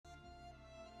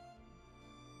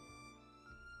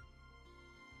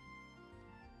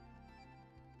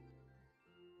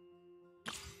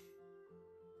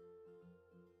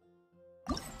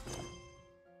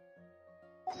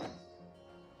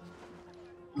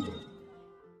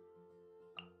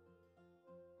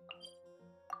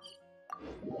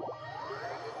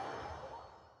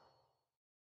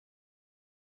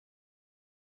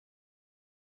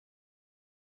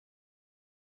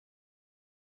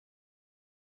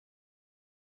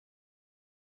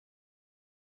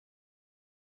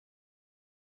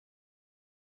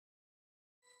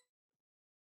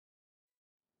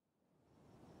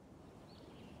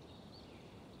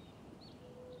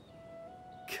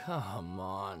come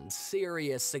on.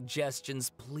 Serious suggestions,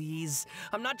 please.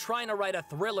 I'm not trying to write a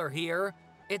thriller here.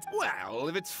 Well,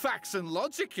 if it's facts and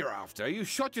logic you're after, you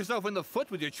shot yourself in the foot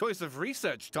with your choice of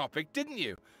research topic, didn't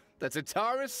you? The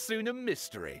Tatara Suna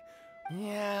mystery.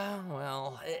 Yeah,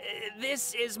 well,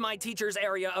 this is my teacher's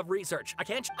area of research.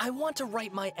 I want to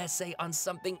write my essay on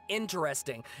something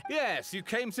interesting. Yes, you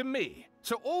came to me,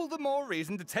 so all the more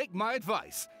reason to take my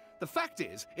advice. The fact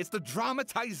is, it's the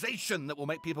dramatization that will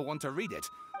make people want to read it.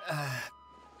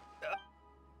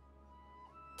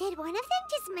 Did one of them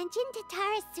just mention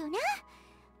Tatara Suna?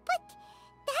 But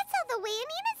that's all the way in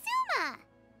Inazuma!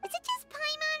 Is it just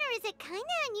Paimon, or is it kinda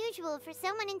unusual for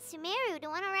someone in Sumeru to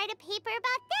want to write a paper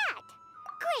about that?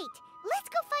 Great! Let's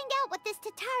go find out what this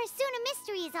Tatara Suna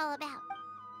mystery is all about.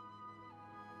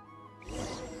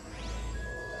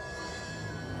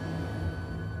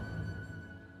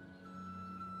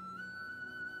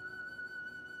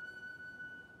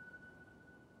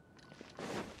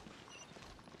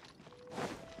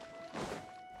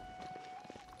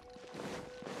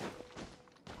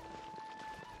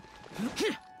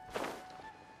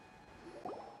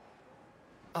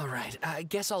 Alright, I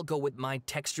guess I'll go with my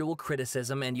textual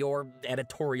criticism and your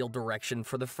editorial direction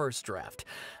for the first draft.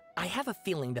 I have a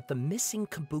feeling that the missing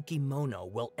Kabuki Mono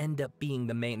will end up being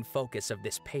the main focus of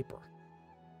this paper.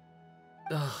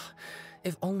 Ugh,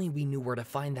 if only we knew where to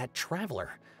find that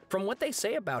traveler. From what they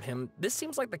say about him, this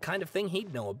seems like the kind of thing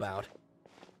he'd know about.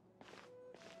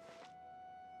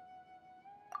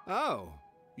 Oh,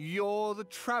 you're the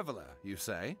traveler, you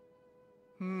say?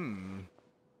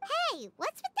 Hey,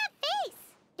 what's with that face?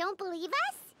 Don't believe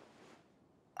us?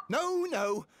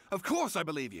 No, of course I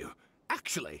believe you.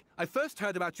 Actually, I first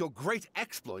heard about your great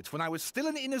exploits when I was still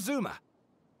in Inazuma.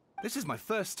 This is my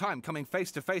first time coming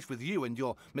face to face with you and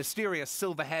your mysterious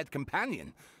silver-haired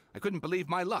companion. I couldn't believe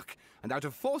my luck, and out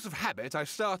of force of habit, I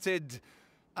started,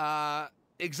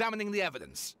 examining the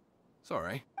evidence.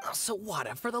 Sorry. Oh,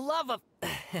 Sawada, for the love of...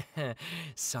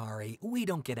 Sorry, we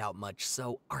don't get out much,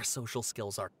 so our social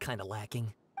skills are kinda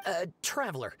lacking.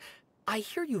 Traveler, I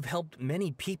hear you've helped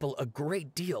many people a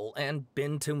great deal and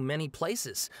been to many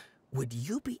places. Would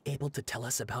you be able to tell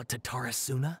us about Tatara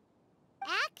Suna?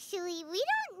 Actually, we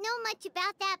don't know much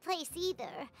about that place either.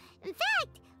 In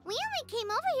fact, we only came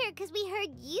over here because we heard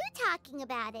you talking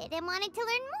about it and wanted to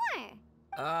learn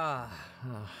more.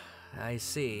 I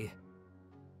see.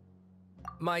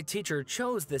 My teacher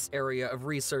chose this area of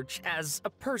research as a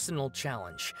personal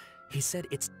challenge. He said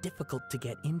it's difficult to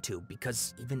get into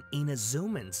because even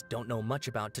Inazumans don't know much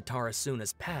about Tatara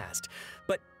Suna's past.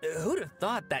 But who'd have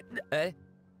thought that...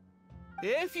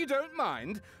 If you don't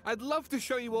mind, I'd love to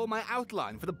show you all my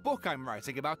outline for the book I'm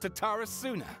writing about Tatara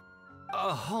Suna.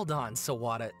 Hold on,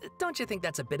 Sawada. Don't you think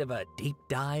that's a bit of a deep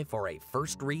dive for a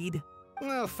first read?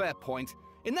 Well, fair point.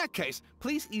 In that case,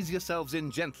 please ease yourselves in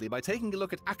gently by taking a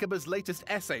look at Akaba's latest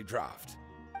essay draft.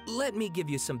 Let me give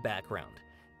you some background.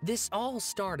 This all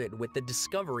started with the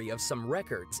discovery of some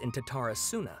records in Tatara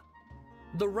Suna.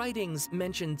 The writings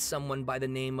mentioned someone by the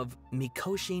name of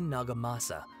Mikoshi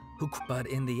Nagamasa, but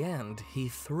in the end, he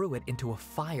threw it into a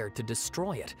fire to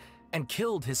destroy it and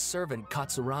killed his servant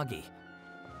Katsuragi.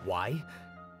 Why?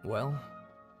 Well,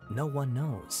 no one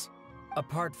knows.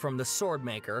 Apart from the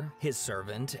swordmaker, his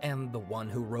servant, and the one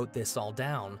who wrote this all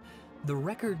down, the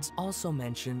records also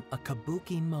mention a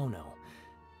Kabuki Mono.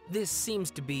 This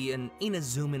seems to be an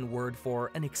Inazuman word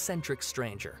for an eccentric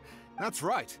stranger. That's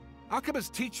right. Akaba's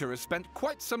teacher has spent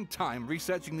quite some time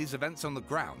researching these events on the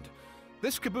ground.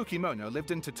 This Kabuki Mono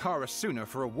lived in Tatara Suna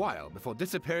for a while before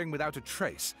disappearing without a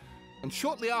trace. And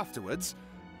shortly afterwards,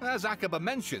 as Akaba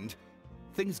mentioned,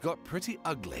 things got pretty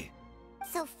ugly.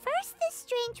 So first this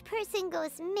strange person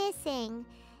goes missing,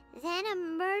 then a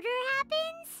murder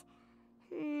happens?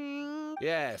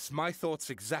 Yes, my thoughts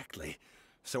exactly.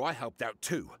 So I helped out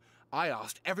too. I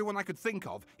asked everyone I could think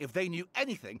of if they knew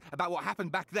anything about what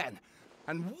happened back then.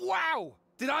 And wow!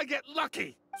 Did I get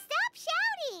lucky! Stop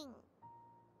shouting!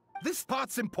 This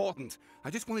part's important.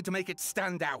 I just wanted to make it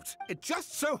stand out. It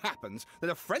just so happens that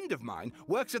a friend of mine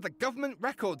works at the Government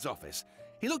Records Office.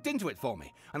 He looked into it for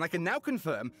me, and I can now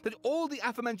confirm that all the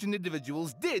aforementioned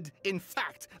individuals did, in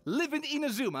fact, live in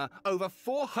Inazuma over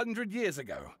 400 years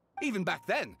ago. Even back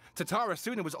then, Tatara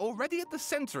Suna was already at the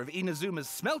center of Inazuma's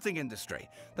smelting industry.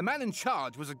 The man in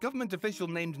charge was a government official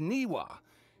named Niwa.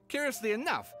 Curiously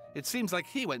enough, it seems like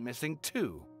he went missing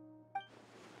too.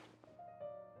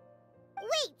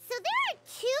 Wait, so there are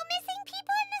 2 missing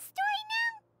people in the story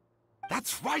now?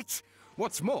 That's right!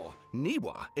 What's more,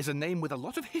 Niwa is a name with a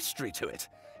lot of history to it.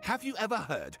 Have you ever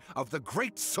heard of the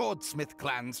great swordsmith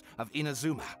clans of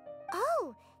Inazuma?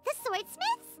 Oh, the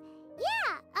swordsmiths?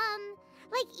 Yeah,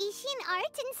 like Ishin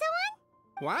art and so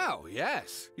on? Wow,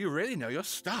 yes. You really know your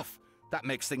stuff. That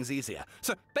makes things easier.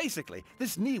 So basically,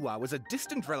 this Niwa was a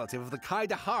distant relative of the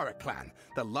Kaidahara clan,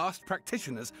 the last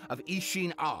practitioners of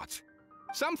Ishin art.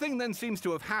 Something then seems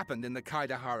to have happened in the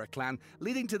Kaidahara clan,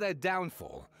 leading to their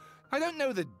downfall. I don't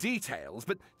know the details,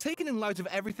 but taken in light of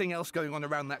everything else going on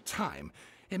around that time,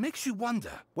 it makes you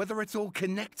wonder whether it's all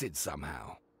connected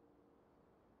somehow.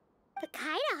 The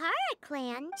Kaidahara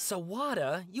clan?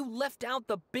 Sawada, you left out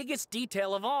the biggest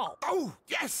detail of all. Oh,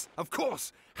 yes, of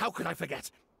course. How could I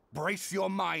forget? Brace your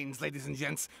minds, ladies and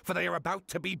gents, for they are about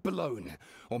to be blown.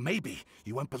 Or maybe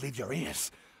you won't believe your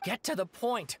ears. Get to the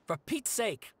point, for Pete's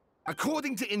sake.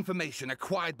 According to information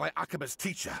acquired by Akaba's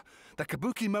teacher, the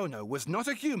Kabukimono was not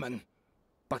a human,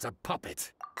 but a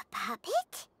puppet. A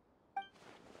puppet?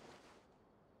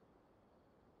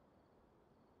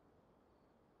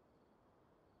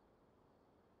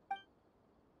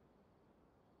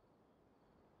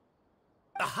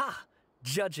 Aha!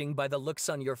 Judging by the looks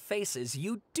on your faces,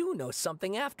 you do know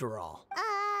something after all.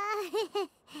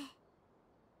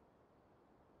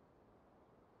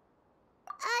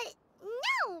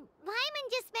 No!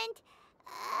 Paimon just meant,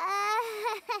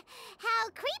 how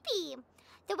creepy.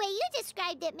 The way you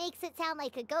described it makes it sound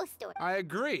like a ghost story. I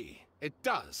agree, it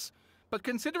does. But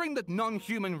considering that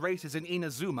non-human races in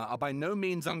Inazuma are by no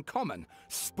means uncommon,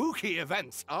 spooky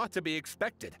events are to be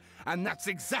expected. And that's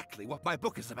exactly what my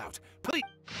book is about. Please...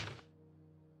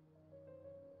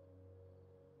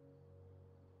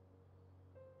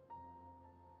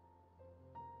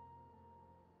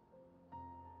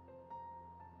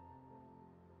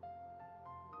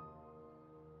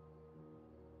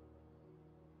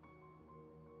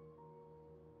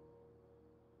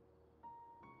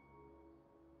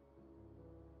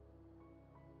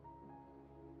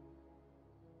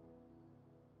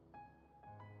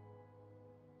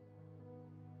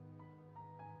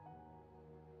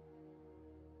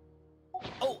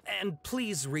 Oh, and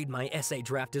please read my essay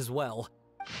draft as well.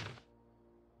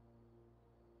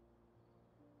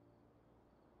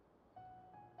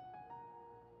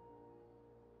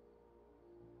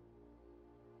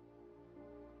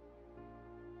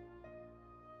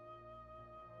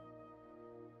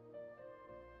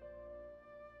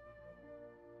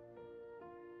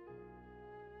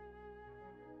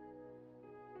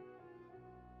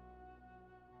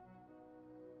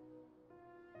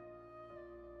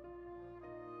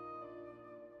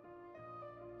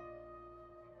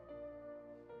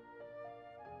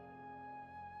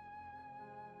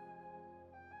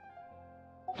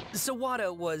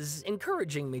 Sawada was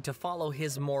encouraging me to follow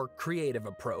his more creative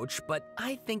approach, but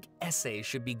I think essays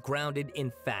should be grounded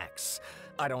in facts.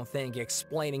 I don't think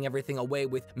explaining everything away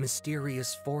with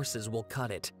mysterious forces will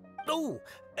cut it. Oh,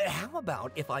 how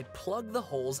about if I plug the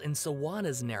holes in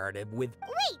Sawada's narrative with...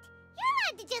 Wait!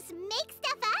 You're allowed to just make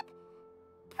stuff up?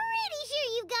 Pretty sure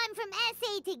you've gone from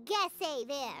essay to guessay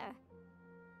there.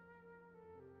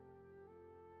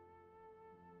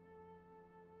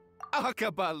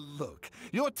 Akaba, look.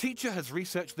 Your teacher has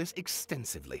researched this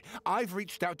extensively. I've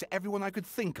reached out to everyone I could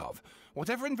think of.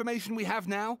 Whatever information we have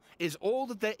now is all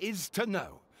that there is to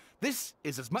know. This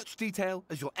is as much detail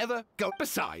as you'll ever go.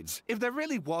 Besides, if there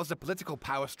really was a political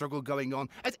power struggle going on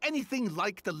at anything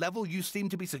like the level you seem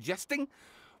to be suggesting,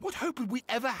 what hope would we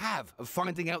ever have of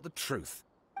finding out the truth?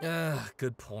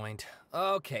 Good point.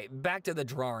 Okay, back to the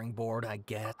drawing board, I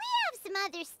guess. We have some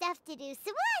other stuff to do, so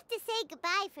we'll have to say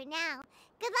goodbye for now.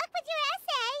 Good luck with your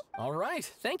essay! All right,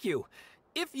 thank you.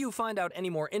 If you find out any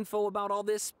more info about all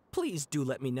this, please do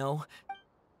let me know.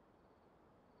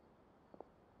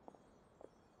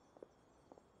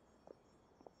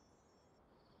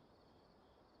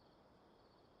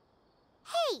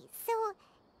 Hey, so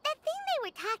that thing they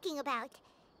were talking about,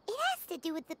 it has to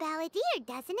do with the balladeer,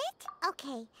 doesn't it?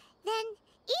 Okay, then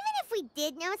even if we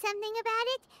did know something about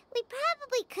it, we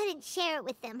probably couldn't share it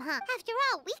with them, huh? After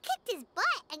all, we kicked his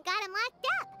butt and got him locked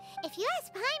up. If you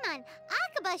ask Paimon,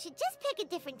 Akaba should just pick a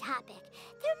different topic.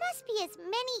 There must be as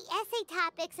many essay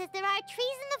topics as there are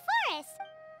trees in the forest.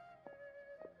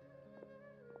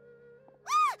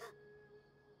 Ah!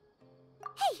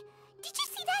 Hey, did you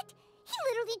see that? He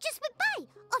literally just went by,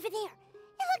 over there.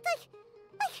 It looked like...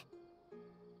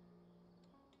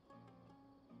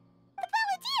 the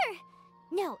balladeer!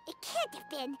 No, it can't have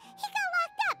been. He got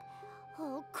locked up.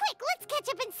 Oh, quick, let's catch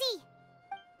up and see.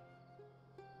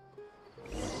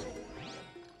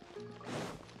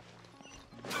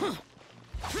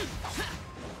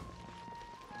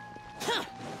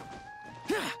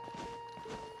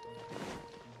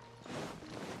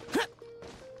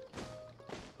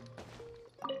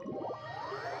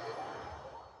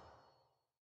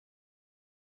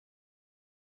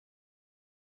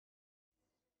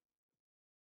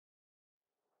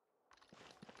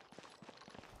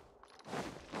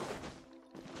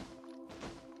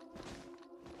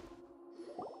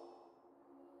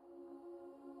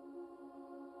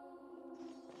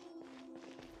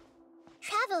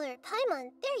 Traveler, Paimon,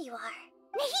 there you are.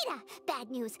 Nahida!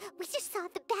 Bad news. We just saw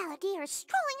the balladeer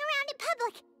strolling around in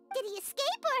public. Did he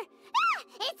escape or... Ah!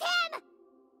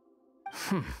 It's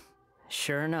him!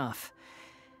 Sure enough.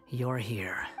 You're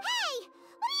here. Hey!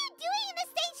 What are you doing in the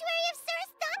Sanctuary of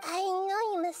Surstan? I know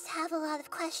you must have a lot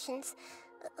of questions.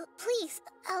 Please,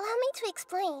 allow me to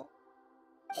explain.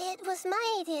 It was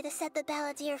my idea to set the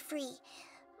balladeer free.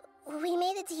 We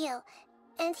made a deal,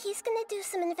 and he's gonna do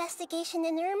some investigation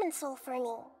in Irminsul for me.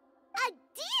 A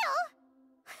deal?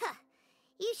 Huh.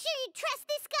 You sure you trust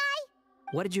this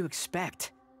guy? What did you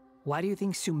expect? Why do you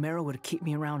think Sumeru would keep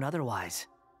me around otherwise?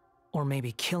 Or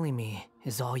maybe killing me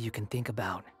is all you can think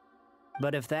about.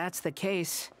 But if that's the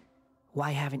case,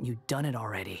 why haven't you done it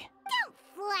already? Don't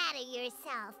flatter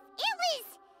yourself. It was...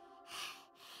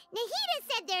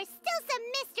 Nahida said there's still some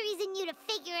mysteries in you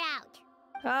to figure out.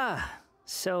 Ah,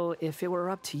 so if it were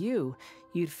up to you,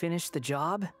 you'd finish the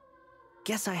job?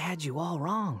 Guess I had you all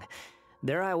wrong.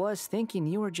 There I was thinking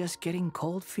you were just getting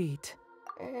cold feet.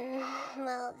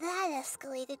 Well, that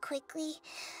escalated quickly.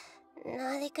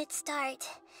 Not a good start.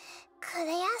 Could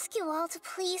I ask you all to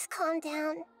please calm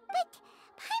down? But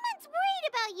Paimon's worried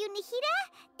about you, Nahida.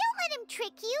 Don't let him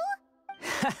trick you.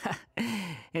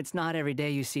 It's not every day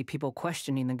you see people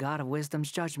questioning the God of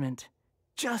Wisdom's judgment.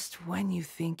 Just when you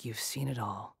think you've seen it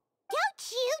all.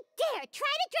 Don't you dare try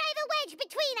to drive a wedge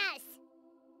between us!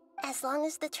 As long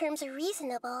as the terms are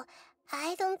reasonable,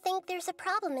 I don't think there's a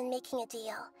problem in making a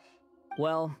deal.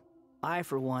 Well, I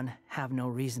for one have no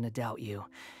reason to doubt you,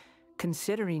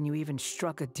 considering you even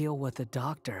struck a deal with the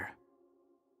doctor.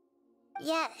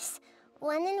 Yes,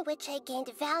 one in which I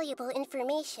gained valuable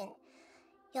information.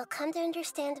 You'll come to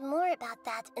understand more about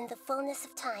that in the fullness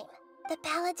of time. The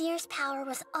Balladeer's power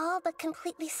was all but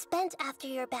completely spent after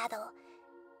your battle.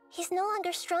 He's no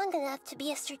longer strong enough to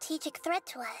be a strategic threat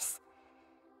to us.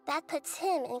 That puts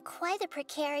him in quite a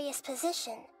precarious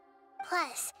position.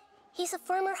 Plus, he's a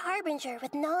former Harbinger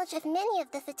with knowledge of many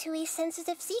of the Fatui's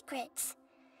sensitive secrets.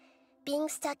 Being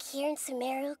stuck here in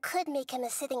Sumeru could make him a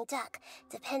sitting duck,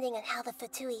 depending on how the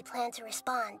Fatui plan to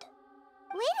respond.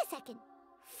 Wait a second.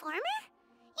 Former?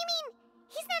 You mean,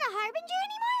 he's not a Harbinger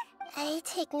anymore? I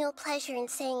take no pleasure in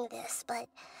saying this, but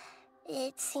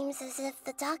it seems as if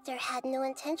the doctor had no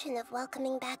intention of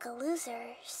welcoming back a loser,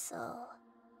 so...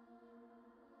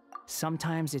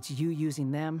 Sometimes it's you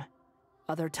using them,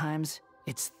 other times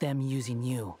it's them using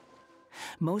you.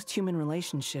 Most human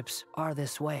relationships are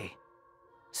this way.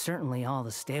 Certainly all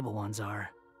the stable ones are.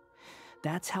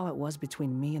 That's how it was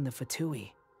between me and the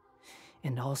Fatui,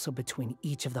 and also between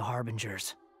each of the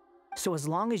Harbingers. So as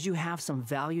long as you have some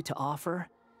value to offer,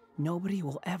 nobody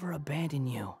will ever abandon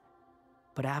you.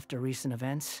 But after recent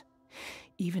events,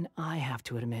 even I have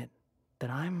to admit that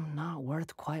I'm not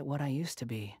worth quite what I used to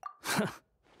be.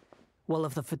 Well,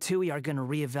 if the Fatui are gonna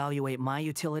reevaluate my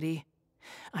utility,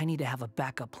 I need to have a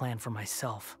backup plan for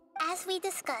myself. As we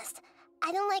discussed,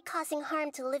 I don't like causing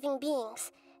harm to living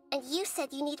beings, and you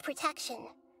said you need protection.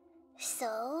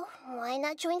 So, why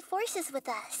not join forces with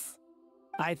us?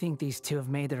 I think these two have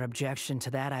made their objection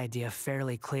to that idea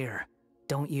fairly clear,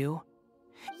 don't you?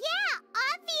 Yeah,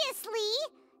 obviously!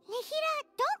 Nahida,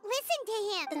 don't listen to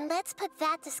him! Then let's put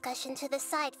that discussion to the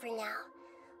side for now.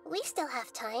 We still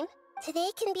have time. Today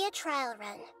can be a trial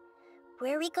run.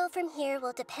 Where we go from here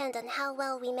will depend on how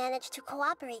well we manage to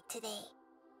cooperate today.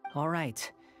 All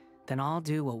right, then I'll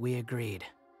do what we agreed.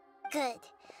 Good.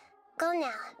 Go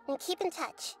now, and keep in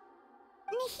touch.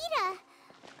 Nahida,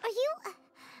 are you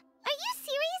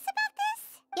serious about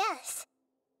this? Yes.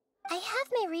 I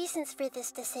have my reasons for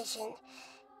this decision.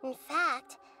 In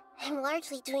fact, I'm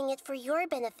largely doing it for your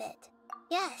benefit.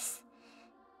 Yes.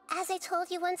 As I told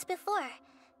you once before,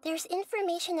 there's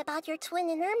information about your twin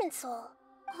in Irminsul.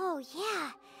 Oh,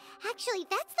 yeah. Actually,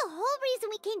 that's the whole reason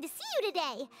we came to see you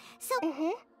today.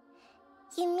 So...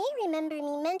 You may remember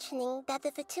me mentioning that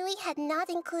the Fatui had not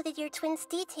included your twin's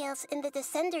details in the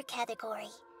Descender category.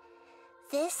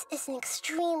 This is an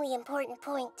extremely important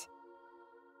point.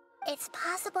 It's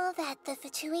possible that the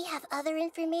Fatui have other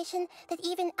information that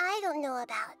even I don't know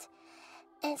about.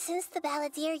 And since the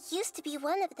Balladeer used to be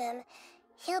one of them,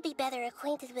 he'll be better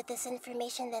acquainted with this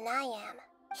information than I am.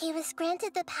 He was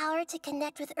granted the power to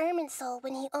connect with Irminsul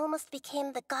when he almost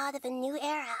became the god of a new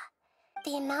era.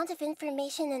 The amount of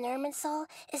information in Irminsul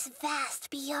is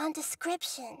vast beyond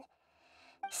description.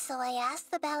 So I asked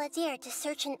the Balladeer to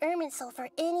search in Irminsul for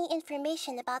any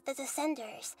information about the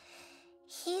Descenders.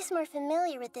 He's more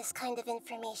familiar with this kind of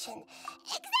information.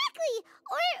 Exactly!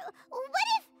 Or what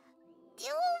if...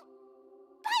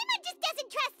 Paimon just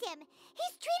doesn't trust him!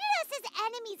 He's treated us as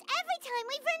enemies every time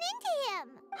we've run into him!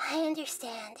 I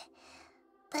understand.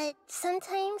 But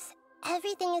sometimes,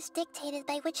 Everything is dictated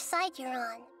by which side you're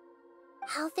on.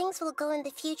 How things will go in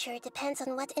the future depends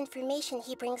on what information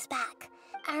he brings back.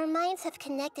 Our minds have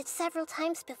connected several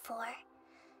times before.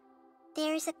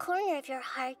 There is a corner of your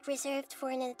heart reserved for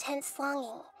an intense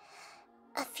longing.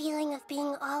 A feeling of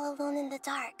being all alone in the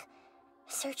dark,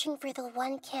 searching for the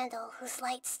one candle whose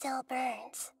light still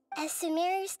burns. As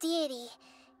Sumeru's deity,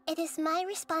 it is my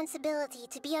responsibility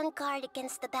to be on guard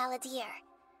against the Balladeer.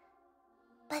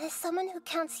 But as someone who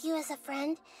counts you as a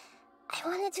friend, I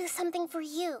want to do something for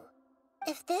you.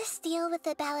 If this deal with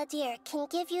the Balladeer can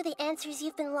give you the answers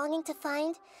you've been longing to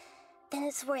find, then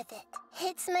it's worth it.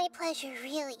 It's my pleasure,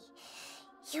 really.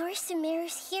 You're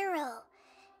Sumeru's hero.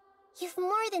 You've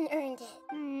more than earned it.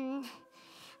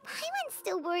 Paimon's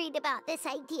still worried about this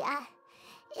idea.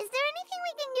 Is there anything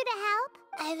we can do to help?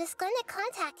 I was going to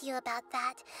contact you about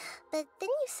that, but then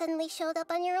you suddenly showed up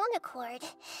on your own accord.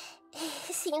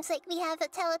 Seems like we have a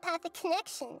telepathic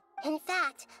connection. In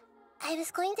fact, I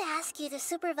was going to ask you to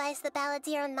supervise the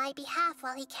Balladeer on my behalf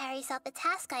while he carries out the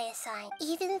task I assign.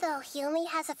 Even though he only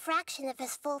has a fraction of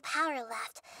his full power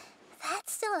left,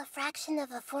 that's still a fraction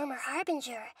of a former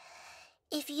Harbinger.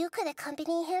 If you could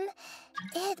accompany him,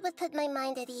 it would put my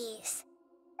mind at ease.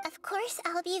 Of course,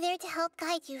 I'll be there to help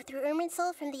guide you through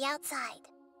Irminsul from the outside.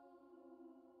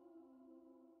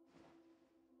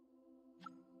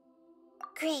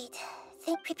 Great.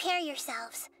 Then prepare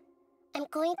yourselves. I'm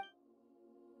going...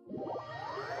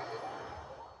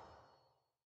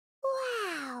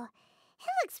 Wow!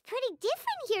 It looks pretty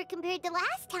different here compared to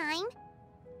last time.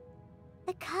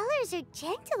 The colors are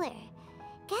gentler.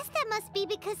 Guess that must be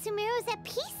because Sumeru's at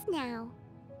peace now.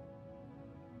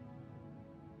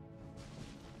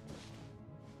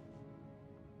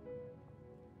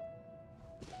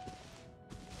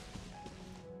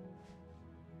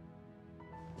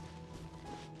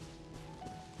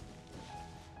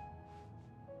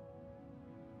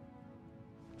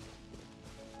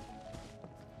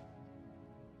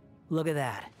 Look at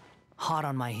that. Hot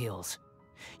on my heels.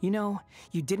 You know,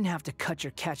 you didn't have to cut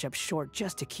your catch-up short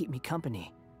just to keep me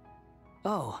company.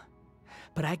 Oh,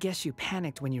 but I guess you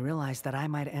panicked when you realized that I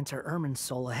might enter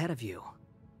Irminsul ahead of you.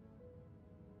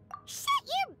 Shut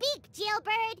your beak,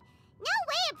 jailbird! No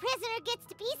way a prisoner gets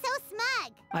to be so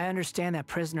smug! I understand that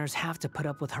prisoners have to put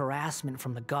up with harassment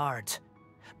from the guards.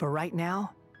 But right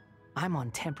now, I'm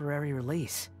on temporary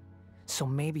release. So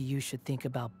maybe you should think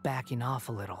about backing off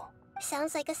a little.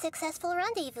 Sounds like a successful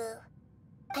rendezvous.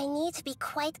 I need to be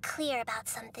quite clear about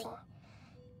something.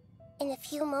 In a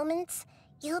few moments,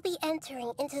 you'll be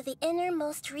entering into the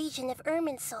innermost region of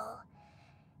Irminsul.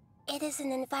 It is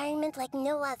an environment like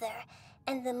no other,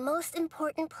 and the most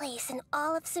important place in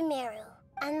all of Sumeru.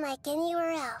 Unlike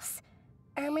anywhere else,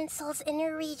 Irminsul's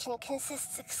inner region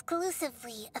consists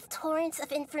exclusively of torrents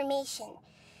of information.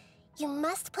 You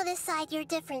must put aside your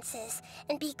differences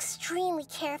and be extremely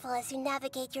careful as you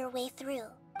navigate your way through.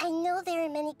 I know there are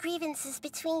many grievances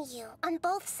between you, on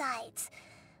both sides,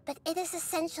 but it is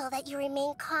essential that you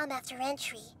remain calm after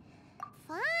entry.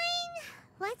 Fine.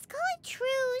 Let's call it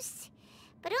truce.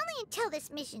 But only until this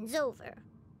mission's over.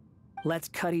 Let's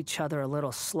cut each other a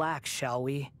little slack, shall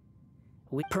we?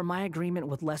 Per my agreement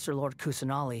with Lesser Lord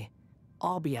Kusanali,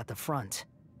 I'll be at the front.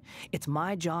 It's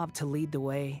my job to lead the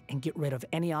way and get rid of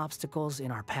any obstacles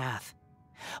in our path.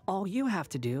 All you have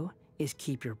to do is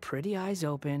keep your pretty eyes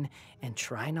open and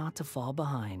try not to fall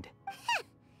behind.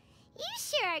 You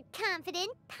sure are confident.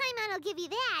 Paimon will give you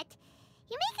that.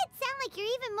 You make it sound like you're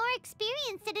even more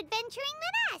experienced at adventuring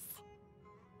than us.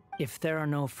 If there are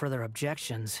no further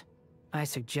objections, I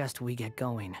suggest we get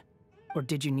going. Or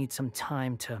did you need some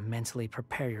time to mentally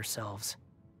prepare yourselves?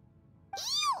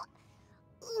 Ew!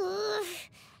 Ugh,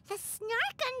 the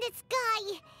snark on this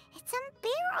guy! It's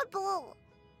unbearable!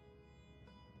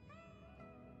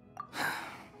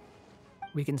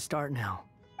 We can start now.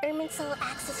 Irminsul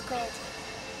access granted.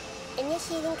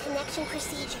 Initiating connection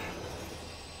procedure.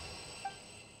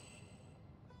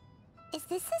 Is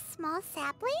this a small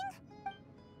sapling?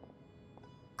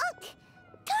 Oh,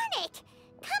 darn it!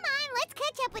 Come on, let's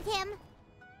catch up with him.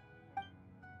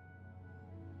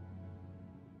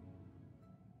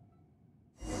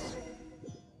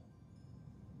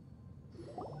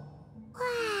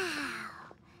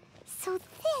 Wow! So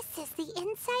this is the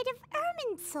inside of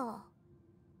Irminsul.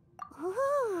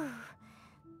 Ooh!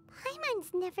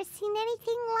 Paimon's never seen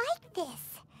anything like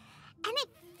this. And it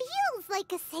feels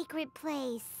like a sacred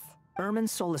place.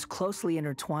 Irminsul is closely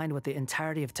intertwined with the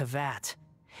entirety of Teyvat.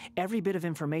 Every bit of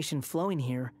information flowing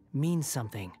here means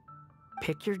something.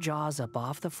 Pick your jaws up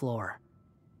off the floor.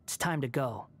 It's time to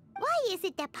go. Why is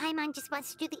it that Paimon just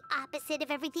wants to do the opposite of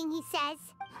everything he says?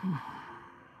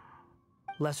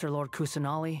 Lesser Lord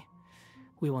Kusanali,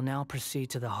 We will now proceed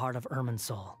to the heart of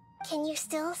Irminsul. Can you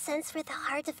still sense where the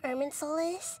heart of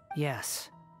Irminsul is? Yes.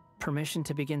 Permission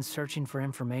to begin searching for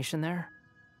information there?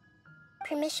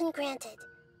 Permission granted.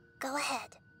 Go ahead.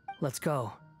 Let's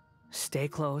go. Stay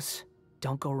close.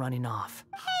 Don't go running off.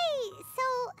 Hey,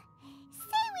 so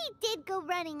say we did go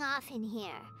running off in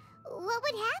here. What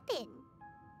would happen?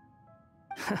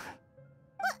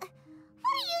 What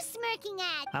are you smirking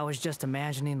at? I was just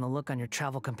imagining the look on your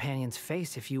travel companion's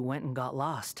face if you went and got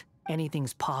lost.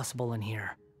 Anything's possible in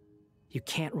here. You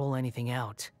can't rule anything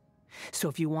out. So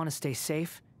if you want to stay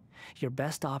safe, your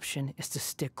best option is to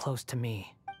stick close to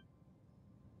me.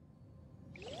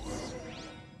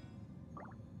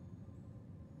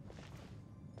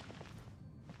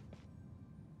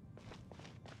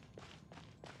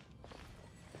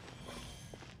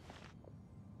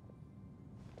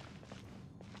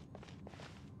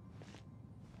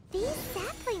 These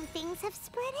sapling things have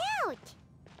spread out.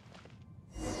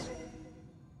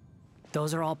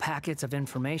 Those are all packets of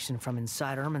information from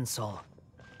inside Irminsul.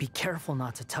 Be careful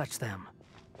not to touch them.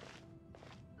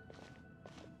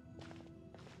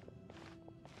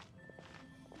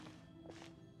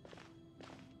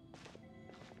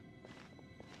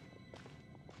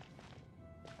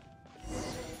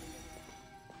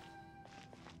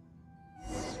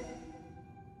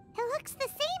 It looks the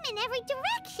same in every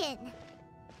direction.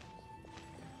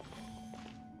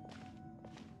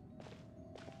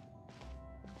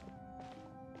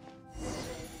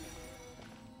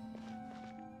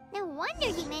 No wonder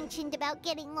he mentioned about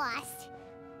getting lost.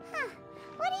 Huh.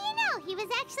 What do you know? He was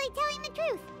actually telling the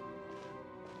truth.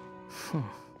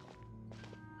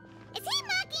 Is he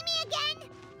mocking me again?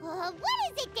 What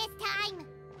is it this time?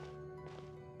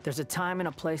 There's a time and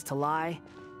a place to lie,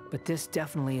 but this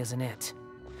definitely isn't it.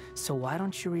 So why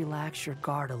don't you relax your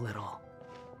guard a little?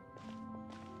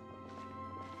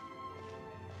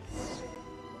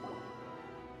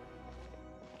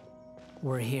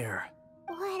 We're here.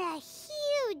 What a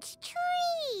huge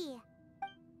tree!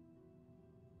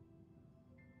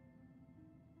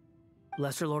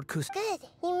 Lesser Lord Kus... Good,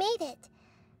 you made it.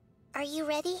 Are you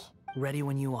ready? Ready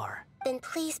when you are. Then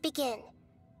please begin.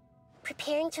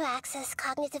 Preparing to access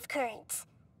cognitive currents.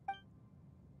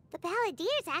 The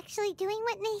Balladeer's actually doing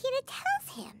what Nahida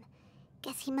tells him.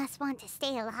 Guess he must want to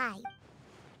stay alive.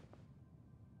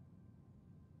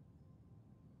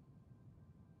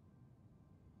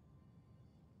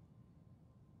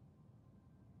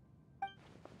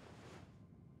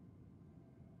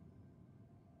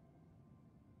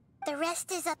 The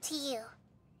rest is up to you.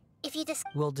 If you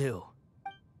Will do.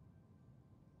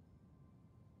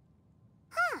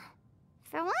 Huh.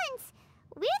 For once,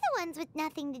 we're the ones with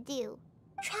nothing to do.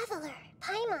 Traveler,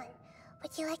 Paimon,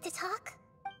 would you like to talk?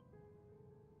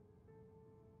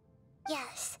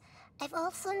 Yes, I've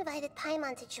also invited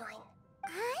Paimon to join.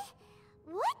 Huh?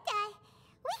 What the?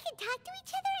 We can talk to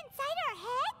each other inside our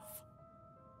heads?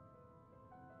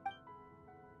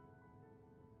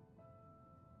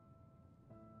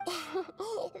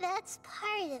 That's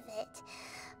part of it.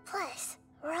 Plus,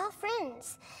 we're all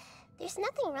friends. There's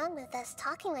nothing wrong with us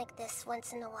talking like this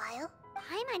once in a while.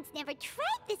 Paimon's never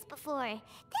tried this before.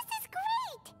 This is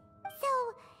great!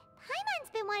 So,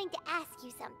 Paimon's been wanting to ask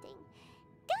you something.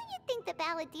 Don't you think the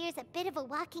Balladeer's a bit of a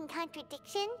walking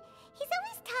contradiction? He's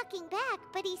always talking back,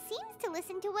 but he seems to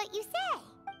listen to what you say.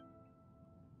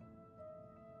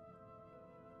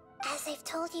 As I've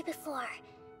told you before,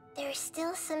 there are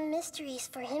still some mysteries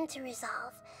for him to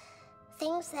resolve.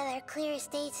 Things that are clear as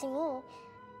day to me,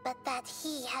 but that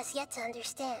he has yet to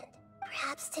understand.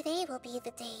 Perhaps today will be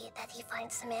the day that he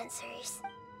finds some answers.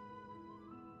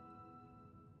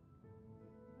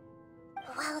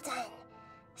 Well done.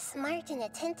 Smart and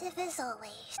attentive as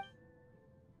always.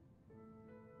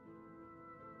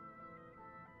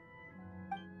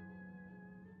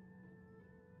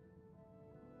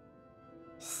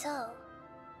 So,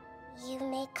 you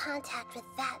made contact with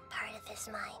that part of his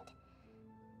mind.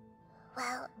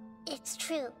 Well, it's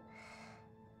true.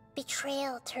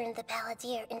 Betrayal turned the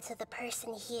Balladeer into the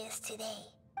person he is today.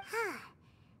 Huh.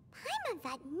 Paimon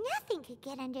thought nothing could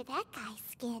get under that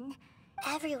guy's skin.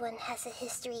 Everyone has a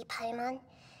history, Paimon.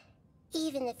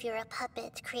 Even if you're a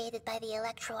puppet created by the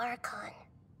Electro Archon.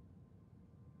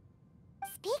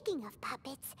 Speaking of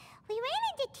puppets, we ran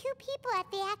into two people at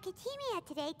the Academia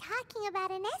today talking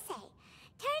about an essay.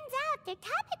 Turns out their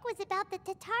topic was about the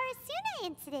Tatarasuna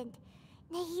incident.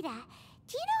 Nahida,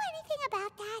 do you know anything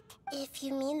about that? If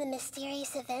you mean the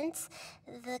mysterious events,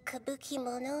 the Kabuki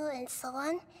Mono and so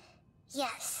on,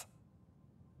 yes.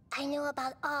 I know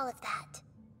about all of that.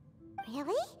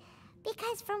 Really?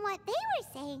 Because from what they were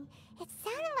saying, it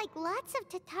sounded like lots of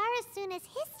Tatara Suna's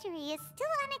history is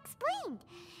still unexplained.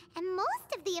 And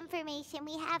most of the information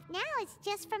we have now is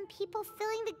just from people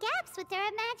filling the gaps with their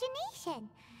imagination.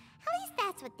 At least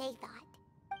that's what they thought.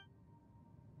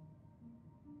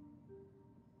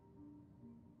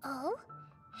 Oh?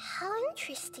 How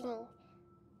interesting.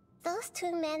 Those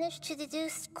two managed to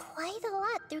deduce quite a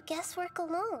lot through guesswork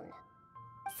alone.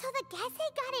 So the Gese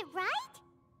got it right?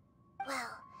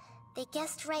 Well, they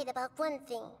guessed right about one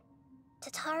thing.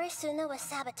 Tatara Suna was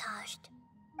sabotaged.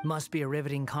 Must be a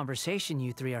riveting conversation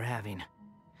you three are having.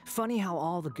 Funny how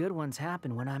all the good ones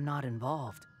happen when I'm not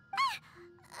involved.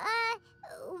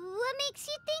 What makes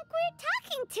you think we're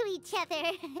talking to each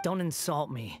other? Don't insult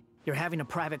me. You're having a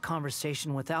private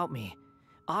conversation without me.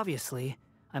 Obviously,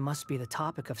 I must be the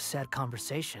topic of said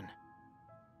conversation.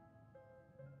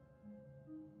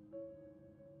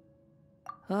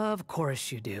 Of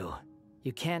course you do.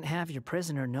 You can't have your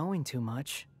prisoner knowing too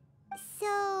much.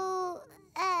 So,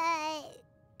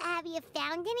 have you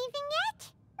found anything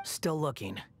yet? Still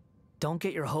looking. Don't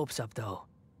get your hopes up, though.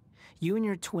 You and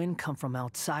your twin come from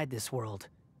outside this world.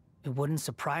 It wouldn't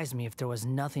surprise me if there was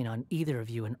nothing on either of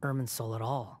you in Irminsul at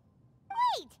all.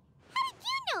 Wait! How did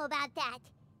you know about that?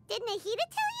 Didn't Nahida tell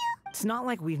you? It's not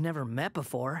like we've never met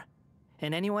before.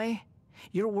 And anyway,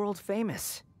 you're world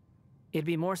famous. It'd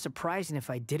be more surprising if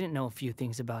I didn't know a few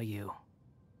things about you.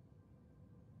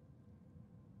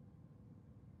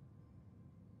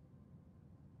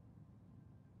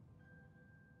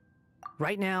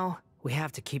 Right now, we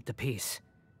have to keep the peace.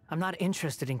 I'm not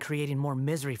interested in creating more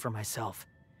misery for myself.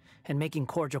 And making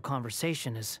cordial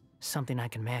conversation is something I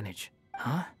can manage.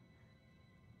 Huh?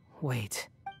 Wait.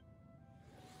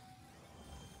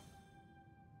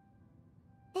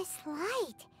 This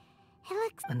light. It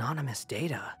looks... Anonymous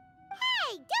data.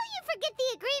 Hey, don't you forget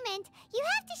the agreement! You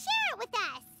have to share it with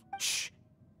us! Shh.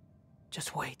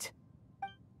 Just wait.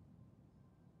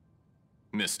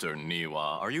 Mr.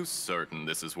 Niwa, are you certain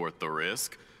this is worth the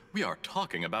risk? We are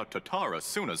talking about Tatara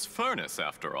Suna's furnace,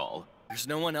 after all. There's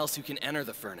no one else who can enter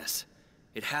the furnace.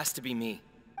 It has to be me.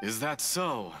 Is that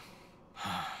so?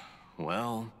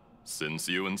 Well, since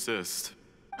you insist.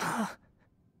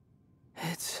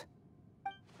 It's...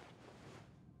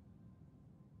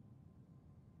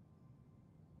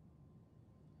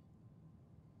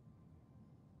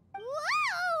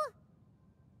 Whoa!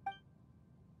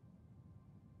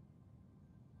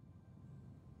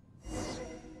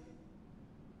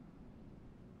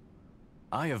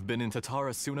 I have been in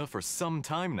Tatara Suna for some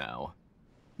time now.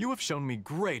 You have shown me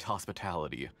great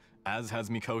hospitality, as has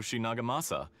Mikoshi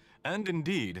Nagamasa, and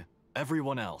indeed,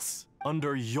 everyone else.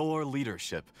 Under your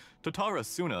leadership, Tatara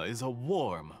Suna is a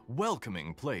warm,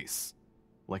 welcoming place.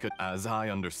 As I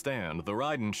understand, the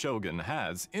Raiden Shogun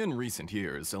has, in recent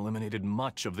years, eliminated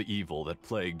much of the evil that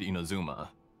plagued Inazuma.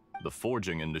 The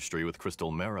forging industry with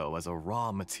crystal marrow as a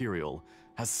raw material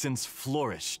has since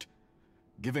flourished,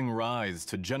 giving rise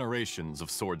to generations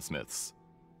of swordsmiths.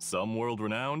 Some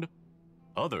world-renowned,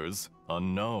 others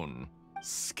unknown.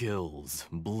 Skills,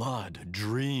 blood,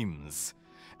 dreams.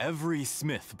 Every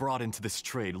smith brought into this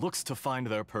trade looks to find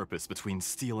their purpose between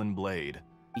steel and blade.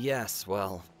 Yes,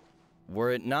 well, were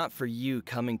it not for you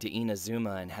coming to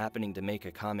Inazuma and happening to make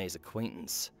Akame's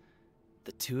acquaintance,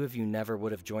 the two of you never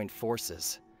would have joined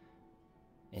forces.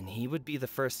 And he would be the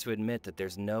first to admit that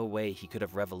there's no way he could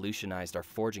have revolutionized our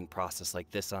forging process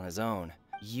like this on his own.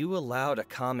 You allowed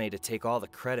Akame to take all the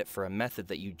credit for a method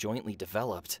that you jointly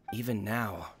developed. Even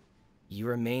now, you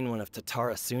remain one of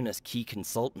Tatara Suna's key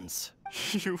consultants.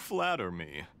 You flatter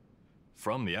me.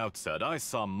 From the outset, I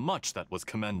saw much that was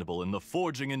commendable in the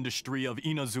forging industry of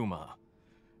Inazuma.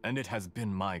 And it has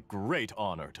been my great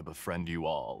honor to befriend you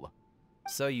all.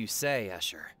 So you say,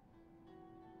 Escher.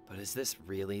 But is this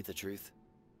really the truth?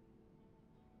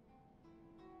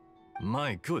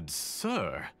 My good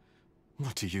sir,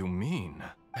 what do you mean?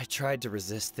 I tried to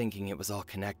resist thinking it was all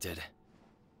connected.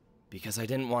 Because I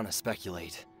didn't want to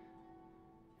speculate.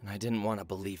 And I didn't want to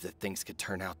believe that things could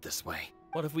turn out this way.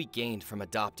 What have we gained from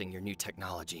adopting your new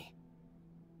technology?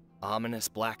 Ominous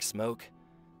black smoke?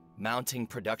 Mounting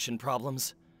production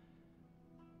problems?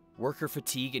 Worker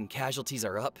fatigue and casualties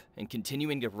are up and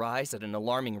continuing to rise at an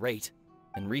alarming rate.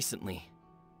 And recently,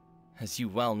 as you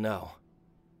well know,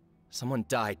 someone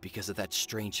died because of that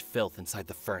strange filth inside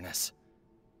the furnace.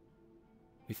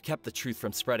 We've kept the truth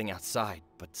from spreading outside,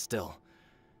 but still,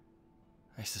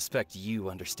 I suspect you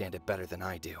understand it better than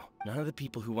I do. None of the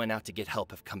people who went out to get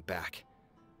help have come back.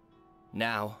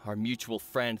 Now, our mutual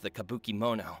friend, the Kabuki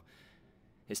Mono,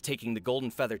 is taking the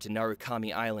Golden Feather to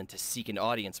Narukami Island to seek an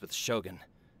audience with Shogun.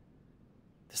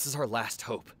 This is our last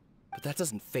hope, but that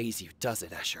doesn't faze you, does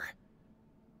it, Escher?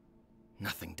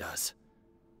 Nothing does.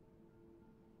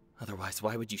 Otherwise,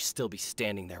 why would you still be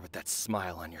standing there with that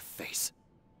smile on your face?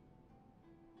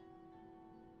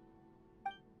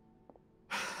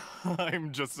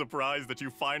 I'm just surprised that you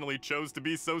finally chose to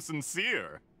be so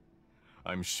sincere.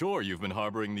 I'm sure you've been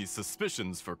harboring these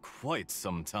suspicions for quite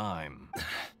some time.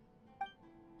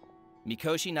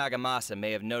 Mikoshi Nagamasa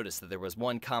may have noticed that there was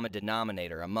one common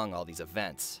denominator among all these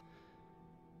events.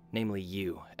 Namely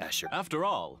you, Escher. After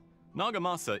all,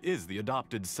 Nagamasa is the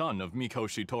adopted son of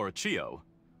Mikoshi Torachiyo,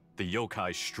 the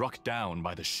yokai struck down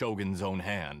by the Shogun's own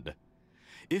hand.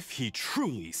 If he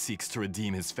truly seeks to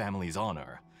redeem his family's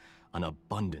honor, an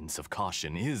abundance of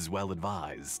caution is well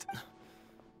advised.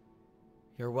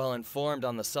 You're well informed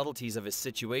on the subtleties of his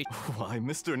situation. Why,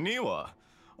 Mr. Niwa,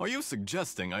 are you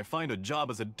suggesting I find a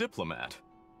job as a diplomat?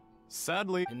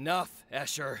 Sadly— Enough,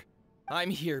 Escher. I'm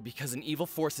here because an evil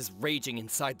force is raging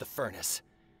inside the furnace.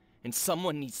 And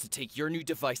someone needs to take your new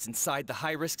device inside the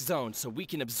high-risk zone so we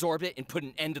can absorb it and put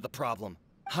an end to the problem.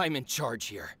 I'm in charge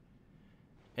here.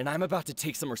 And I'm about to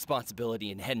take some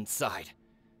responsibility and head inside.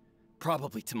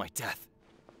 Probably to my death.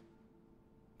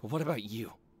 But what about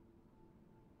you?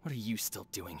 What are you still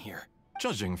doing here?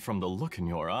 Judging from the look in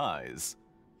your eyes,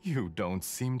 you don't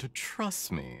seem to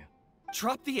trust me.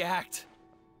 Drop the act!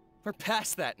 We're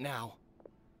past that now.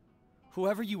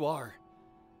 Whoever you are,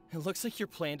 it looks like your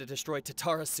plan to destroy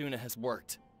Tatarasuna has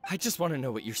worked. I just want to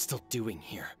know what you're still doing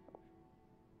here.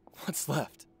 What's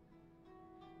left?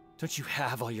 Don't you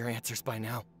have all your answers by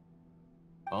now?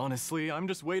 Honestly, I'm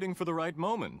just waiting for the right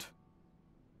moment.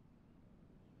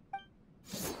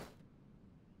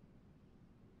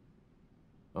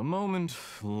 A moment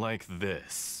like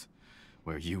this,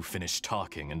 where you finish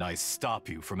talking and I stop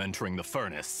you from entering the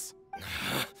furnace.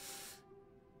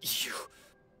 You...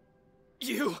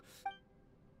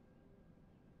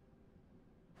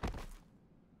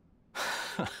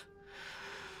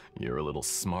 You're a little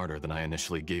smarter than I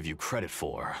initially gave you credit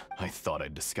for. I thought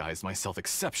I'd disguised myself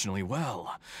exceptionally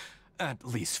well. At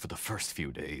least for the first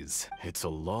few days. It's a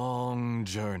long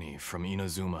journey from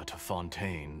Inazuma to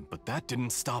Fontaine, but that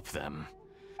didn't stop them.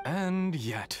 And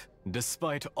yet,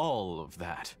 despite all of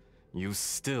that, you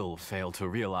still fail to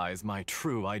realize my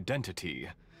true identity,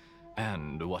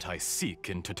 and what I seek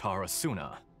in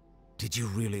Tatarasuna. Did you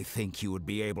really think you would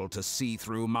be able to see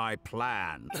through my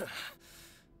plan?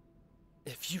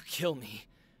 If you kill me,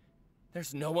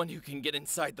 there's no one who can get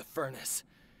inside the furnace.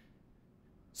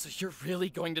 So you're really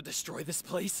going to destroy this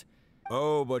place?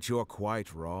 Oh, but you're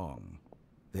quite wrong.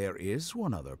 There is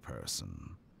one other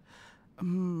person.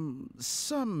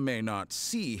 Some may not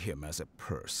see him as a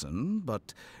person,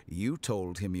 but you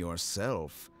told him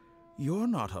yourself. You're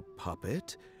not a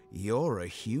puppet, you're a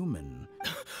human.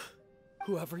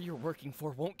 Whoever you're working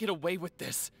for won't get away with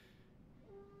this.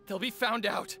 They'll be found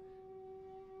out.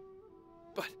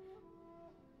 But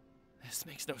this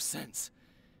makes no sense.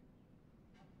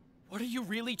 What are you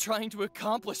really trying to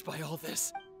accomplish by all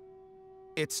this?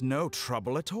 It's no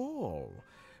trouble at all.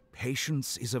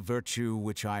 Patience is a virtue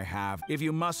which I have. If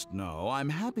you must know, I'm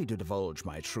happy to divulge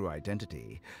my true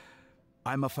identity.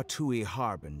 I'm a Fatui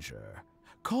Harbinger.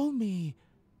 Call me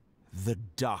the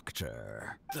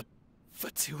Doctor. The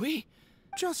Fatui?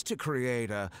 Just to create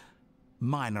a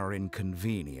minor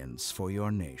inconvenience for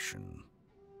your nation.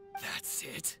 That's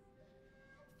it?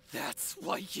 That's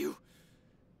why you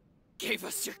gave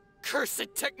us your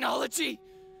cursed technology?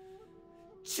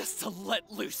 Just to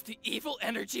let loose the evil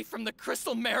energy from the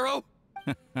crystal marrow?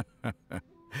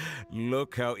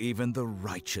 Look how even the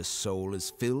righteous soul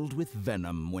is filled with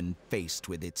venom when faced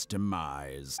with its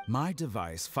demise. My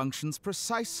device functions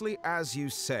precisely as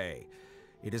you say.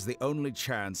 It is the only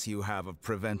chance you have of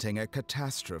preventing a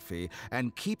catastrophe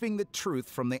and keeping the truth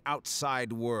from the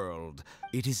outside world.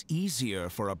 It is easier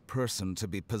for a person to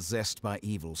be possessed by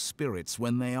evil spirits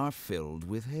when they are filled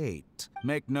with hate.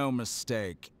 Make no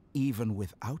mistake, even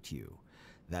without you,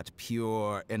 that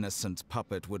pure, innocent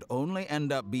puppet would only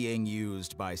end up being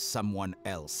used by someone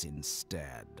else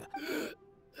instead.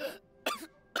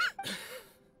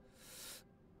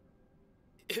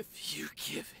 If you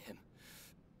give him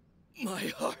my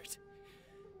heart,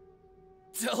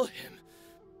 tell him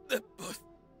that both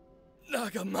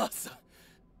Nagamasa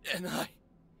and I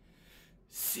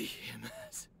see him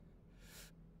as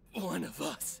one of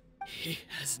us. He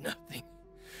has nothing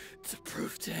to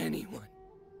prove to anyone.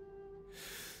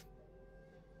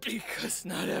 Because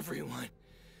not everyone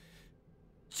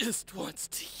just wants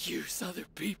to use other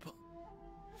people.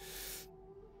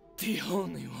 The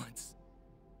only ones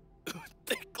who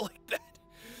think like that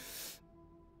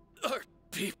are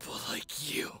people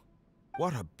like you.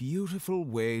 What a beautiful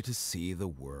way to see the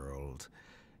world.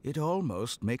 It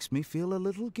almost makes me feel a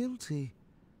little guilty.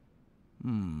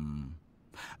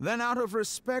 Then out of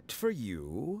respect for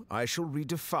you, I shall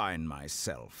redefine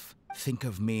myself. Think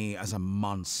of me as a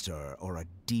monster or a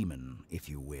demon, if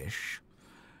you wish.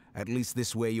 At least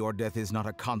this way your death is not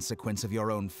a consequence of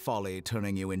your own folly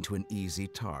turning you into an easy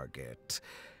target.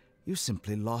 You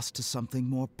simply lost to something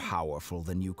more powerful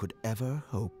than you could ever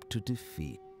hope to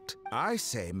defeat. I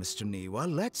say, Mr.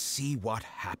 Niwa, let's see what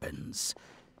happens.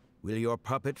 Will your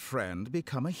puppet friend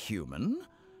become a human?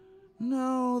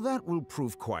 No, that will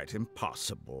prove quite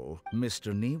impossible.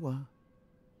 Mr. Niwa?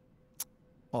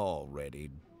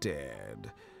 Already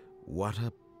dead. What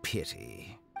a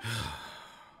pity.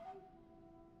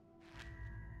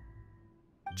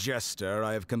 Jester,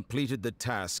 I have completed the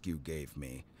task you gave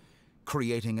me.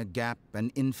 Creating a gap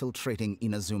and infiltrating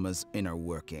Inazuma's inner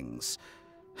workings.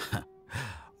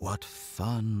 What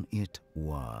fun it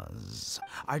was.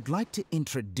 I'd like to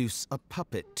introduce a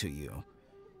puppet to you.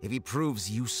 If he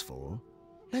proves useful,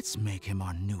 let's make him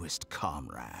our newest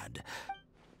comrade.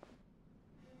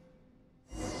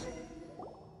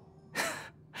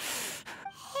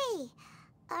 Hey,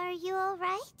 are you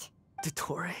alright?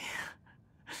 Dottore?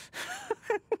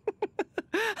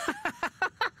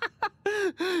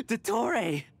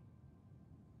 Dottore!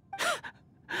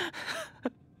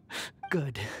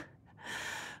 Good.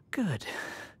 Good.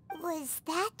 Was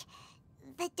that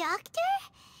the doctor?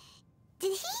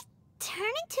 Did he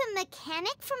turn into a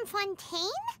mechanic from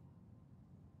Fontaine?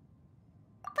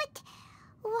 But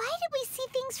why did we see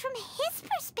things from his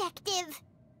perspective?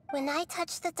 When I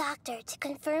touched the doctor to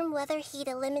confirm whether he'd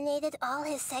eliminated all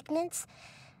his segments,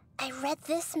 I read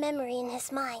this memory in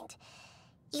his mind.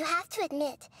 You have to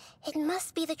admit, it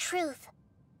must be the truth.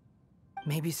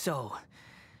 Maybe so,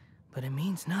 but it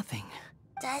means nothing.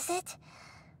 Does it?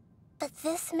 But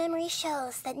this memory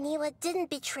shows that Niwa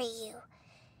didn't betray you.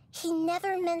 He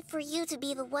never meant for you to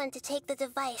be the one to take the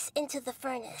device into the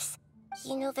furnace.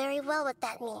 You know very well what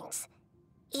that means.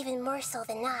 Even more so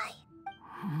than I.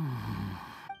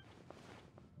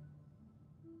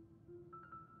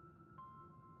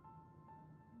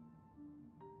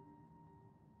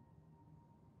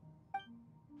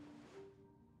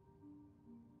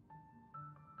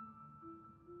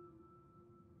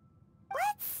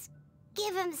 Let's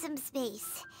give him some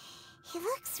space. He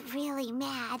looks really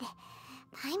mad.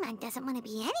 Paimon doesn't want to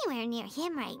be anywhere near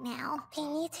him right now. They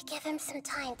need to give him some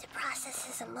time to process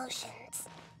his emotions.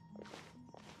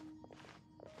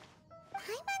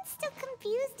 Paimon's still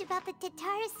confused about the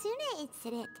Tatarasuna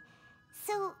incident.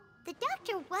 So, the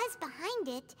doctor was behind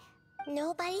it.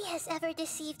 Nobody has ever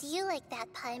deceived you like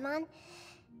that, Paimon.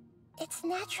 It's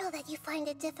natural that you find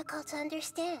it difficult to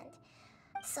understand.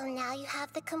 So now you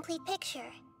have the complete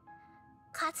picture.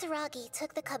 Katsuragi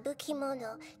took the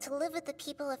Kabukimono to live with the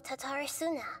people of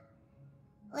Tatarasuna.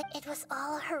 Like it was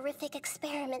all a horrific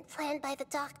experiment planned by the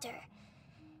doctor.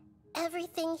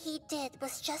 Everything he did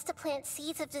was just to plant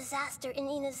seeds of disaster in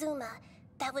Inazuma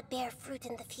that would bear fruit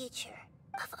in the future.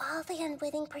 Of all the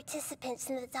unwitting participants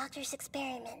in the doctor's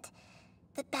experiment,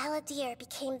 the balladeer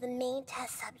became the main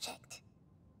test subject.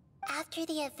 After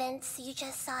the events you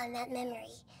just saw in that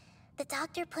memory, the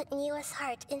doctor put Niwa's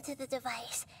heart into the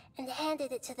device and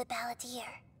handed it to the balladeer.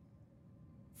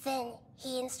 Then,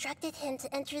 he instructed him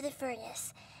to enter the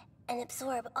furnace and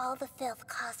absorb all the filth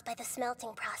caused by the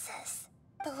smelting process.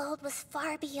 The load was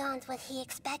far beyond what he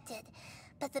expected,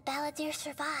 but the balladeer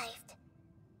survived.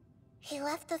 He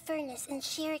left the furnace in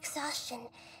sheer exhaustion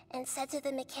and said to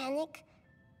the mechanic,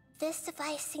 "This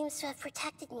device seems to have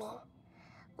protected me.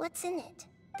 What's in it?"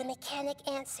 The mechanic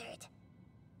answered,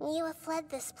 "Niwa fled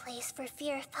this place for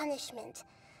fear of punishment,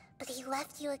 but he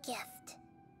left you a gift.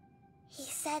 He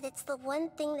said it's the one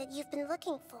thing that you've been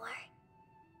looking for."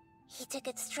 He took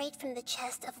it straight from the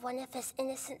chest of one of his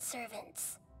innocent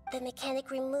servants. The mechanic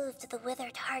removed the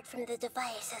withered heart from the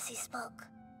device as he spoke.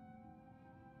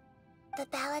 The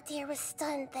balladeer was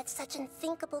stunned that such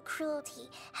unthinkable cruelty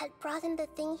had brought him the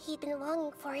thing he'd been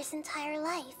longing for his entire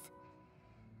life.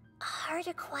 A heart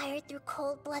acquired through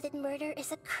cold-blooded murder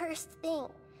is a cursed thing,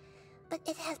 but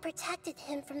it has protected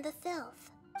him from the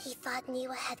filth. He thought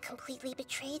Niwa had completely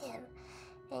betrayed him,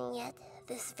 and yet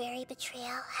this very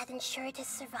betrayal had ensured his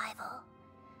survival.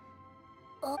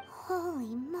 Oh,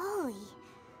 holy moly.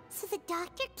 So the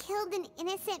doctor killed an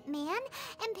innocent man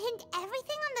and pinned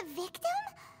everything on the victim?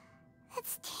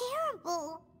 That's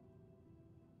terrible.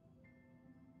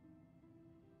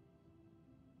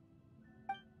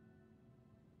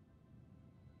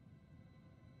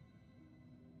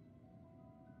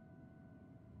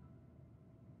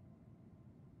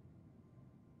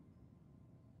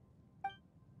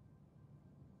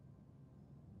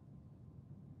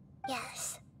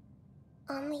 Yes,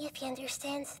 Only if he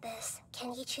understands this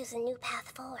can he choose a new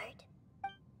path forward.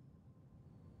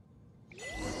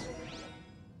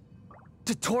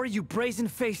 Tottori, you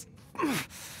brazen-faced...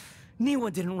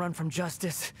 Niwa didn't run from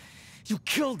justice. You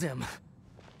killed him.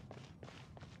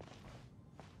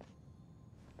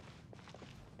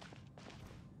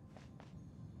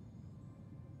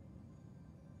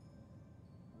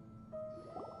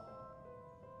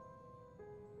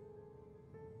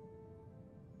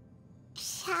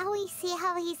 Shall we see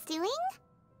how he's doing?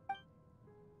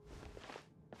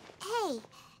 Hey,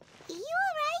 you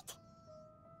alright?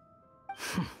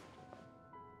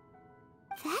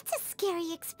 That's a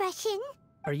scary expression.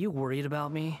 Are you worried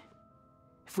about me?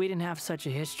 If we didn't have such a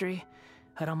history,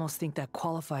 I'd almost think that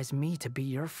qualifies me to be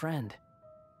your friend.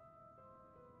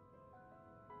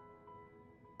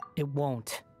 It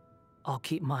won't. I'll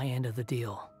keep my end of the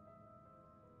deal.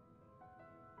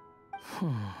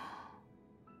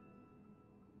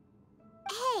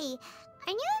 Hey,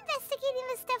 are you investigating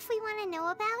the stuff we want to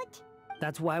know about?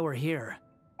 That's why we're here.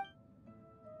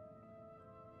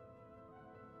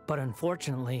 But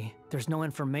unfortunately, there's no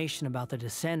information about the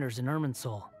Descenders in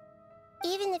Irminsul.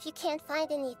 Even if you can't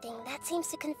find anything, that seems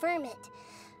to confirm it.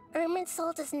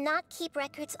 Irminsul does not keep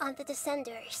records on the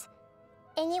Descenders.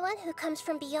 Anyone who comes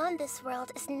from beyond this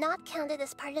world is not counted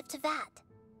as part of Teyvat.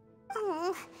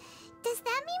 Oh, does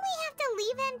that mean we have to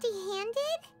leave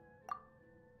empty-handed?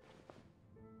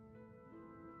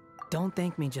 Don't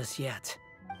thank me just yet.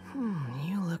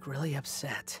 You look really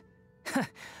upset.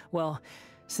 Well,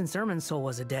 since Irminsul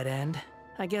was a dead end,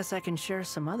 I guess I can share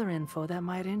some other info that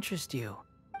might interest you.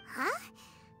 Huh?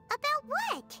 About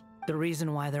what? The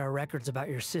reason why there are records about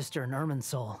your sister in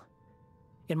Irminsul.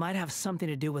 It might have something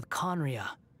to do with Conria.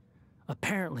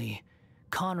 Apparently,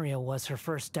 Conria was her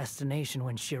first destination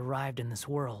when she arrived in this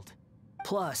world.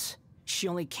 Plus, she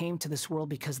only came to this world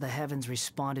because the heavens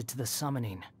responded to the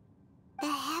summoning. The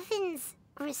heavens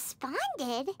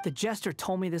responded? The Jester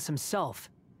told me this himself.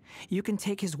 You can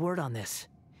take his word on this.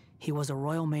 He was a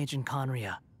royal mage in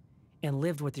Conria, and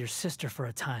lived with your sister for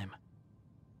a time.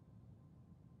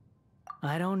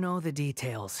 I don't know the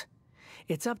details.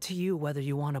 It's up to you whether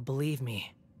you want to believe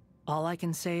me. All I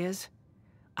can say is,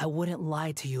 I wouldn't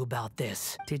lie to you about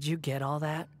this. Did you get all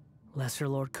that, Lesser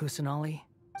Lord Kusanali?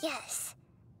 Yes.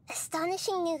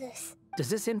 Astonishing news. Does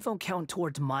this info count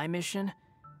towards my mission?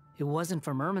 It wasn't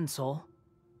from Irminsul,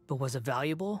 but was it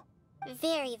valuable?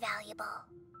 Very valuable.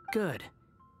 Good.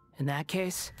 In that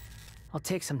case, I'll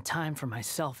take some time for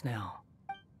myself now.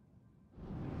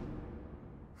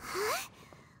 Huh?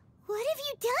 What have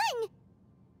you done?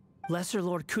 Lesser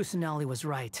Lord Kusanali was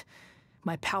right.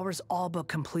 My power's all but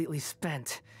completely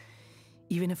spent.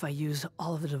 Even if I use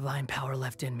all of the divine power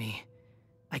left in me,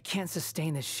 I can't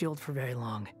sustain this shield for very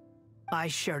long. I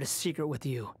shared a secret with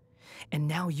you, and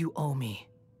now you owe me.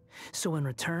 So in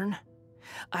return,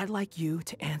 I'd like you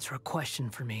to answer a question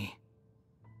for me.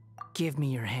 Give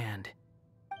me your hand.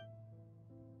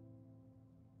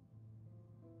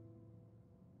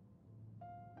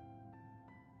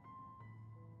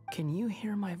 Can you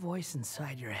hear my voice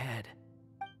inside your head?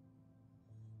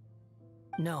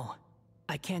 No,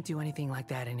 I can't do anything like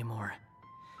that anymore.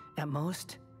 At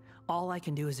most, all I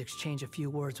can do is exchange a few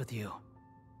words with you.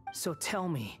 So tell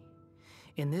me,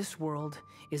 in this world,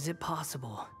 is it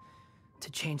possible to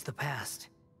change the past?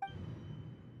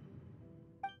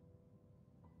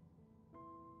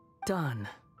 Done.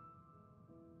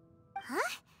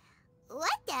 Huh?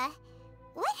 What the?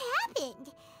 What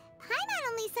happened? Paimon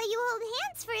only saw you hold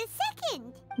hands for a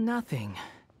second. Nothing.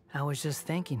 I was just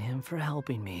thanking him for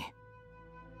helping me.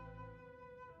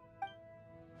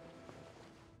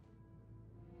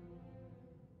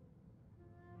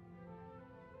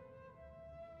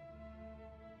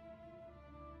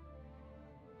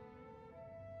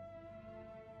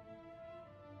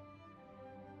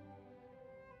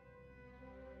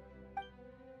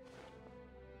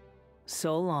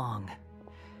 So long.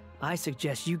 I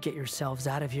suggest you get yourselves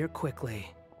out of here quickly.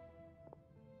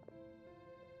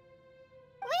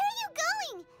 Where are you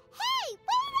going? Hey,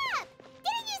 wait up!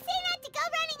 Didn't you say not to go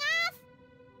running off?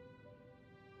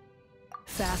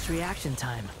 Fast reaction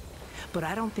time. But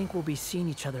I don't think we'll be seeing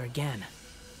each other again.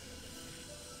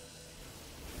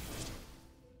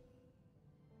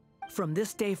 From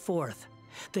this day forth,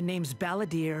 the names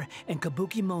Balladeer and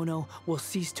Kabukimono will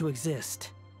cease to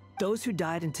exist. Those who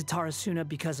died in Tatarasuna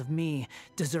because of me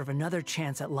deserve another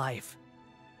chance at life.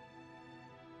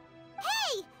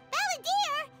 Hey,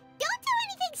 Balladeer! Don't do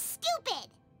anything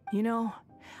stupid! You know,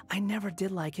 I never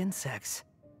did like insects.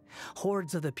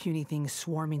 Hordes of the puny things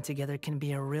swarming together can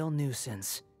be a real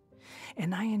nuisance.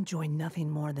 And I enjoy nothing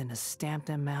more than to stamp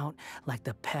them out like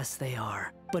the pests they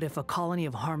are. But if a colony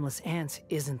of harmless ants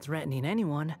isn't threatening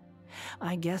anyone,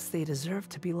 I guess they deserve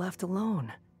to be left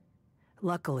alone.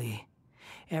 Luckily,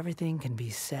 everything can be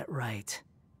set right.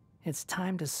 It's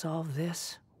time to solve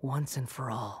this once and for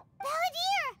all.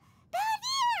 Balladeer!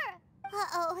 Balladeer!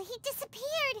 Uh-oh, he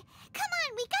disappeared. Come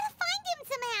on, we gotta find him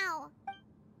somehow.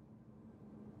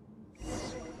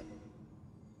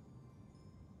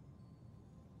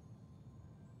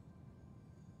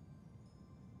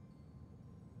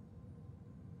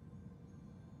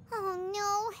 Oh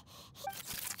no.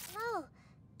 Oh,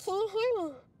 can you hear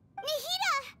me?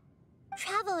 Nahida!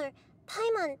 Traveler,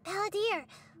 Paimon, Balladeer,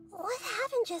 what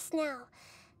happened just now?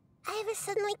 I was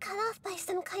suddenly cut off by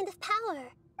some kind of power.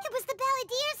 It was the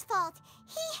Balladeer's fault.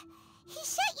 He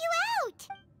shut you out.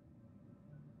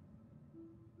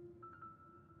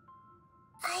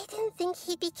 I didn't think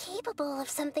he'd be capable of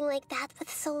something like that with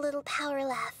so little power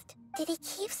left. Did he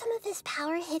keep some of his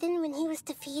power hidden when he was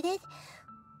defeated?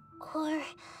 Or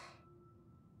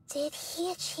did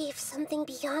he achieve something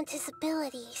beyond his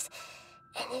abilities,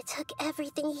 and it took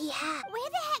everything he had? Where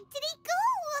the heck did he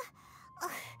go?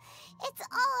 Ugh, it's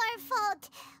all our fault.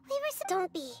 We were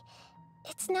Don't be.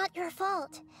 It's not your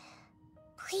fault.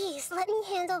 Please, let me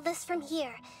handle this from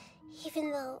here,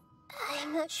 even though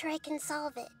I'm not sure I can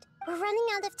solve it. We're running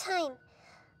out of time.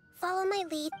 Follow my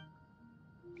lead.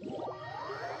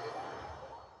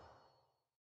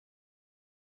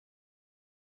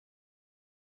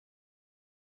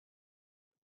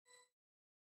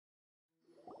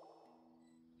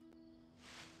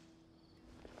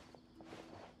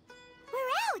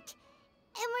 We're out!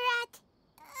 And we're at,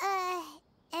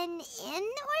 an inn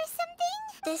or something?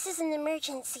 This is an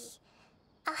emergency.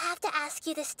 I'll have to ask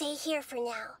you to stay here for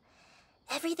now.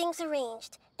 Everything's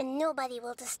arranged, and nobody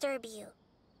will disturb you.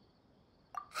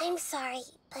 I'm sorry,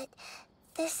 but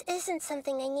this isn't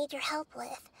something I need your help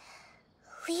with.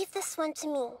 Leave this one to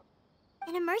me.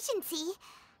 An emergency?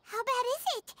 How bad is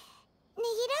it?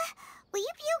 Nahida, will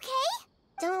you be okay?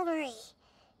 Don't worry.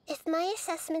 If my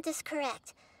assessment is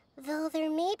correct, though there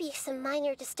may be some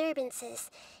minor disturbances,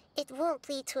 it won't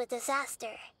lead to a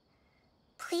disaster.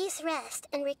 Please rest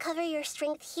and recover your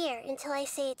strength here until I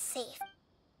say it's safe.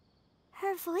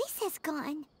 Her voice has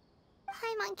gone.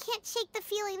 Paimon can't shake the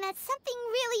feeling that something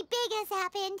really big has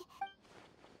happened.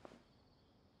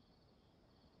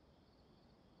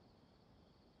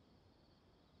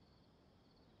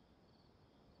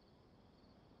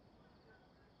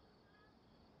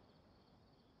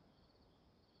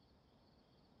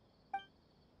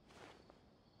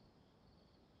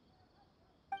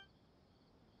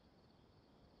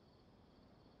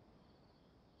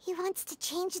 He wants to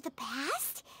change the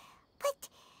past? But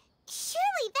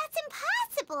surely that's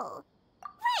impossible!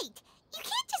 Right! You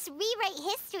can't just rewrite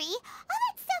history! All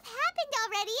that stuff happened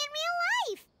already in real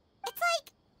life! It's like,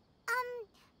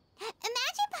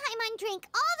 imagine Paimon drank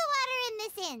all the water in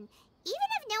this inn. Even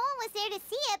if no one was there to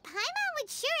see it, Paimon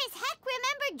would sure as heck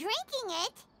remember drinking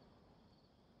it!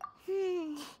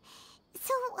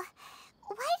 So,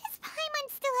 why does Paimon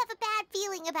still have a bad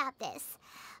feeling about this?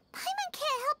 Paimon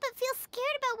can't help but feel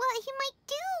scared about what he might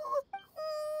do.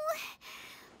 Oh,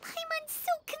 Paimon's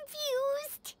so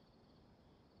confused.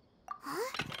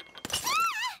 Huh?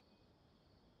 Ah!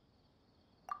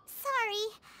 Sorry,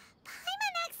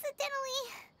 Paimon accidentally...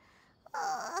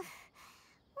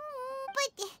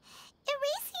 but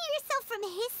erasing yourself from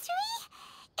history?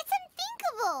 It's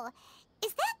unthinkable.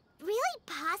 Is that really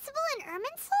possible in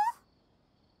Irminsul?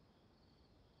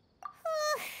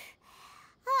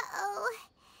 Uh-oh.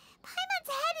 Paimon's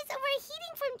head is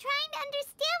overheating from trying to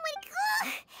understand what...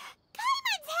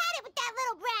 Paimon's had it with that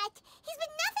little brat! He's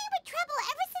been nothing but trouble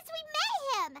ever since we met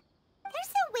him!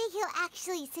 There's no way he'll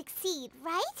actually succeed,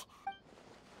 right?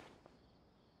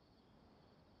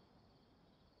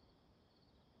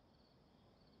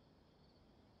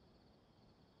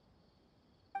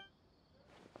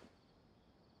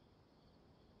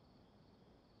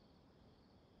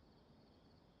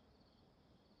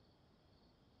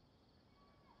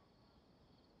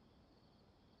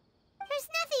 There's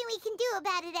nothing we can do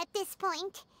about it at this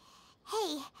point.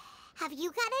 Hey, have you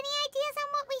got any ideas on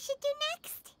what we should do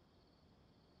next?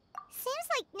 Seems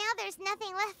like now there's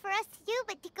nothing left for us to do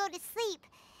but to go to sleep.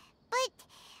 But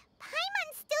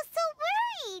Paimon's still so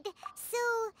worried. So,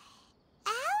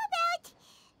 how about,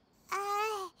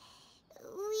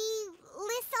 we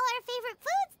list all our favorite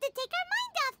foods to take our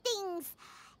mind off things?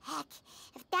 Heck,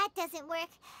 if that doesn't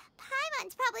work,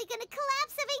 Paimon's probably gonna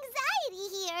collapse of anxiety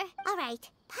here. All right,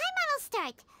 Paimon will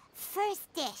start.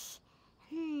 First dish.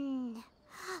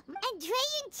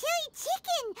 Andrean chili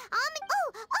chicken.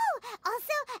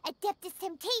 Also a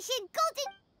Teleportation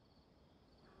golden...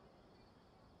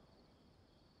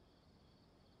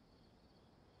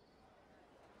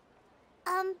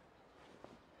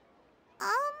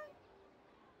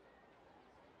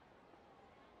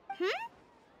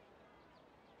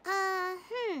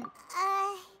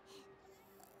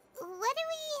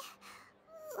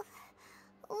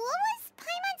 What was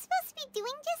Paimon supposed to be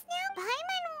doing just now?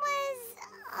 Paimon was,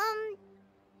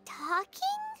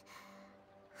 talking?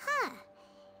 Huh.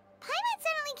 Paimon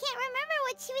suddenly can't remember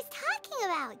what she was talking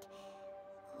about.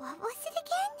 What was it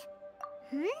again?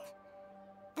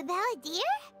 The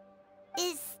Balladeer?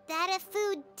 Is that a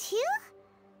food too?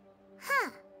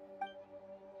 Huh.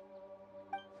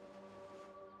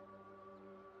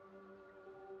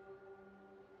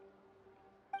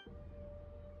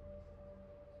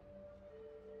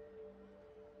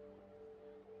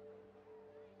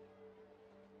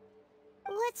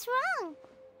 What's wrong?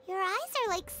 Your eyes are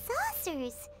like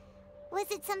saucers. Was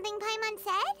it something Paimon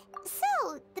said?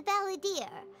 So, the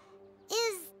Balladeer.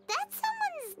 Is that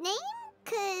someone's name?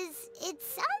 'Cause it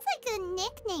sounds like a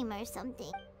nickname or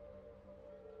something.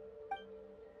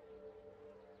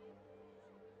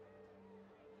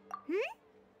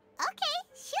 Okay,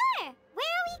 sure.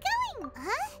 Where are we going?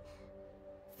 Huh?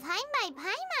 Fine by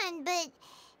Paimon, but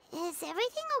is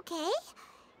everything okay?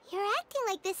 You're acting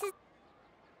like this is...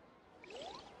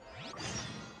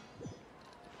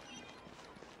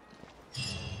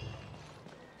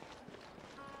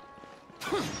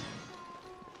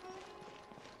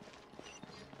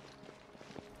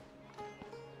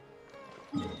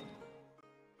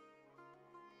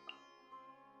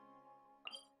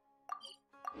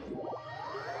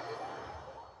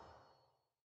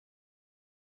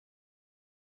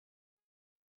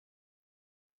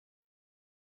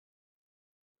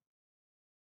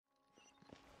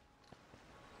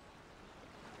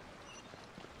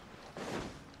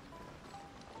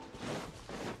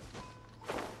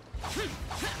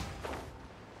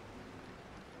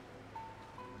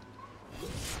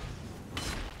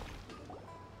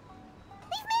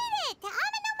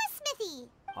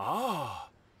 Ah,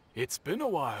 it's been a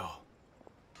while.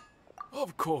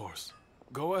 Of course.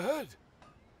 Go ahead.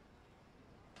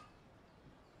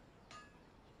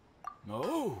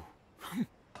 Oh.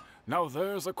 Now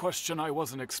there's a question I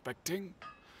wasn't expecting.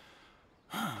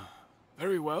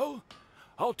 Very well.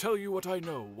 I'll tell you what I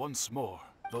know once more.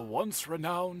 The once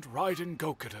renowned Ryzen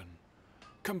Gokuden,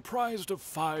 comprised of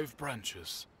 5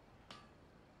 branches.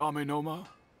 Amenoma,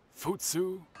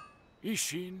 Futsu,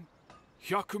 Ishin,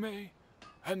 Hyakume,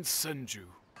 and Senju.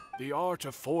 The art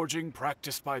of forging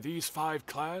practiced by these 5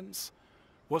 clans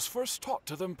was first taught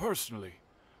to them personally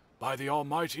by the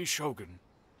almighty Shogun.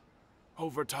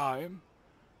 Over time,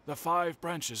 the 5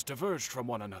 branches diverged from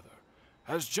one another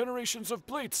as generations of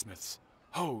bladesmiths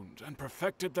honed and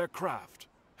perfected their craft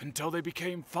until they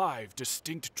became 5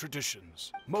 distinct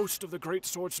traditions. Most of the great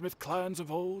swordsmith clans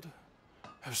of old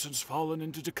have since fallen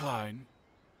into decline,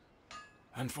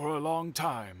 and for a long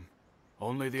time,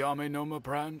 only the Amenoma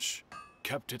branch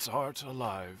kept its art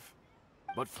alive.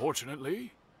 But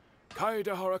fortunately,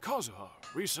 Kaedehara Kazuha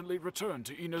recently returned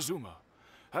to Inazuma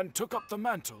and took up the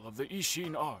mantle of the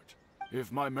Ishin art.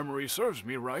 If my memory serves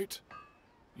me right,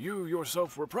 you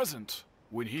yourself were present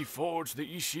when he forged the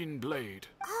Ishin blade.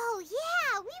 Oh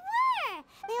yeah, we were!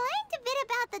 We learned a bit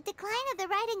about the decline of the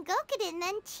Ryzen Gokuden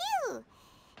then too.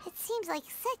 It seems like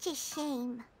such a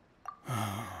shame.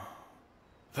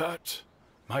 That,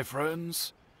 my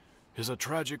friends, is a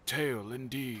tragic tale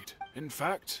indeed. In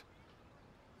fact,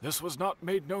 this was not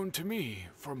made known to me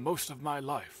for most of my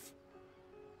life.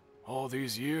 All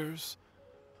these years,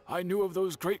 I knew of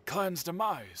those great clans'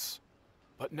 demise,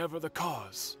 but never the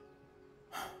cause.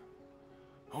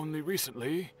 Only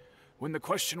recently, when the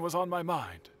question was on my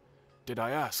mind, did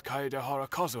I ask Kaedehara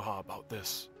Kazuha about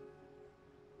this.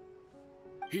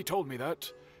 He told me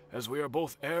that, as we are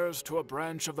both heirs to a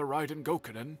branch of the Ryzen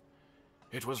Gokuden,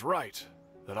 it was right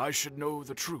that I should know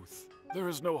the truth. There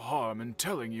is no harm in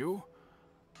telling you,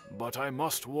 but I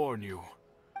must warn you.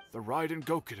 The Ryzen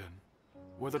Gokuden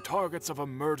were the targets of a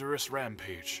murderous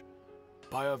rampage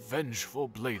by a vengeful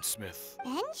bladesmith.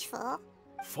 Vengeful?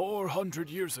 400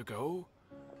 years ago,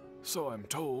 so I'm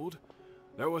told,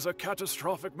 there was a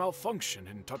catastrophic malfunction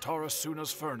in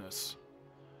Tatarasuna's furnace.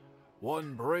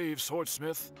 One brave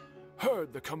swordsmith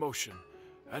heard the commotion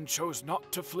and chose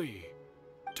not to flee.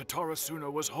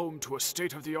 Tatarasuna was home to a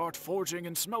state-of-the-art forging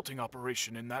and smelting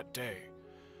operation in that day,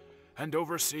 and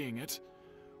overseeing it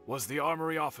was the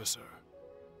armory officer.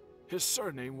 His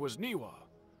surname was Niwa,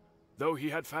 though he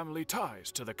had family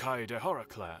ties to the Kaedehara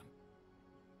clan.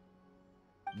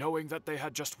 Knowing that they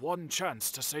had just one chance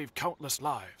to save countless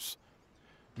lives,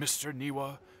 Mr.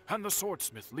 Niwa and the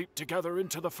swordsmith leaped together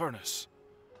into the furnace.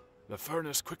 The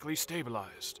furnace quickly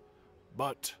stabilized,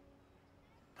 but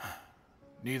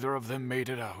neither of them made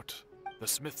it out. The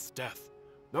smith's death,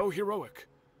 though heroic,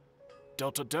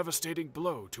 dealt a devastating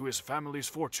blow to his family's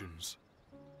fortunes.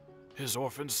 His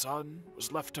orphaned son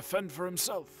was left to fend for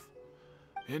himself.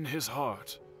 In his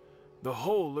heart, the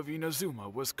whole of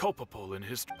Inazuma was culpable in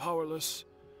his powerless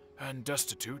and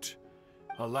destitute,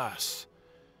 alas.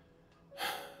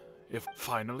 If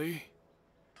finally,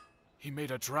 he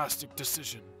made a drastic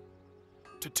decision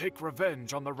to take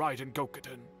revenge on the Raiden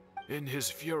Gokuden. In his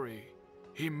fury,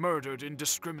 he murdered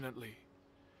indiscriminately,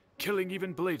 killing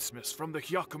even bladesmiths from the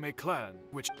Hyakume clan,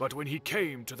 but when he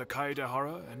came to the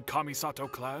Kaedehara and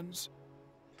Kamisato clans,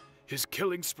 his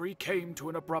killing spree came to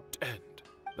an abrupt end.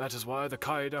 That is why the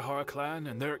Kaedehara clan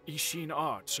and their Ishin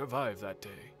art survived that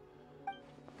day.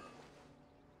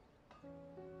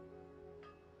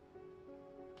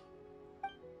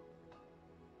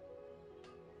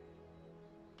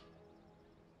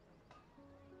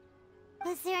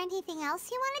 Was there anything else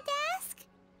you wanted to ask?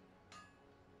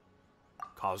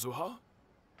 Kazuha?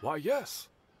 Why, yes.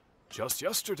 Just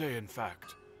yesterday, in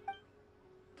fact.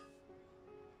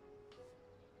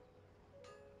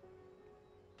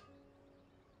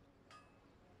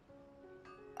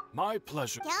 My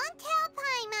pleasure. Don't tell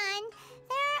Paimon.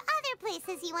 There are other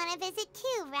places you want to visit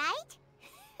too, right?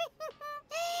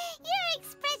 Your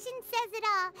expression says it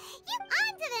all. You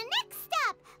on to the next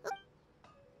step.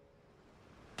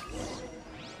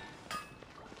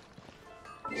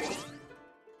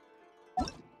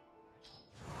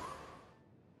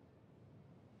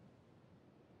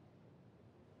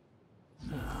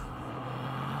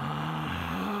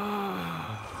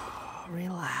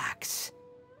 Relax.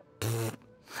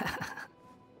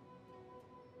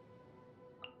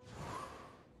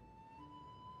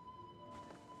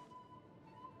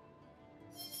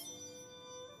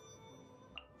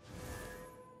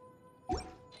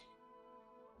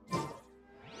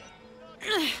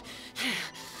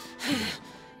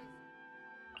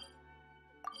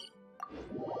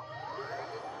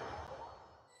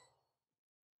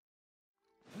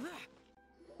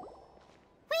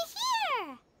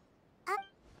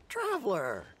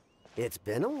 Traveler, it's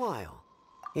been a while.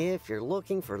 If you're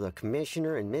looking for the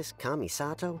Commissioner and Miss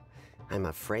Kamisato, I'm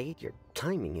afraid your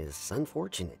timing is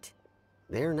unfortunate.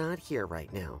 They're not here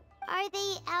right now. Are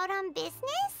they out on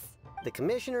business? The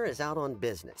Commissioner is out on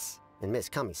business, and Miss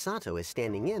Kamisato is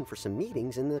standing in for some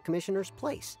meetings in the Commissioner's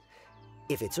place.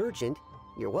 If it's urgent,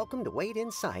 you're welcome to wait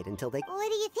inside until they... What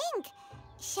do you think?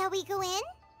 Shall we go in?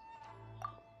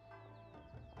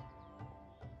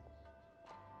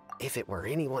 If it were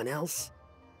anyone else,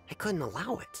 I couldn't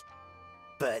allow it.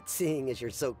 But seeing as you're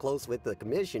so close with the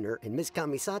Commissioner and Miss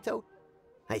Kamisato,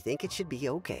 I think it should be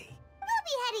okay. We'll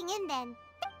be heading in then.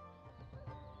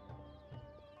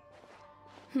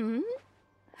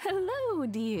 Hello,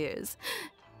 dears.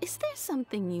 Is there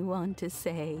something you want to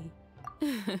say?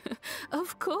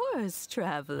 Of course,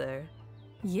 traveler.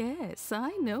 Yes,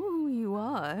 I know who you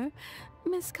are.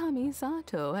 Miss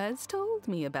Kamisato has told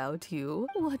me about you.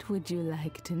 What would you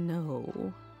like to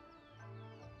know?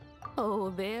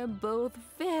 Oh, they're both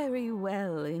very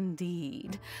well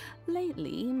indeed.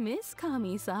 Lately, Miss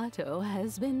Kamisato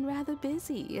has been rather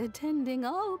busy attending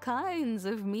all kinds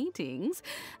of meetings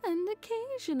and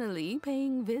occasionally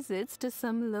paying visits to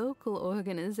some local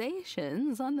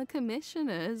organizations on the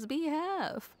Commissioner's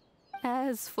behalf.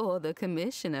 As for the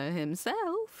Commissioner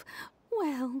himself,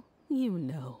 well, you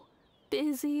know,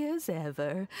 busy as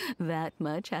ever. That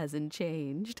much hasn't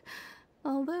changed.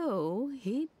 Although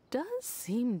he does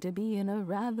seem to be in a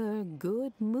rather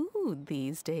good mood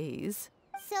these days.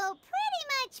 So pretty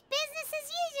much business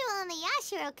as usual in the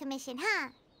Yashiro Commission, huh?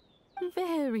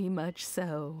 Very much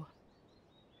so.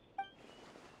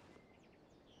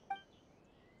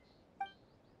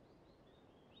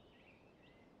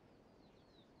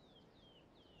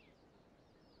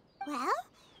 Well,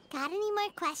 got any more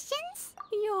questions?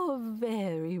 You're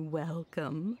very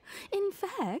welcome. In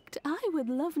fact, I would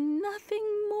love nothing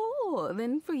more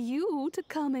than for you to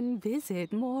come and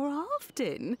visit more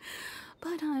often.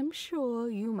 But I'm sure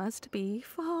you must be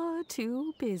far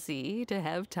too busy to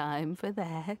have time for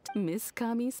that. Miss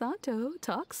Kamisato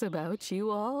talks about you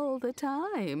all the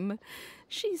time.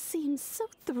 She seems so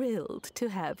thrilled to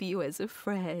have you as a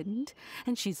friend,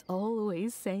 and she's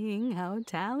always saying how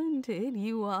talented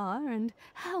you are and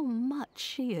how much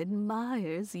she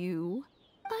admires you.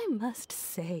 I must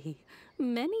say,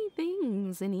 many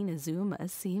things in Inazuma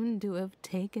seem to have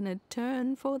taken a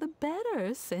turn for the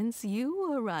better since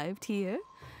you arrived here.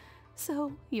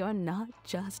 So you're not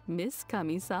just Miss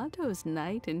Kamisato's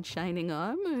knight in shining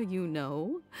armor, you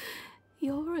know.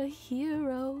 You're a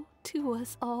hero to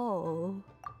us all.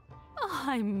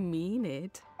 I mean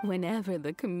it. Whenever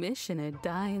the commissioner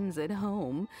dines at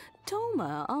home,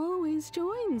 Toma always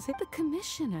joins it. The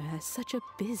commissioner has such a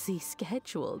busy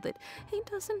schedule that he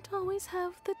doesn't always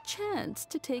have the chance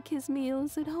to take his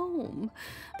meals at home.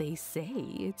 They say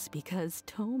it's because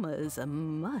Toma is a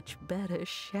much better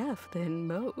chef than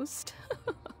most.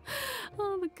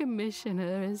 Oh, the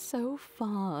commissioner is so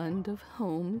fond of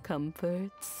home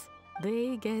comforts.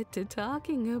 They get to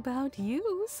talking about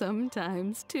you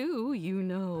sometimes too, you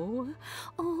know.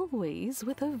 Always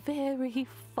with a very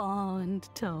fond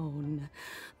tone.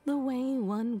 The way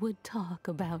one would talk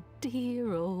about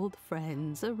dear old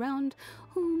friends around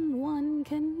whom one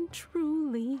can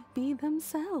truly be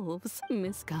themselves.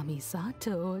 Miss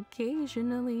Kamisato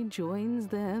occasionally joins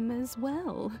them as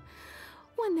well.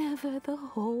 Whenever the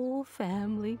whole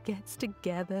family gets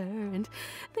together and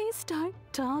they start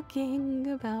talking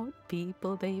about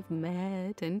people they've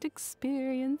met and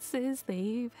experiences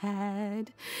they've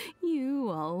had,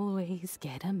 you always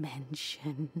get a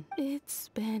mention. It's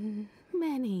been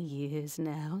many years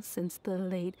now since the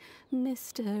late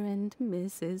Mr. and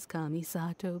Mrs.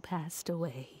 Kamisato passed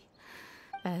away.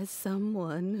 As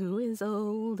someone who is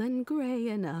old and gray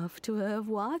enough to have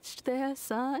watched their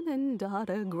son and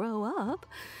daughter grow up,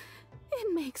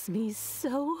 it makes me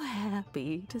so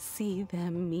happy to see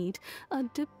them meet a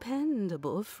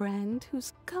dependable friend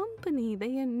whose company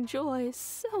they enjoy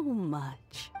so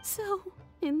much. So,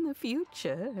 in the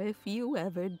future, if you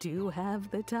ever do have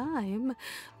the time,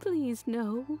 please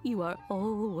know you are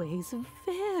always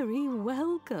very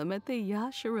welcome at the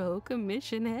Yashiro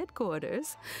Commission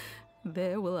headquarters.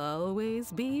 There will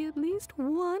always be at least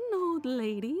one old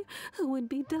lady who would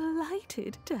be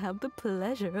delighted to have the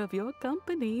pleasure of your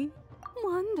company.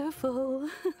 Wonderful.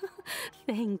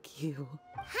 Thank you.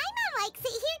 Paimon likes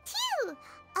it here too.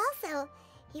 Also,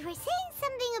 you were saying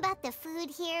something about the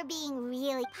food here being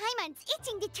really... Paimon's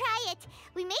itching to try it.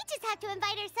 We may just have to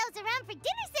invite ourselves around for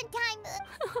dinner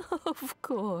sometime. Of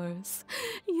course.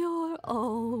 You're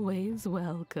always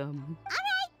welcome. All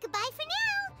right, goodbye for now.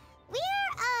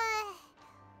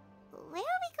 Where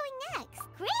are we going next?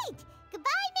 Great!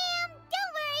 Goodbye, ma'am!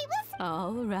 Don't worry, we'll see.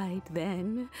 All right,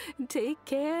 then. Take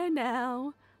care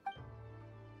now.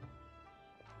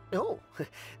 Oh,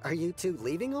 are you two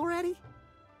leaving already?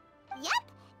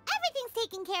 Yep, everything's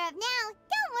taken care of now.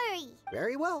 Don't worry.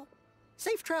 Very well.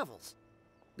 Safe travels.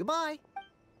 Goodbye.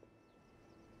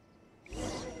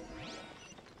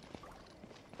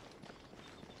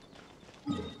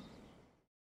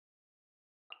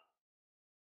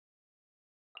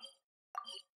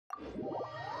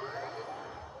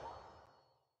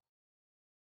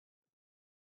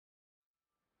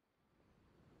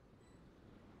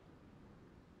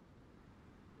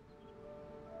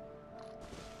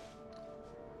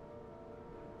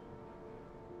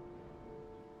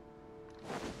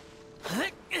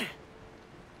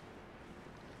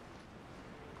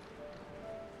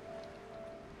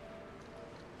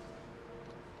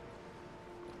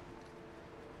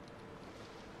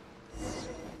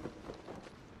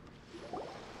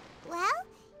 Well,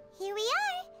 here we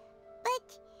are.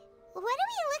 But what are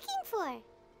we looking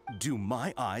for? Do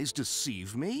my eyes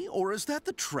deceive me, or is that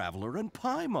the Traveler and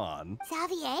Paimon?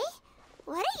 Xavier?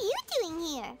 What are you doing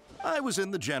here? I was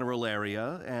in the general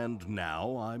area, and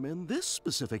now I'm in this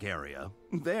specific area.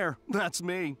 There, that's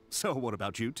me. So what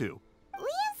about you two? We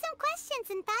have some questions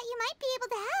and thought you might be able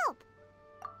to help.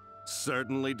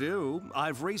 Certainly do.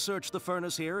 I've researched the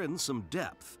furnace here in some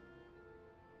depth.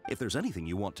 If there's anything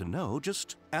you want to know,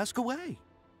 just ask away.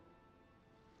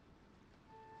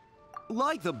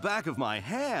 Like the back of my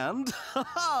hand.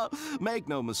 Make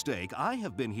no mistake, I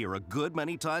have been here a good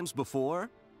many times before.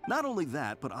 Not only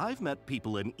that, but I've met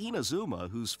people in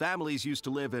Inazuma whose families used to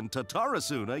live in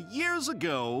Tatarasuna years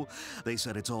ago. They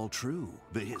said it's all true.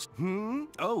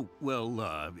 Oh,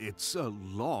 well, it's a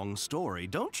long story,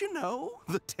 don't you know?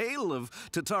 The tale of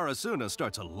Tatarasuna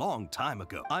starts a long time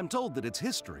ago. I'm told that its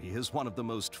history is one of the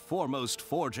most foremost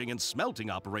forging and smelting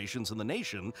operations in the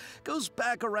nation. Goes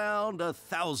back around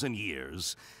 1,000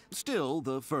 years. Still,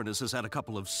 the furnace has had a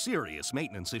couple of serious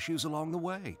maintenance issues along the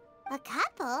way. A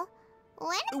couple?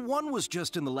 When? One was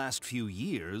just in the last few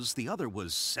years, the other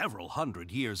was several hundred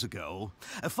years ago.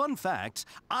 A fun fact,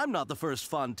 I'm not the first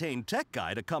Fontaine tech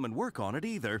guy to come and work on it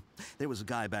either. There was a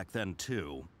guy back then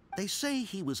too. They say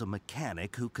he was a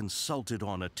mechanic who consulted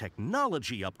on a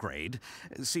technology upgrade.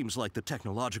 It seems like the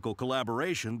technological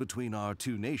collaboration between our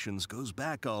two nations goes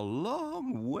back a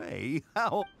long way.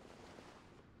 How...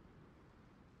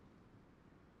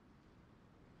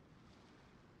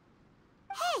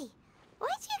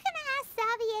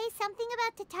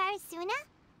 about Tatara Suna?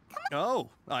 Oh,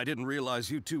 I didn't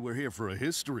realize you two were here for a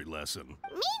history lesson.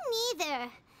 Me neither.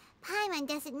 Paimon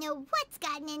doesn't know what's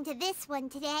gotten into this one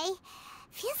today.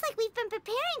 Feels like we've been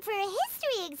preparing for a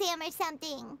history exam or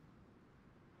something.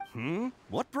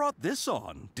 What brought this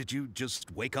on? Did you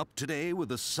just wake up today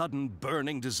with a sudden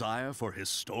burning desire for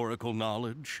historical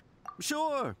knowledge?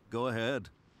 Sure, go ahead.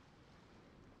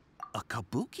 A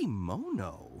kabuki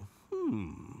mono?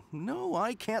 No,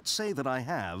 I can't say that I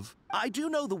have. I do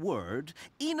know the word,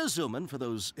 Inazuman for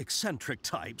those eccentric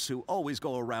types who always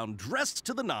go around dressed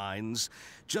to the nines.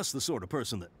 Just the sort of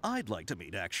person that I'd like to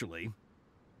meet, actually.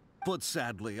 But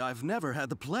sadly, I've never had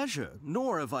the pleasure,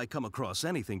 nor have I come across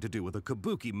anything to do with a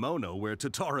kabuki mono where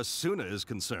Tatara Suna is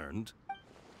concerned.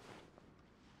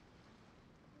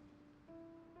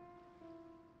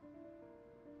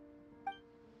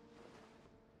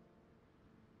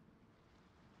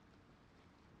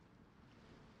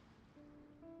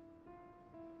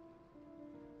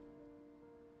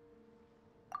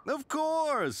 Of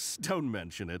course! Don't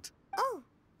mention it. Oh,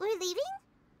 we're leaving?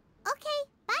 Okay,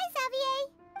 bye,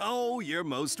 Xavier. Oh, you're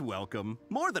most welcome.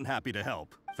 More than happy to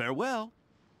help. Farewell.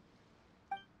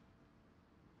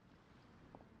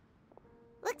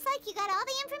 Looks like you got all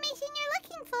the information you're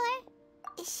looking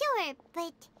for. Sure,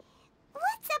 but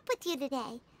what's up with you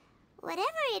today?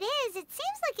 Whatever it is, it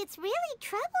seems like it's really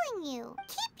troubling you.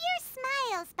 Keep your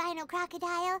smile, Spinal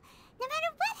Crocodile. No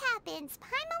matter what happens,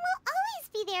 Paimon will always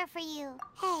be there for you.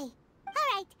 Hey, all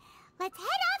right, let's head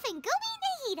off and go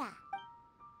meet Nahida.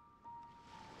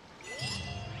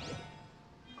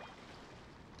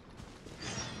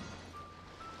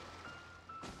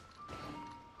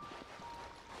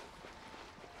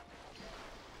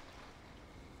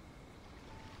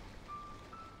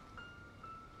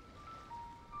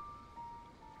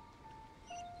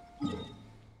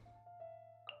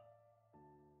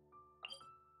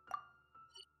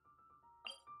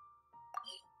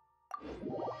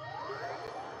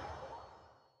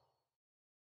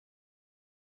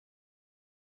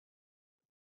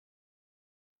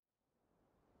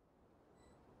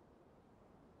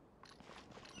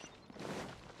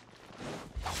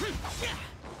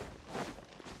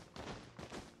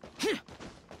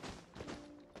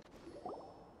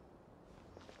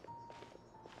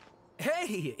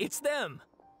 Hey, it's them!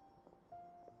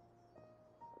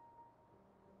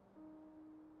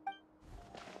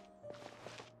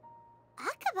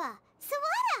 Akaba,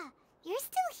 Sawada, you're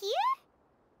still here?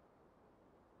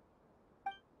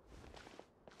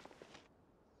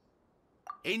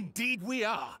 Indeed we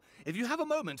are. If you have a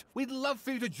moment, we'd love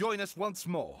for you to join us once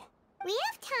more. We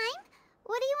have time.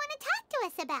 What do you want to talk to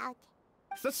us about?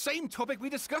 It's the same topic we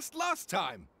discussed last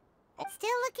time.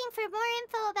 Still looking for more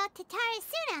info about Tatara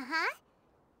Suna, huh?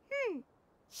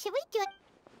 Should we do it?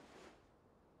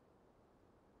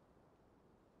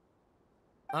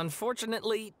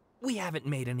 Unfortunately, we haven't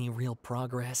made any real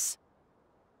progress.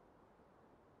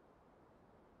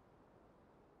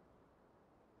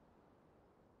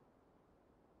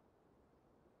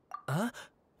 Huh?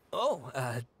 Oh,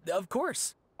 of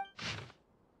course.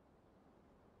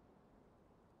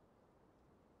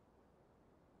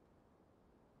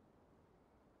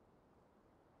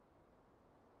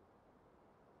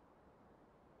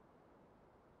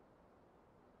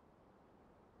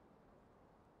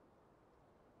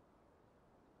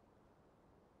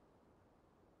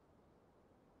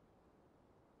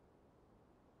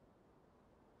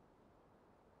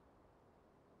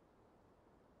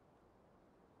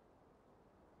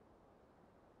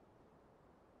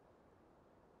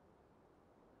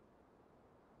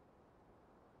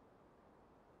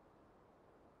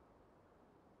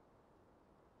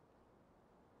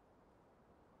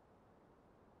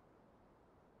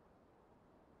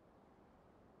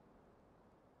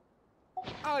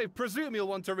 I presume you'll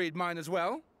want to read mine as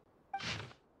well?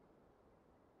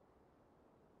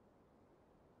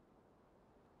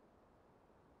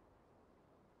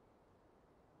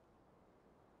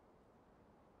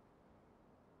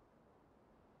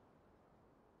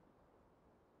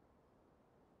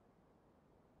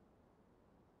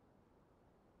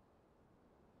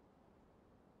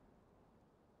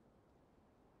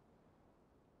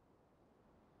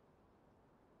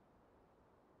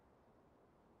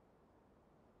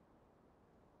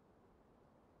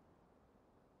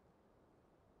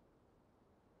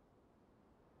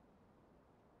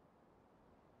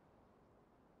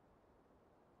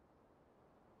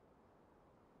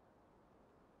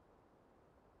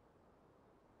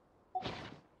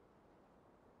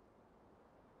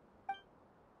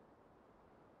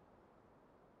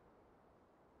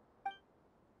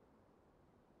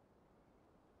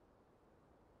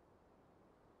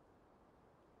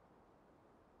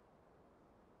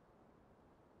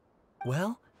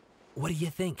 Well, what do you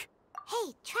think?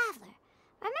 Hey, Traveler.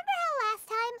 Remember how last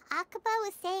time Akaba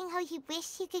was saying how he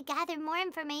wished he could gather more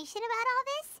information about all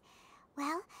this?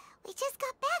 Well, we just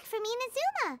got back from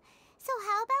Inazuma. So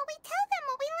how about we tell them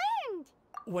what we learned?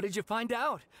 What did you find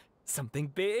out? Something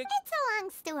big? It's a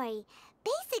long story.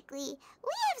 Basically,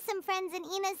 we have some friends in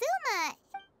Inazuma.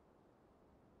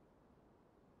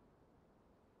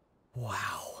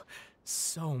 Wow,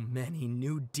 so many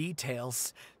new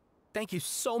details. Thank you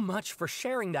so much for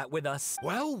sharing that with us.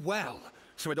 Well, well.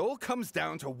 So it all comes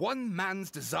down to one man's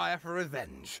desire for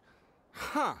revenge.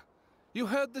 Huh. You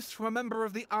heard this from a member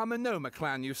of the Amanoma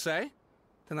clan, you say?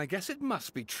 Then I guess it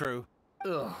must be true.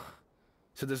 Ugh.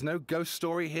 So there's no ghost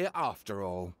story here after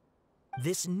all.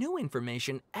 This new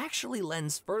information actually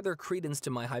lends further credence to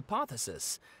my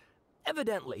hypothesis.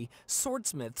 Evidently,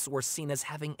 swordsmiths were seen as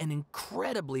having an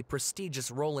incredibly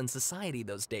prestigious role in society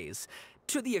those days,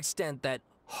 to the extent that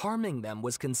harming them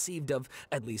was conceived of,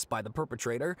 at least by the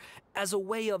perpetrator, as a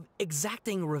way of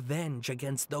exacting revenge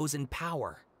against those in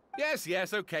power.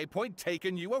 Yes, okay, point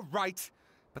taken, you were right.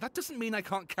 But that doesn't mean I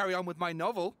can't carry on with my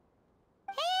novel.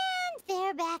 And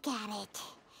they're back at it.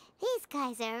 These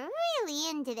guys are really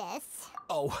into this.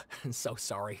 Oh, so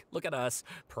sorry. Look at us,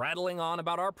 prattling on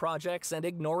about our projects and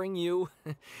ignoring you.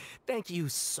 Thank you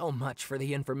so much for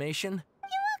the information.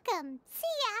 You're welcome. See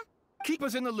ya. Keep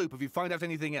us in the loop if you find out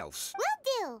anything else. Will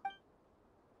do.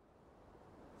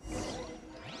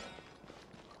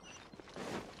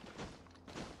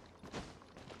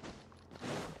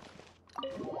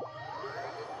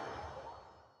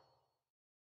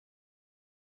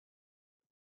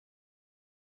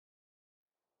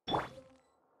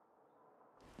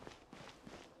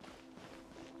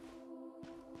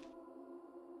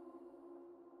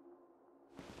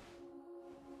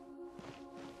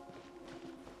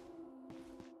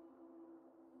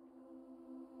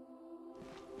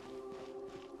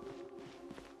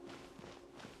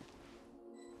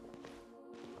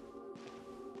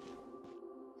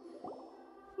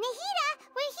 Nahida,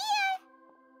 we're here!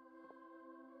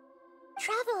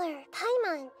 Traveler,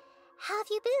 Paimon, how have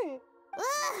you been?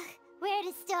 Ugh, where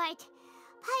to start?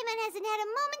 Paimon hasn't had a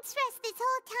moment's rest this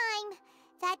whole time.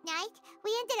 That night,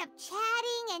 we ended up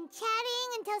chatting and chatting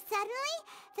until suddenly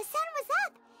the sun was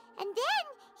up. And then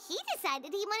he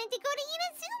decided he wanted to go to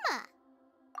Inazuma.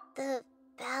 The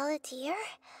Balladeer?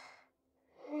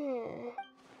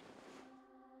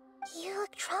 You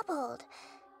look troubled.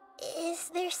 Is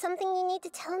there something you need to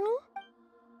tell me?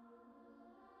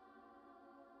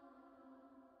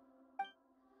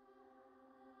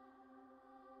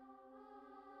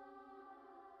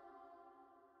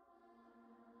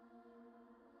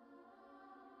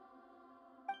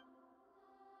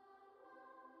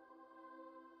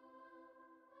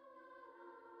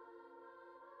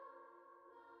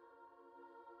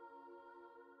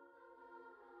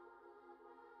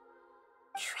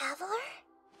 Traveler?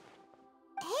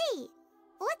 Hey,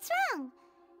 what's wrong?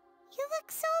 You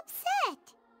look so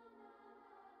upset.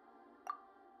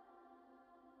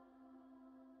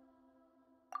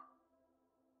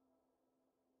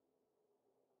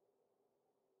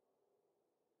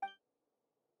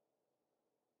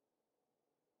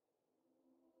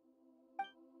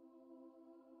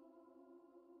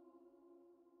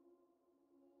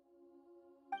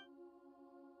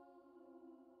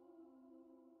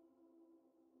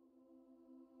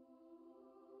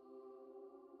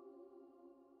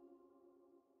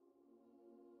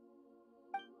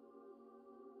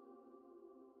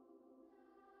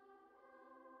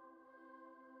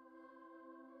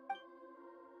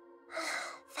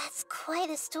 That's quite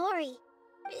a story.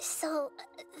 So,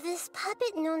 this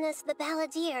puppet known as the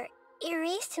Balladeer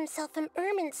erased himself from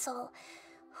Irminsul,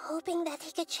 hoping that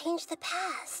he could change the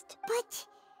past. But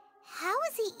how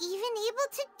was he even able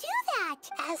to do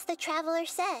that? As the Traveler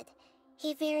said,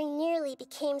 he very nearly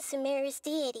became Sumeru's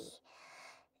deity.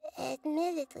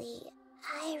 Admittedly,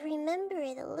 I remember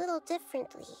it a little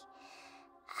differently.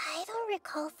 I don't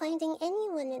recall finding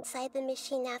anyone inside the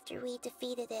machine after we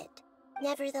defeated it.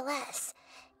 Nevertheless,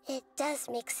 it does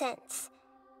make sense.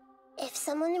 If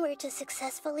someone were to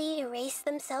successfully erase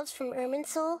themselves from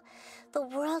Irminsul, the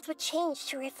world would change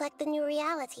to reflect the new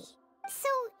reality. So,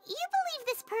 you believe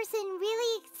this person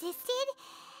really existed,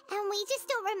 and we just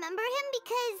don't remember him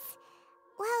because...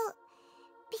 well,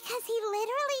 because he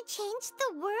literally changed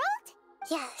the world?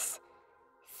 Yes.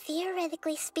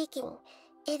 Theoretically speaking,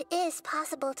 it is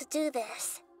possible to do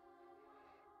this.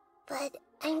 But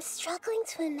I'm struggling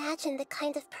to imagine the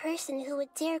kind of person who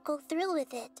would dare go through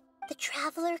with it. The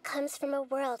Traveler comes from a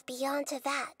world beyond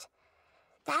Tevat.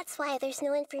 That's why there's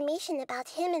no information about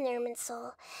him in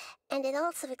Irminsul, and it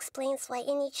also explains why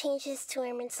any changes to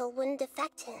Irminsul wouldn't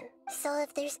affect him. So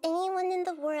if there's anyone in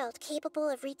the world capable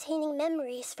of retaining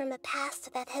memories from a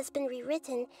past that has been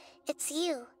rewritten, it's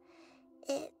you.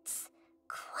 It's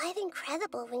quite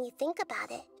incredible when you think about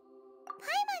it.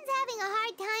 Paimon's having a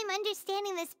hard time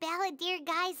understanding this balladeer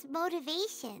guy's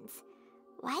motivations.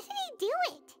 Why did he do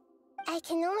it? I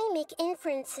can only make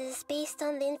inferences based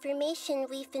on the information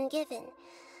we've been given.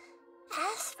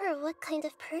 As for what kind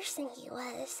of person he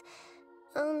was,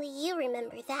 only you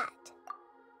remember that.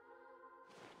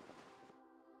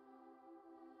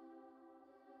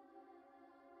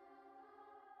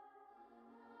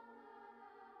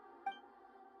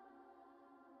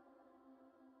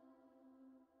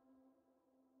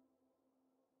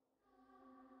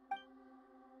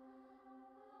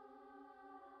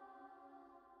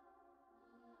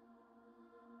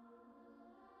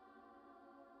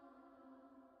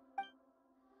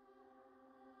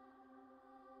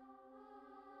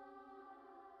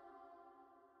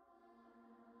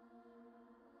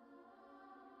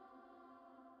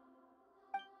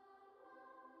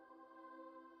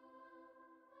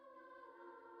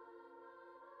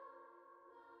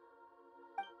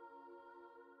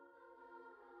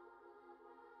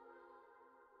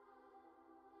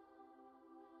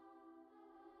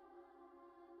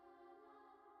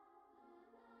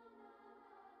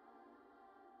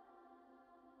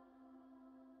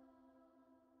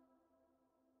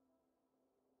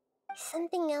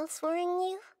 Something else worrying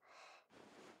you?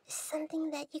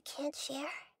 Something that you can't share?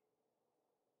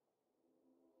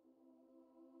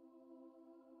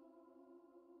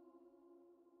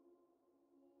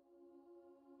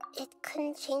 It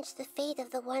couldn't change the fate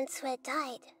of the ones who had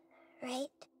died, right?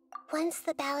 Once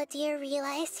the balladeer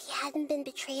realized he hadn't been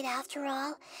betrayed after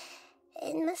all,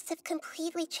 it must have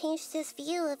completely changed his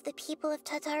view of the people of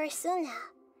Tatarasuna.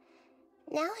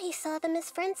 Now he saw them as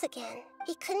friends again.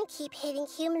 He couldn't keep hating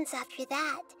humans after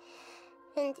that.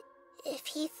 And if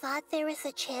he thought there was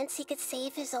a chance he could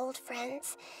save his old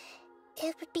friends,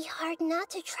 it would be hard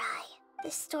not to try.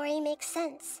 The story makes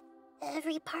sense.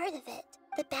 Every part of it.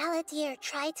 The balladeer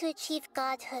tried to achieve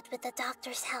godhood with the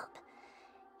doctor's help.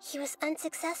 He was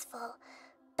unsuccessful,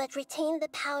 but retained the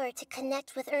power to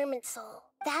connect with Irminsul.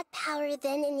 That power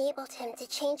then enabled him to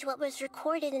change what was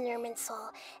recorded in Irminsul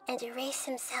and erase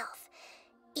himself,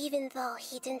 even though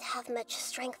he didn't have much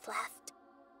strength left.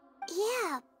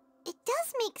 Yeah, it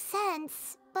does make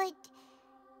sense, but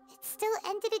it still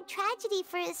ended in tragedy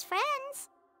for his friends.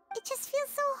 It just feels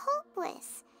so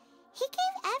hopeless. He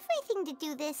gave everything to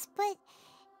do this, but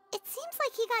it seems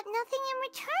like he got nothing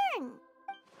in return.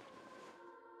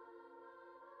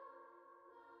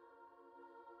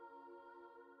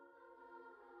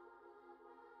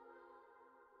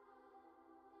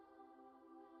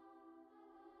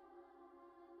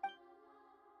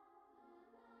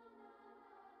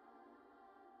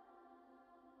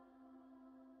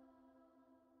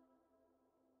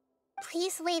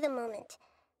 Please wait a moment.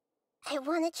 I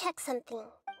want to check something.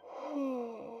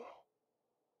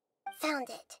 Found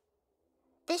it.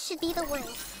 This should be the one.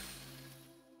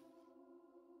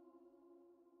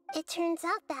 It turns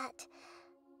out that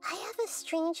I have a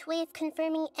strange way of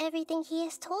confirming everything he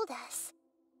has told us.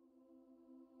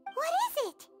 What is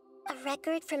it? A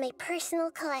record from a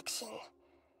personal collection.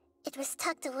 It was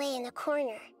tucked away in a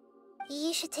corner.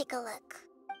 You should take a look.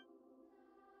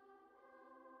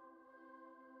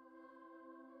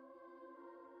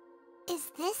 Is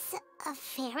this a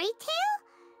fairy tale?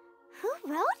 Who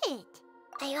wrote it?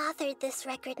 I authored this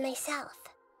record myself.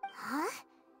 Huh?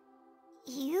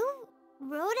 You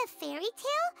wrote a fairy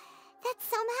tale that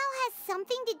somehow has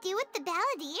something to do with the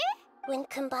balladeer? When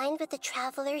combined with the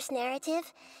traveler's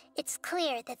narrative, it's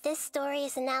clear that this story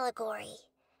is an allegory.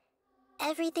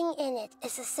 Everything in it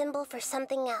is a symbol for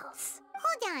something else.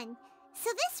 Hold on. So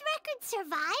this record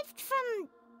survived from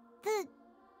the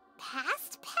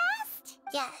past?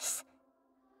 Yes.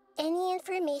 Any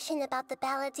information about the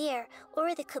balladeer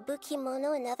or the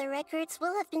Kabuki-mono in other records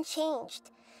will have been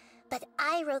changed. But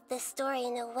I wrote this story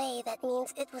in a way that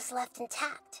means it was left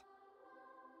intact.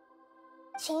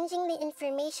 Changing the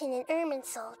information in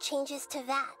Irminsul changes to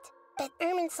that. But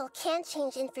Irminsul can't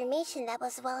change information that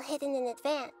was well hidden in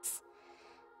advance.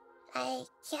 I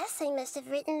guess I must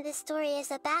have written this story as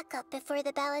a backup before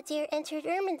the balladeer entered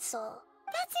Irminsul.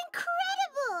 That's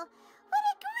incredible! What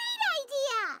a great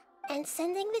idea! And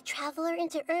sending the traveler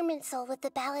into Irminsul with the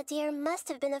balladeer must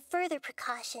have been a further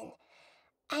precaution.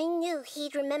 I knew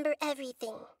he'd remember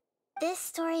everything. This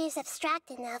story is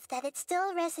abstract enough that it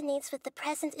still resonates with the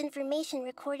present information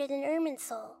recorded in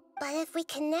Irminsul. But if we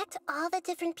connect all the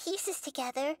different pieces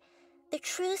together, The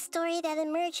true story that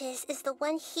emerges is the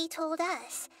one he told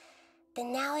us, the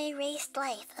now erased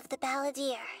life of the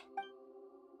balladeer.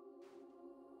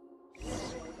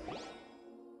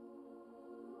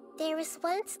 There was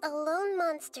once a lone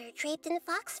monster draped in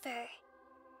fox fur.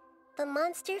 The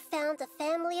monster found a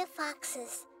family of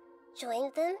foxes,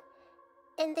 joined them,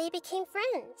 and they became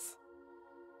friends.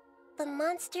 The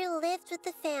monster lived with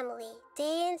the family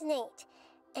day and night,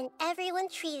 and everyone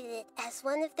treated it as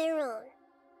one of their own.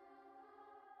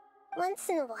 Once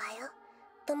in a while,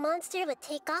 the monster would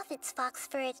take off its fox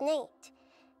fur at night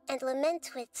and lament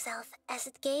to itself as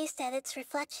it gazed at its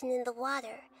reflection in the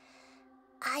water.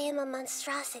 I am a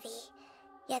monstrosity,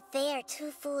 yet they are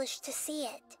too foolish to see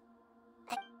it.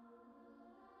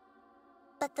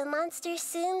 But the monster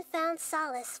soon found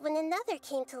solace when another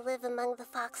came to live among the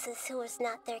foxes who was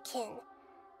not their kin.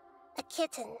 A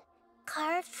kitten,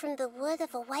 carved from the wood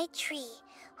of a white tree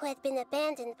who had been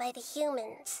abandoned by the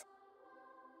humans.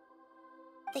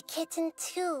 The kitten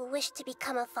too wished to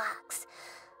become a fox,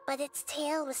 but its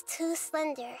tail was too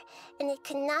slender and it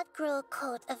could not grow a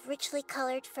coat of richly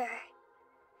colored fur.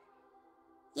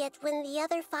 Yet when the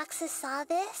other foxes saw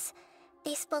this,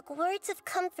 they spoke words of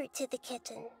comfort to the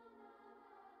kitten.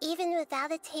 Even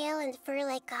without a tail and fur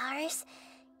like ours,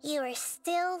 you are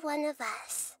still one of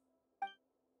us.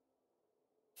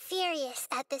 Furious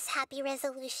at this happy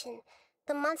resolution,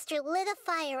 the monster lit a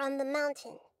fire on the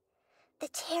mountain. The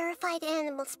terrified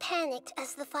animals panicked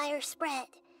as the fire spread.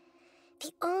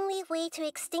 The only way to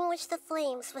extinguish the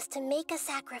flames was to make a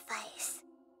sacrifice.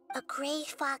 A gray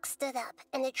fox stood up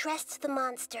and addressed the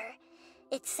monster.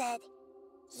 It said,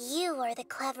 "You are the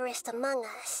cleverest among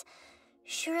us.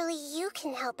 Surely you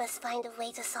can help us find a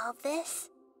way to solve this."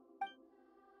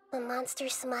 The monster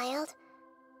smiled,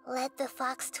 led the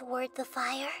fox toward the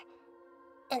fire,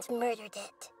 and murdered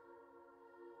it.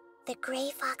 The gray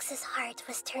fox's heart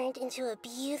was turned into a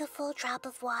beautiful drop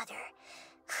of water,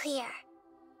 clear,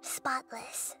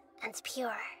 spotless, and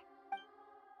pure.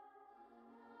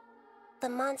 The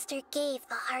monster gave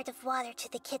the heart of water to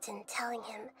the kitten, telling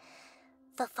him,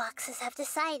 "The foxes have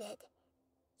decided.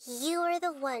 You are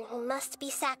the one who must be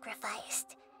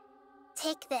sacrificed.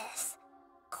 Take this,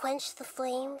 quench the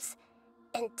flames,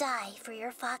 and die for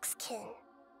your fox kin."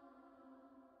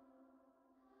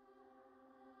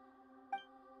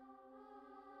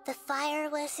 The fire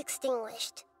was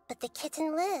extinguished, but the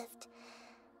kitten lived.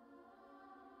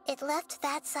 It left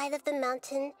that side of the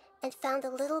mountain and found a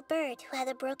little bird who had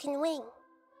a broken wing.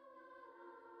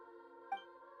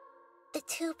 The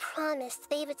two promised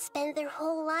they would spend their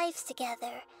whole lives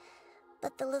together,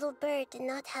 but the little bird did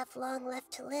not have long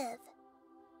left to live.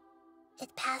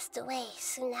 It passed away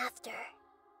soon after.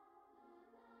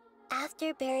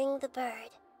 After burying the bird,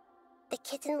 the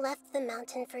kitten left the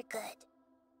mountain for good.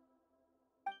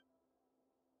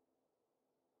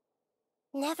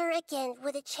 Never again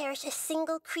would it cherish a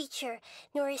single creature,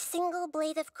 nor a single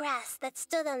blade of grass that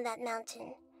stood on that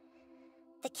mountain.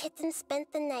 The kitten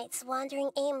spent the nights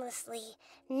wandering aimlessly,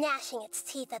 gnashing its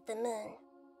teeth at the moon.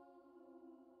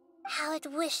 How it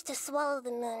wished to swallow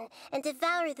the moon and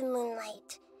devour the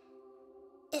moonlight.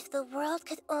 If the world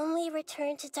could only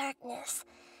return to darkness,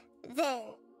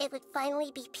 then it would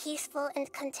finally be peaceful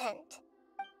and content.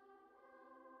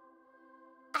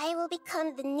 I will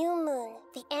become the new moon,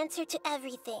 the answer to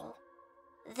everything.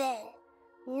 Then,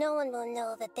 no one will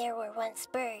know that there were once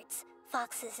birds,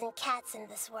 foxes, and cats in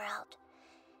this world.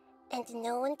 And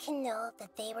no one can know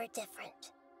that they were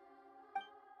different.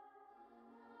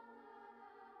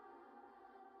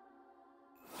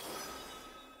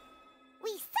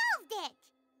 We solved it!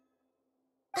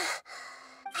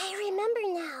 I remember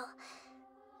now.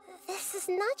 This is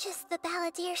not just the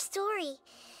balladeer story.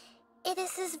 It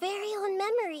is his very own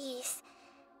memories.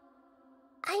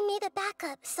 I made a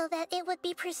backup so that it would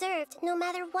be preserved no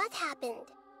matter what happened.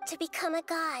 To become a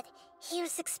god, he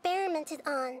was experimented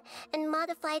on and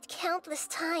modified countless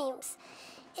times.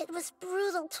 It was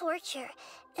brutal torture,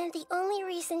 and the only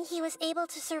reason he was able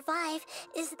to survive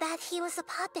is that he was a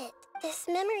puppet. This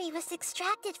memory was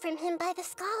extracted from him by the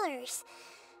scholars.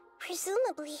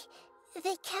 Presumably,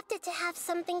 they kept it to have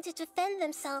something to defend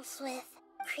themselves with.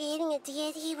 Creating a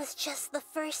deity was just the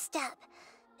first step.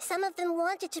 Some of them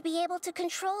wanted to be able to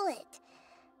control it.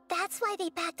 That's why they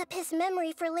backed up his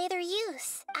memory for later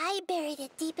use. I buried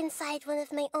it deep inside one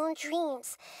of my own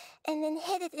dreams, and then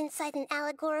hid it inside an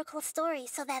allegorical story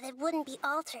so that it wouldn't be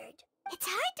altered. It's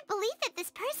hard to believe that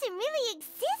this person really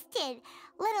existed,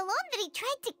 let alone that he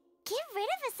tried to get rid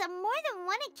of us on more than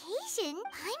one occasion.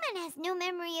 Paimon has no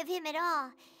memory of him at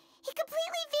all. He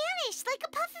completely vanished like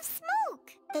a puff of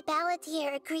smoke. The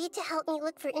balladeer agreed to help me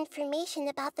look for information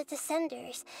about the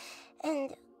Descenders,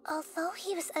 and Although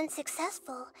he was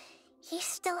unsuccessful, he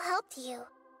still helped you.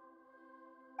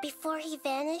 Before he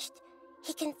vanished,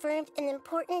 he confirmed an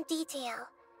important detail.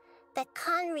 That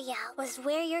Conria was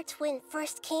where your twin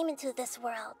first came into this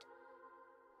world.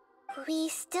 We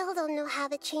still don't know how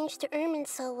the change to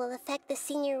Irminsul will affect the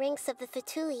senior ranks of the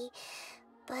Fatui,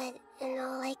 but in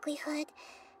all likelihood,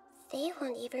 they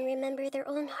won't even remember their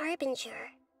own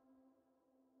Harbinger.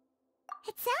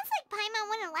 It sounds like Paimon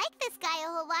wouldn't like this guy a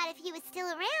whole lot if he was still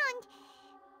around.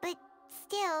 But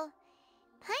still,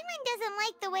 Paimon doesn't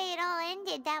like the way it all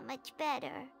ended that much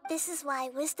better. This is why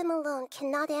wisdom alone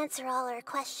cannot answer all our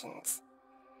questions.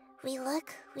 We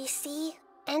look, we see,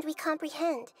 and we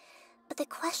comprehend, but the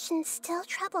question still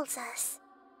troubles us.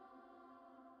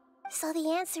 So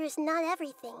the answer is not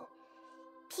everything.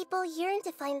 People yearn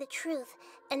to find the truth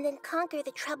and then conquer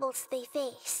the troubles they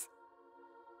face.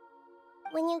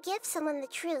 When you give someone the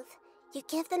truth, you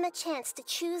give them a chance to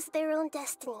choose their own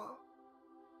destiny.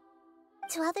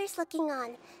 To others looking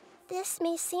on, this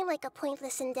may seem like a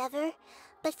pointless endeavor,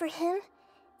 but for him,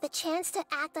 the chance to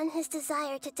act on his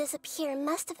desire to disappear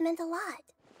must have meant a lot.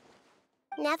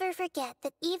 Never forget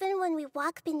that even when we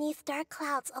walk beneath dark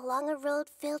clouds along a road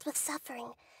filled with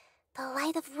suffering, the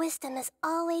light of wisdom is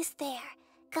always there,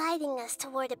 guiding us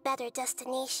toward a better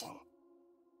destination.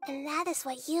 And that is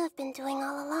what you have been doing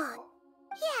all along.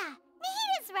 Yeah,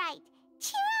 Nahida's right.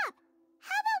 Cheer up!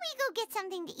 How about we go get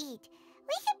something to eat?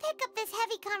 We can pick up this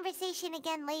heavy conversation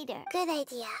again later. Good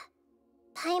idea.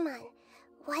 Paimon,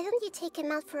 why don't you take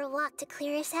him out for a walk to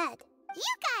clear his head?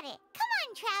 You got it! Come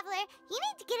on, Traveler! You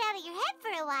need to get out of your head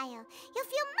for a while.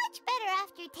 You'll feel much better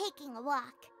after taking a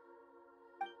walk.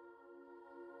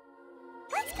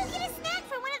 Let's go get a snack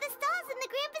from one of the stalls in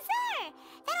the Grand Bazaar!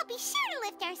 That'll be sure to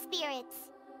lift our spirits.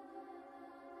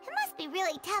 It must be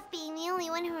really tough being the only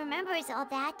one who remembers all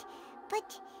that,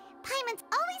 but Paimon's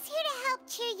always here to help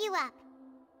cheer you up.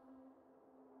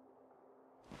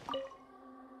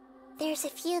 There's a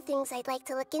few things I'd like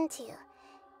to look into.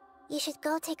 You should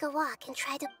go take a walk and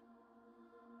try to...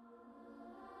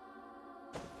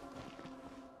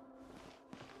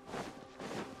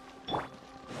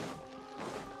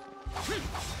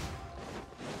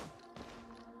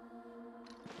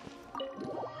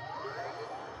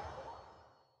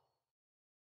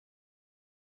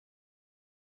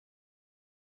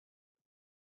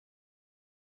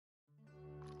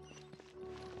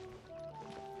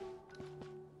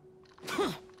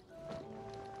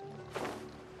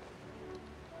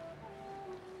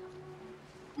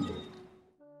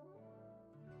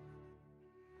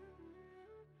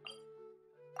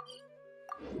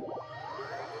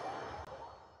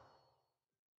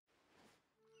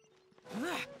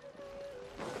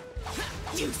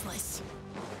 Useless!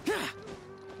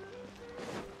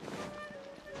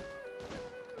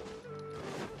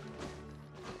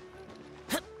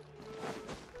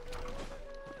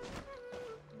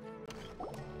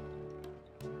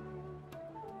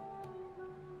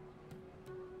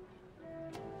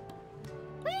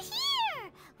 We're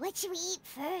here! What should we eat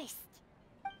first?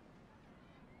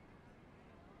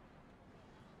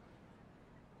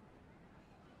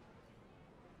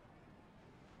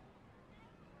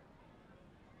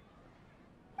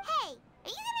 Hey, are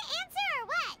you gonna answer or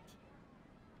what?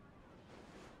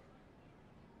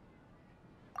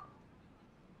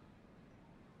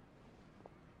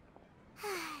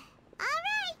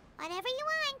 Alright, whatever you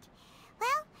want.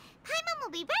 Well, Paimon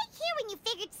will be right here when you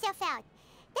figured stuff out.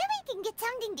 Then we can get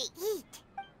something to eat.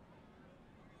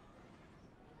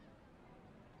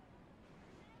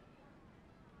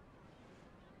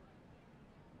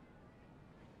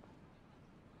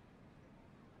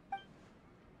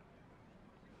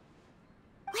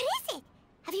 What is it?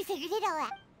 Have you figured it all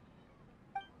out?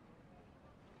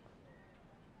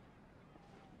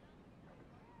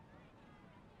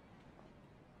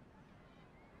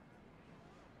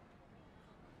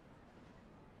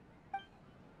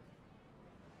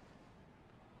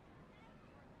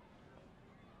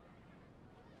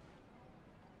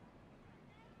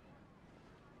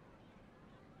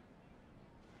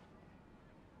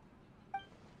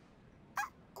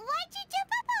 Why'd you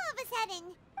jump up all of a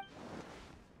sudden?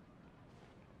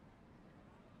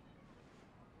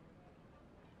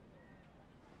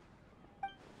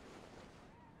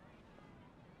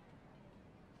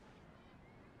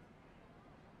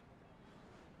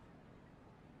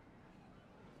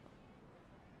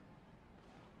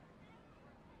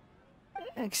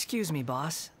 Excuse me,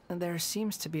 boss. There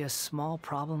seems to be a small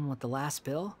problem with the last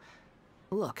bill.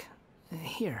 Look,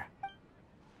 here.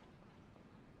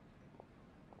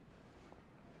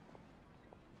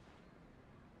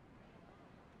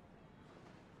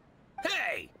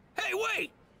 Hey! Hey,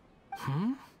 wait!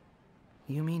 Hmm?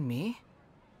 You mean me?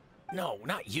 No,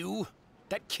 not you.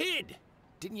 That kid.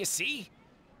 Didn't you see?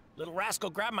 Little rascal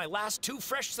grabbed my last 2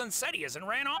 fresh Sunsettias and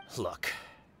ran off. Look,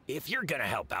 if you're gonna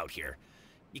help out here,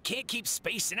 you can't keep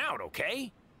spacing out,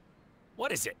 okay?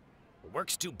 What is it?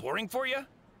 Work's too boring for you?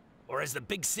 Or has the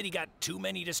big city got too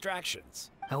many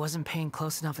distractions? I wasn't paying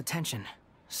close enough attention.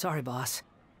 Sorry, boss.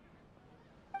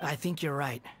 I think you're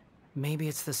right. Maybe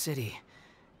it's the city.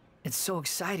 It's so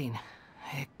exciting.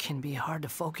 It can be hard to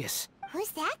focus.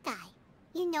 Who's that guy?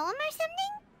 You know him or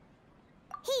something?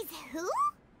 He's who?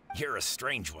 You're a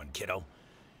strange one, kiddo.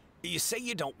 You say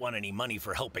you don't want any money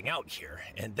for helping out here,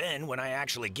 and then when I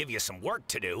actually give you some work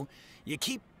to do, you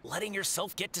keep letting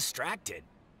yourself get distracted.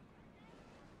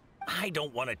 I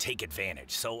don't want to take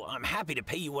advantage, so I'm happy to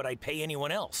pay you what I'd pay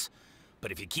anyone else.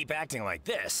 But if you keep acting like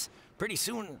this, pretty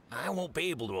soon I won't be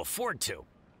able to afford to.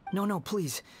 No,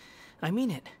 please. I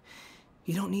mean it.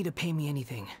 You don't need to pay me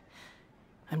anything.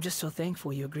 I'm just so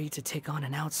thankful you agreed to take on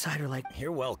an outsider like...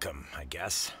 You're welcome, I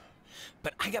guess.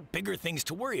 But I got bigger things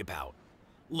to worry about.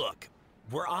 Look,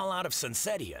 we're all out of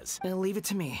Sunsettias. Leave it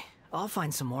to me. I'll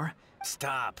find some more.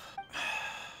 Stop.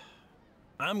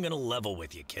 I'm gonna level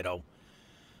with you, kiddo.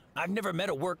 I've never met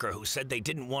a worker who said they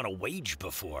didn't want a wage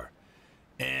before.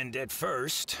 And at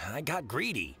first, I got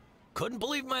greedy. Couldn't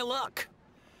believe my luck.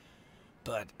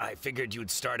 But I figured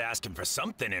you'd start asking for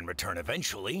something in return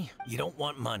eventually. You don't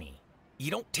want money.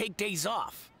 You don't take days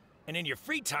off. And in your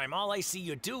free time, all I see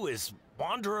you do is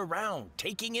wander around,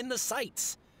 taking in the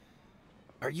sights.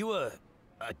 Are you a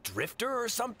drifter or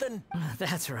something?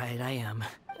 That's right, I am.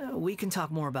 We can talk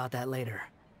more about that later.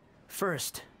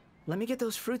 First, let me get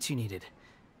those fruits you needed.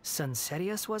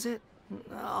 Sunsettias, was it?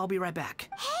 I'll be right back.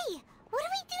 Hey, what do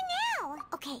we do now?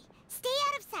 Okay, stay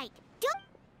out of sight. Don't...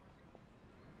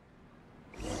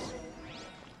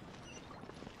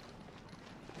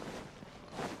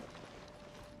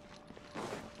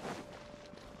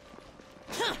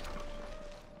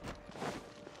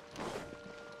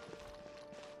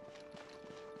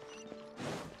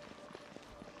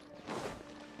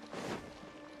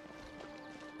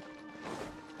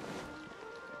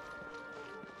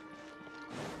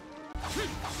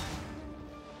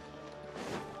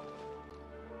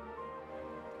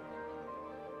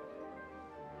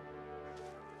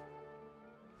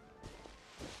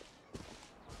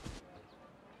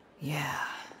 Yeah,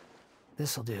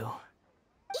 this'll do. Even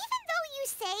though you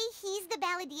say he's the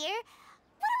balladeer,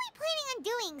 what are we planning on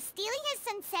doing? Stealing his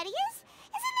Sunsettias?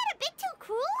 Isn't that a bit too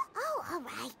cruel? Oh, all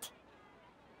right.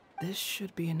 This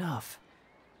should be enough.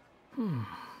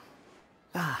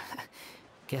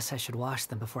 Guess I should wash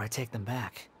them before I take them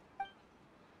back.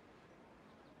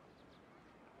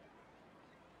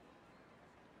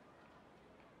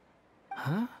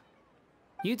 Huh?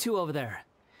 You two over there.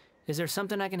 Is there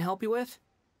something I can help you with?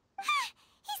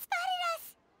 He spotted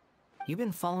us! You've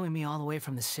been following me all the way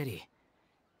from the city.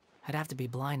 I'd have to be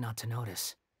blind not to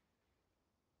notice.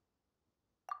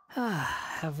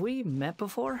 Have we met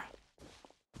before?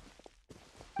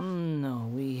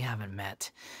 No, we haven't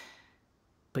met.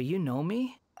 But you know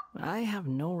me? I have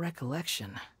no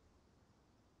recollection.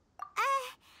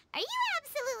 Are you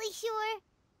absolutely sure?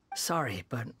 Sorry,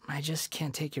 but I just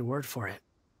can't take your word for it.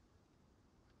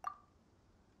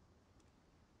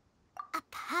 A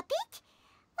puppet?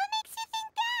 What makes you think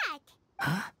that?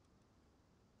 Huh?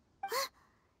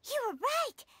 You were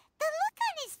right! The look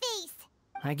on his face!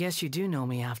 I guess you do know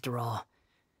me after all.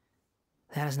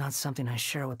 That is not something I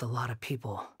share with a lot of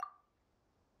people.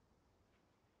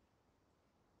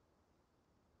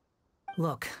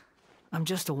 Look, I'm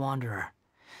just a wanderer.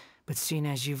 But seeing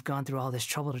as you've gone through all this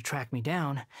trouble to track me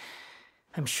down,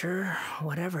 I'm sure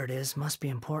whatever it is must be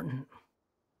important.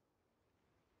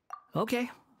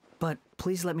 Okay, but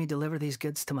please let me deliver these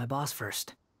goods to my boss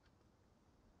first.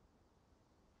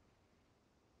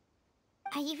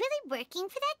 Are you really working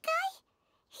for that guy?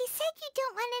 He said you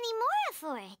don't want any more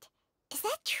for it. Is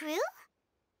that true?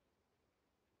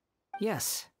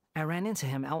 Yes, I ran into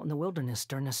him out in the wilderness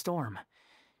during a storm,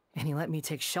 and he let me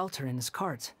take shelter in his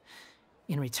cart.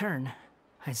 In return,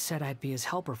 I said I'd be his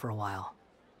helper for a while.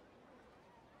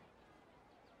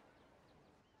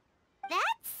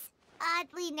 That's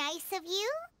oddly nice of you.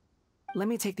 Let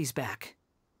me take these back.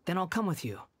 Then I'll come with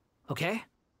you, okay?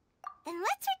 Then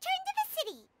let's return to the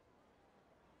city.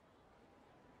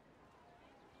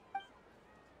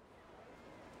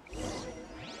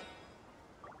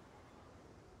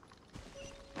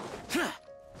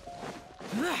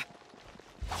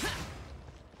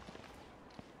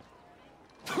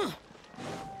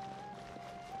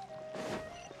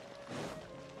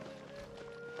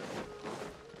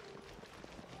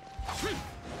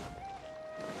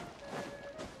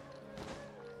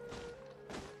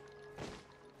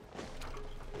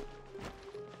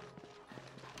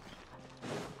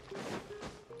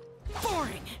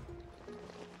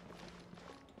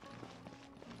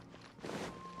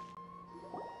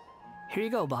 Here you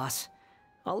go, boss.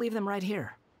 I'll leave them right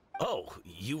here. Oh,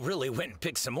 you really went and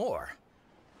picked some more.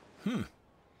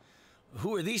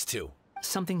 Who are these two?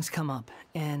 Something's come up,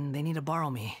 and they need to borrow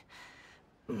me.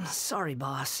 Sorry,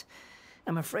 boss.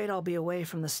 I'm afraid I'll be away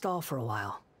from the stall for a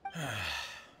while.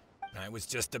 I was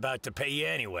just about to pay you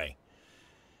anyway.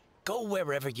 Go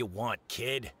wherever you want,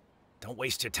 kid. Don't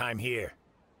waste your time here.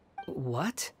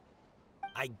 What?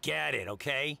 I get it,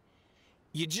 okay?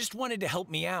 You just wanted to help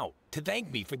me out, to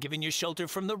thank me for giving you shelter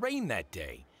from the rain that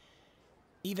day.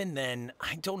 Even then,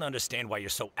 I don't understand why you're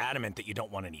so adamant that you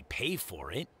don't want any pay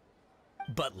for it.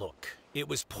 But look, it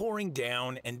was pouring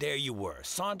down, and there you were,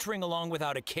 sauntering along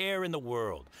without a care in the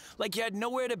world, like you had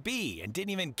nowhere to be and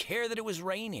didn't even care that it was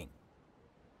raining.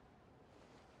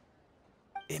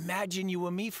 Imagine you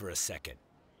were me for a second.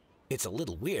 It's a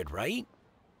little weird, right?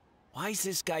 Why is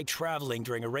this guy traveling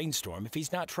during a rainstorm if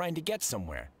he's not trying to get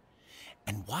somewhere?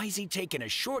 And why is he taking a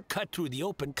shortcut through the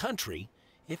open country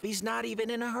if he's not even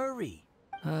in a hurry?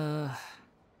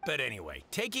 But anyway,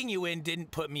 taking you in didn't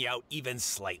put me out even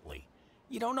slightly.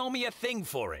 You don't owe me a thing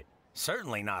for it.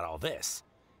 Certainly not all this.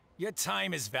 Your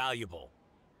time is valuable.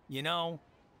 You know,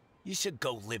 you should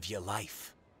go live your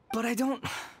life. But I don't...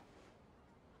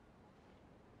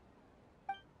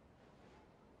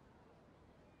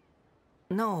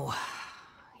 No,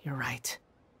 you're right.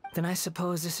 Then I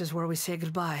suppose this is where we say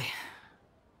goodbye.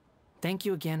 Thank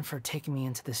you again for taking me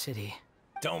into the city.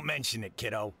 Don't mention it,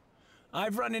 kiddo.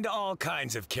 I've run into all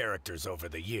kinds of characters over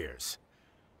the years.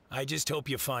 I just hope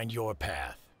you find your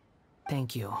path.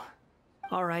 Thank you.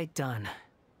 All right, done.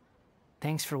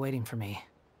 Thanks for waiting for me.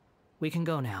 We can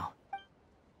go now.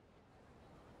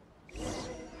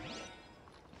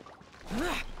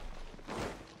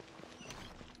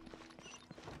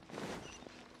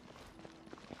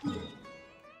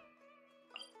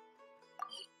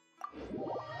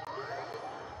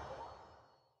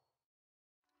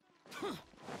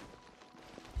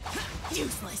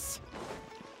 Useless.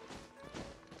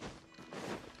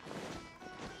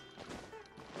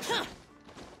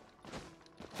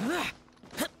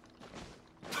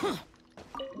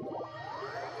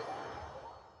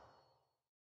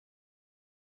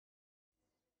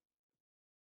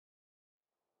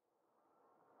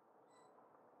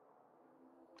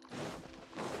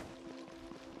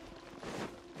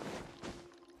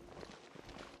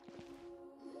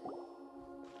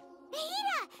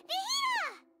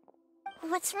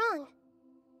 What's wrong?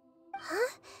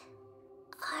 Huh?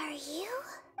 Are you?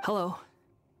 Hello.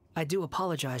 I do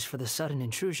apologize for the sudden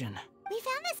intrusion. We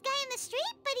found this guy in the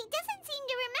street, but he doesn't seem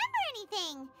to remember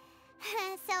anything.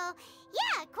 So,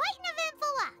 yeah, quite an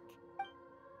eventful walk.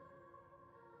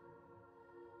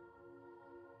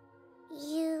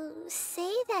 You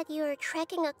say that you are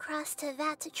trekking across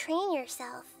Teyvat to train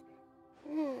yourself.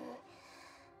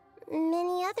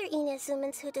 Many other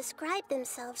Inazumans who describe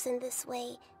themselves in this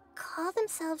way call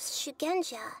themselves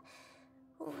Shugenja.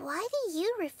 Why do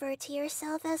you refer to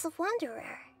yourself as a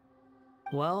wanderer?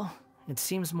 Well, it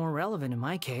seems more relevant in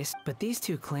my case, but these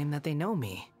two claim that they know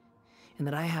me, and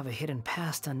that I have a hidden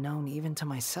past unknown even to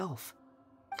myself.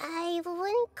 I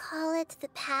wouldn't call it the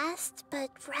past, but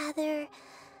rather...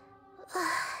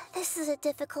 this is a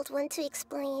difficult one to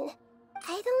explain.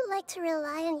 I don't like to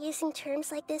rely on using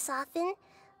terms like this often,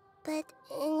 but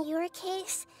in your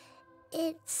case,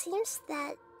 it seems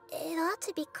that it ought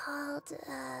to be called,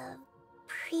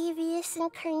 previous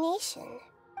incarnation.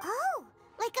 Oh,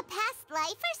 like a past life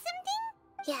or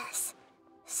something? Yes,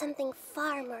 something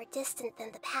far more distant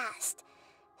than the past.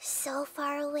 So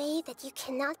far away that you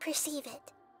cannot perceive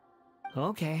it.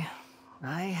 Okay,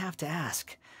 I have to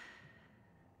ask.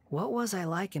 What was I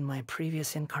like in my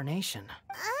previous incarnation?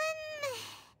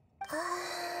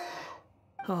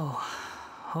 Oh,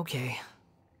 okay.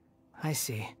 I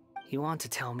see. You want to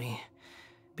tell me,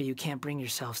 but you can't bring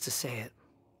yourselves to say it.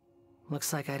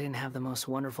 Looks like I didn't have the most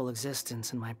wonderful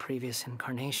existence in my previous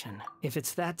incarnation. If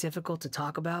it's that difficult to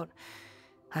talk about,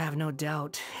 I have no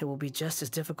doubt it will be just as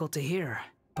difficult to hear,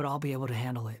 but I'll be able to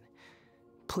handle it.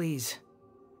 Please,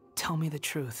 tell me the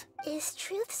truth. Is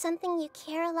truth something you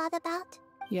care a lot about?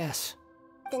 Yes.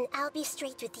 Then I'll be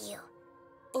straight with you.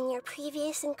 In your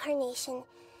previous incarnation,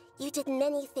 you did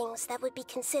many things that would be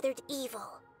considered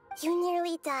evil. You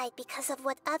nearly died because of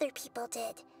what other people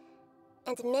did,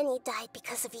 and many died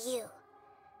because of you.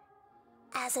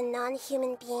 As a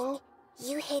non-human being,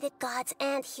 you hated gods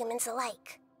and humans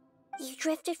alike. You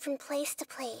drifted from place to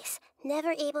place,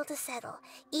 never able to settle,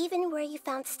 even where you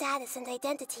found status and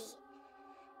identity.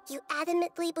 You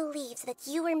adamantly believed that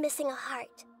you were missing a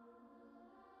heart.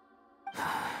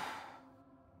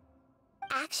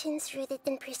 Actions rooted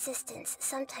in persistence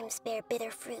sometimes bear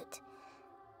bitter fruit.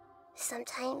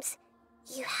 Sometimes,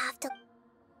 You have to...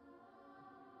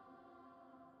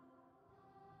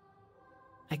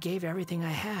 I gave everything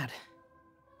I had,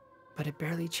 but it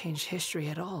barely changed history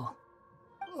at all.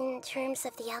 In terms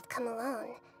of the outcome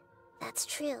alone, that's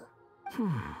true.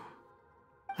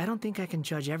 I don't think I can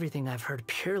judge everything I've heard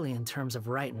purely in terms of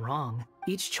right and wrong.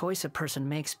 Each choice a person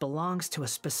makes belongs to a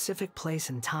specific place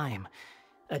and time,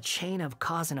 a chain of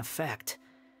cause and effect,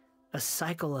 a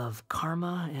cycle of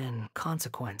karma and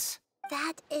consequence.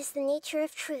 That is the nature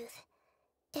of truth.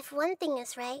 If one thing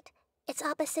is right, its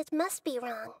opposite must be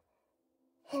wrong.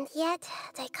 And yet,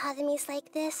 dichotomies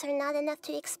like this are not enough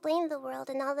to explain the world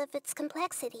in all of its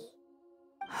complexity.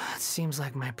 It seems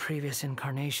like my previous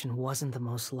incarnation wasn't the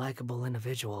most likable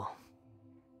individual.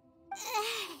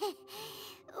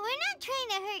 We're not trying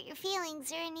to hurt your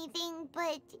feelings or anything,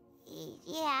 but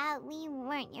yeah, we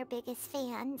weren't your biggest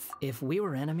fans. If we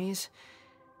were enemies,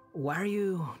 why are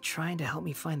you trying to help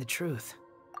me find the truth?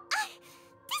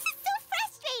 This is so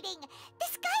frustrating!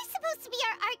 This guy's supposed to be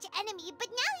our arch enemy, but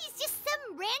now he's just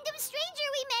some random stranger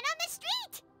we met on the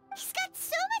street! He's got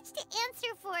so much to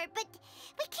answer for, but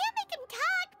we can't make him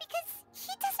talk because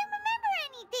he doesn't remember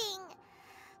anything.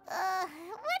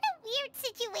 What a weird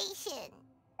situation.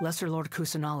 Lesser Lord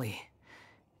Kusanali,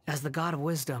 as the god of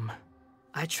wisdom,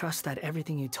 I trust that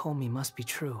everything you told me must be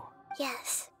true.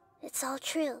 Yes, it's all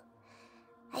true.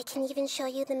 I can even show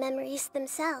you the memories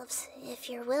themselves, if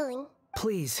you're willing.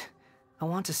 Please, I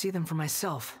want to see them for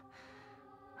myself.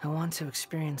 I want to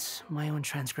experience my own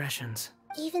transgressions.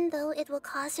 Even though it will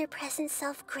cause your present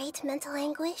self great mental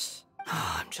anguish?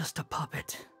 I'm just a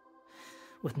puppet,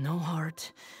 with no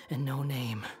heart and no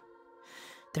name.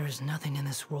 There is nothing in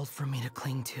this world for me to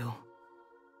cling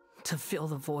to fill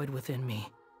the void within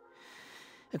me.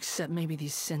 Except maybe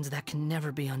these sins that can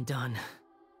never be undone.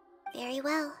 Very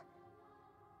well.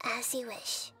 As you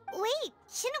wish. Wait,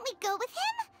 shouldn't we go with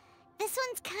him? This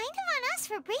one's kind of on us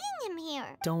for bringing him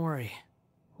here. Don't worry.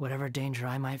 Whatever danger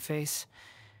I might face,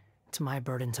 it's my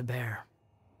burden to bear.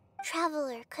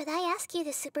 Traveler, could I ask you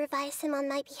to supervise him on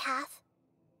my behalf?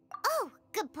 Oh,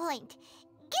 good point.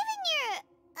 Given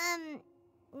your,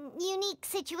 unique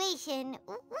situation,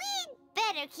 we'd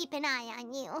better keep an eye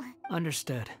on you.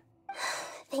 Understood.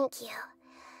 Thank you.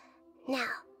 Now,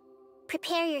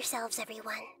 prepare yourselves,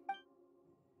 everyone.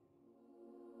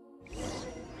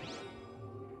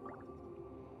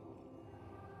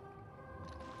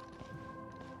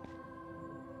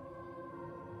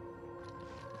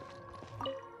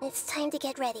 It's time to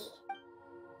get ready.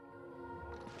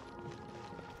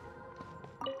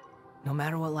 No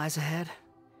matter what lies ahead,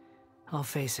 I'll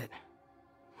face it.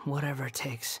 Whatever it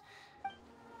takes.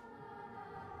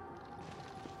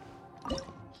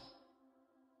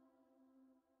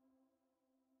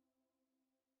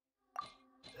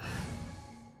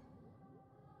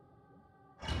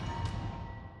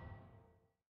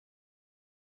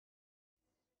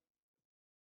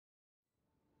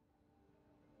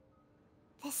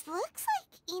 This looks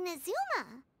like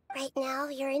Inazuma. Right now,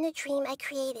 you're in a dream I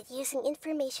created using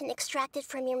information extracted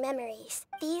from your memories.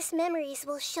 These memories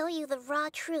will show you the raw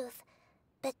truth,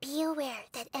 but be aware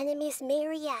that enemies may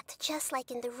react just like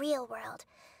in the real world.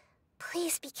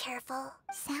 Please be careful.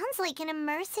 Sounds like an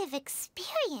immersive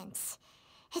experience.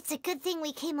 It's a good thing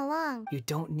we came along. You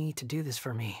don't need to do this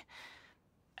for me.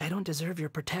 I don't deserve your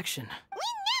protection.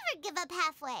 We never give up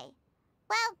halfway.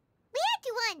 Well, we had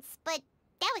to once, but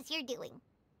that was your doing.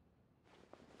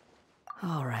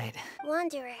 All right.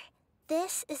 Wanderer,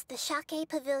 this is the Shake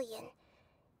Pavilion.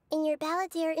 In your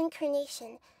Balladeer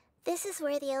incarnation, this is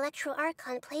where the Electro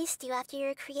Archon placed you after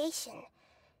your creation.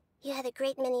 You had a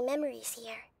great many memories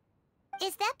here.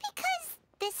 Is that because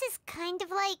this is kind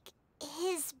of like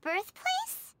his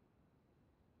birthplace?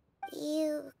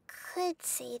 You could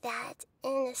say that,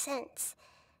 in a sense.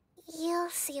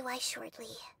 You'll see why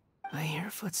shortly. I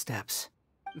hear footsteps.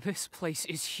 This place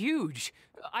is huge.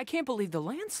 I can't believe the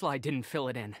landslide didn't fill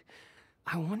it in.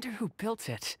 I wonder who built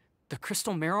it. The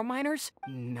Crystal Marrow Miners?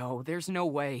 No, there's no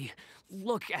way.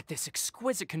 Look at this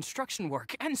exquisite construction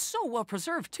work, and so well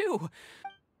preserved, too.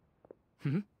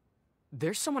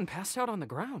 There's someone passed out on the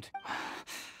ground.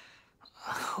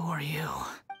 Who are you?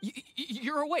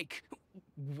 You're awake.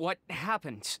 What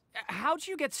happened? How'd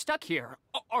you get stuck here?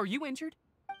 Are you injured?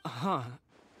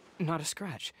 Not a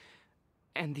scratch.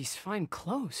 And these fine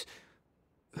clothes.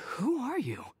 Who are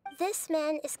you? This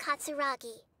man is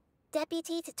Katsuragi,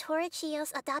 deputy to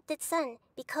Torichiyo's adopted son,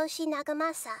 Mikoshi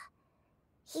Nagamasa.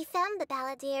 He found the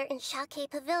Balladeer in Shake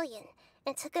Pavilion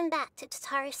and took him back to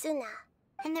Tatarasuna.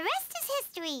 And the rest is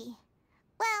history.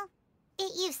 Well,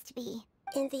 it used to be.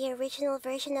 In the original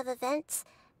version of events,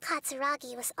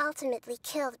 Katsuragi was ultimately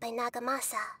killed by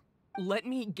Nagamasa. Let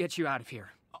me get you out of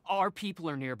here. Our people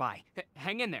are nearby.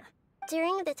 Hang in there.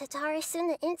 During the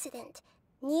Tatarasuna incident,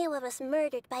 Niwa was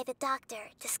murdered by the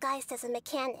doctor, disguised as a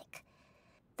mechanic.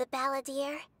 The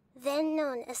balladeer, then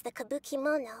known as the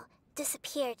Kabukimono,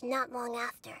 disappeared not long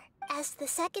after. As the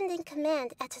second in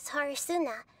command at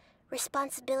Tatarasuna,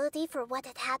 responsibility for what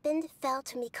had happened fell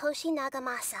to Mikoshi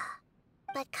Nagamasa.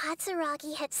 But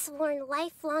Katsuragi had sworn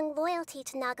lifelong loyalty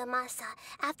to Nagamasa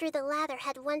after the latter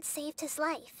had once saved his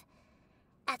life.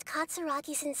 At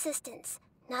Katsuragi's insistence,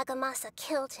 Nagamasa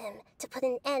killed him to put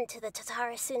an end to the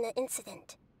Tatarasuna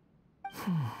incident.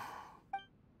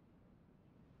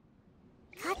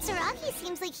 Katsuragi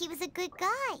seems like he was a good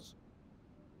guy.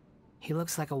 He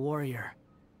looks like a warrior,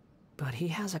 but he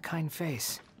has a kind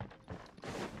face.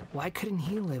 Why couldn't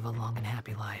he live a long and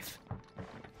happy life?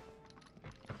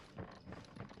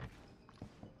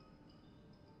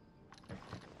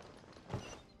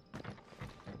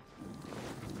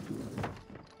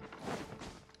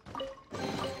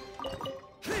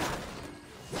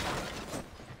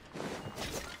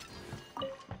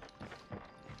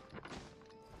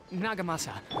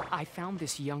 Nagamasa, I found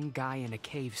this young guy in a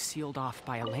cave sealed off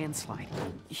by a landslide.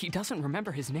 He doesn't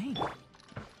remember his name.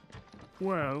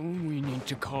 Well, we need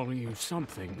to call you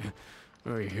something.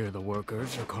 I hear the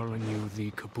workers are calling you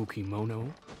the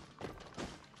Kabukimono.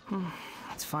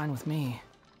 That's fine with me.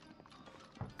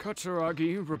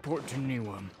 Katsuragi, report to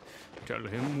Niwa. Tell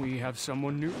him we have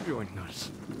someone new joining us.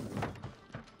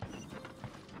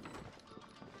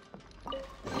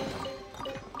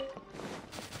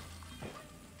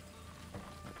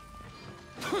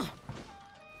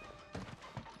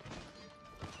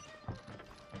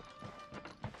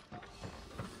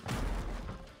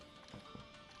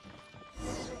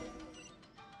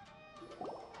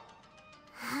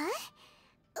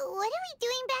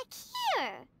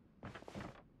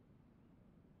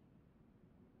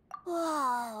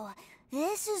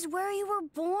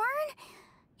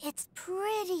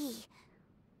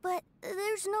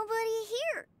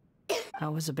 I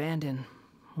was abandoned,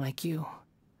 like you.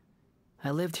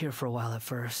 I lived here for a while at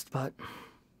first, but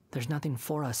there's nothing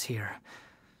for us here.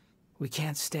 We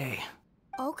can't stay.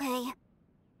 Okay.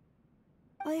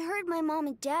 I heard my mom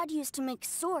and dad used to make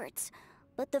swords,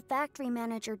 but the factory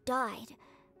manager died,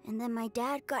 and then my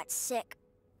dad got sick.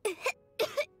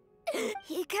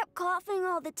 He kept coughing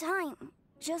all the time,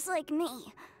 just like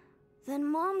me. Then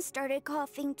Mom started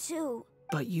coughing too.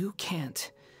 But you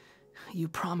can't. You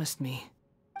promised me.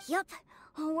 Yup,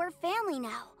 we're family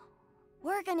now.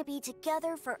 We're gonna be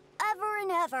together forever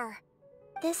and ever.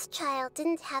 This child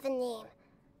didn't have a name.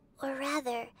 Or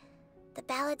rather, the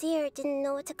balladeer didn't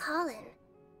know what to call him.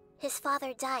 His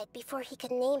father died before he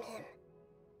could name him.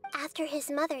 After his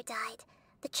mother died,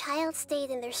 the child stayed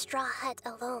in their straw hut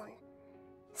alone.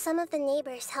 Some of the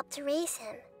neighbors helped to raise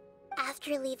him.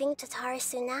 After leaving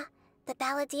Tatarasuna, the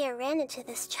balladeer ran into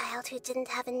this child who didn't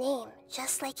have a name,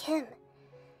 just like him.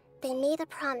 They made a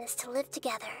promise to live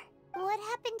together. What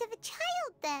happened to the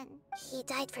child then? He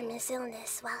died from his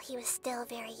illness while he was still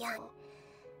very young.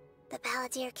 The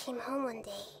balladeer came home one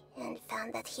day and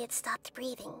found that he had stopped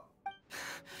breathing.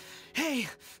 Hey!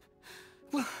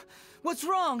 What's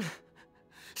wrong?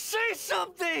 Say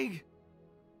something!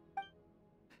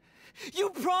 You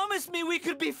promised me we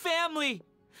could be family!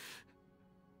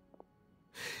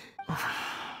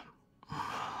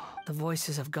 The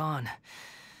voices have gone.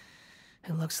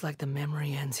 It looks like the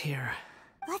memory ends here.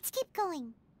 Let's keep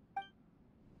going.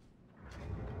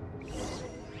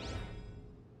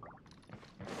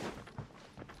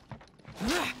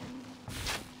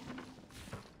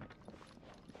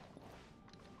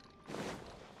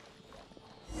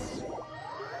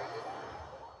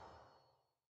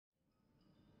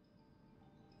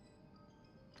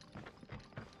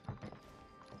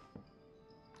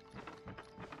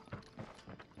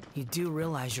 You do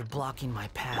realize you're blocking my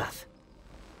path.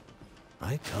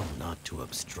 I come not to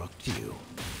obstruct you.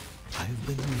 I've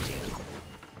been reading.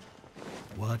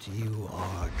 What you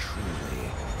are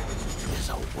truly is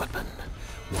a weapon.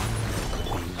 One that could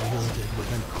be wielded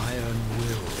with an iron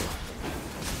will.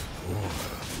 Or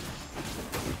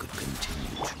you could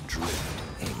continue to drift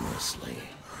aimlessly.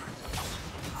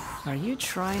 Are you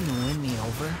trying to win me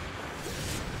over?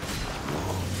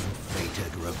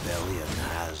 Long-fated rebellion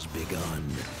has begun.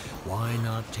 Why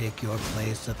not take your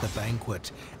place at the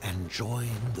banquet and join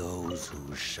those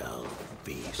who shall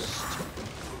feast?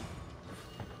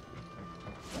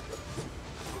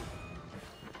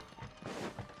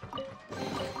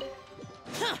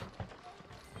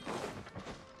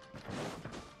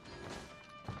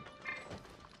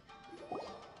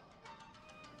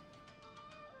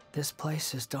 This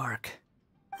place is dark.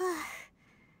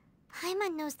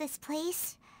 Paimon knows this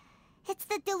place. It's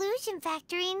the Delusion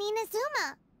Factory in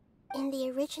Inazuma. In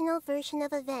the original version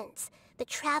of events, the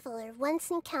Traveler once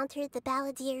encountered the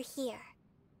Balladeer here.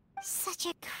 Such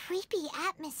a creepy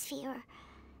atmosphere.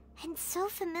 And so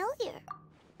familiar.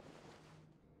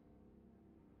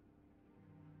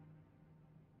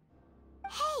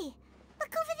 Hey,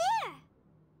 look over there!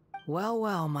 Well,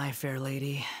 well, my fair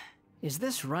lady. Is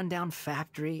this rundown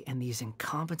factory and these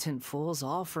incompetent fools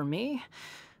all for me?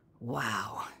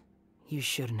 Wow. You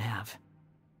shouldn't have.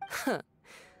 Huh.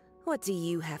 What do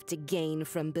you have to gain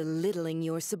from belittling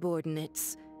your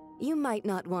subordinates? You might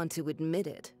not want to admit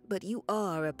it, but you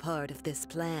are a part of this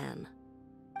plan.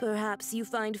 Perhaps you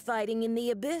find fighting in the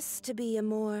Abyss to be a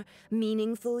more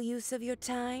meaningful use of your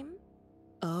time?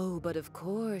 Oh, but of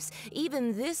course,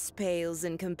 even this pales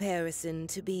in comparison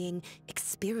to being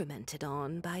experimented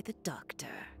on by the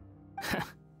Doctor.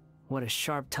 What a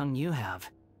sharp tongue you have.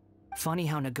 Funny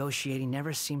how negotiating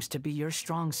never seems to be your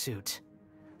strong suit.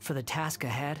 For the task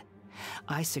ahead,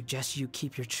 I suggest you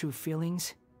keep your true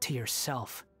feelings to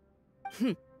yourself.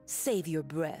 Save your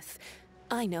breath.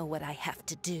 I know what I have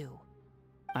to do.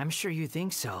 I'm sure you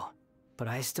think so, but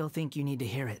I still think you need to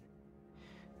hear it.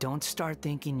 Don't start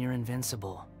thinking you're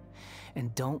invincible,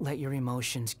 and don't let your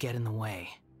emotions get in the way.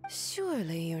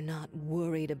 Surely you're not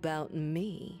worried about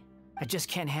me. I just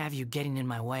can't have you getting in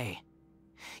my way.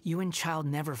 You and Child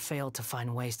never fail to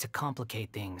find ways to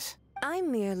complicate things.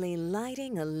 I'm merely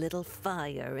lighting a little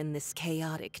fire in this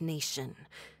chaotic nation.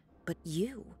 But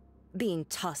you, being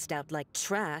tossed out like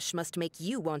trash, must make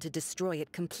you want to destroy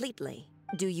it completely.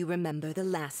 Do you remember the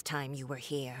last time you were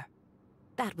here?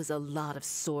 That was a lot of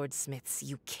swordsmiths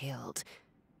you killed.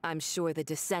 I'm sure the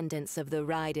descendants of the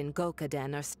Ryzen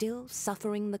Gokuden are still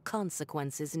suffering the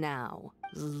consequences now.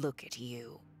 Look at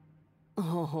you.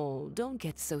 Oh, don't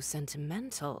get so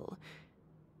sentimental.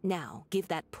 Now, give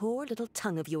that poor little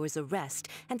tongue of yours a rest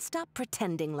and stop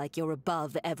pretending like you're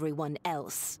above everyone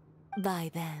else. Bye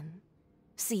then.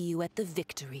 See you at the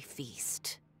victory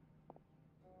feast.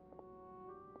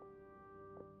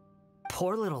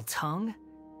 Poor little tongue?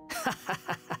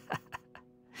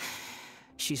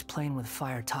 She's playing with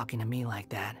fire talking to me like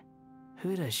that.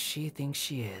 Who does she think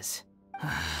she is?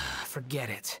 Forget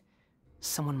it.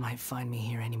 Someone might find me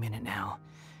here any minute now.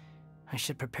 I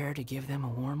should prepare to give them a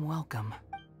warm welcome.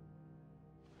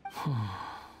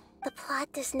 The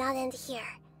plot does not end here.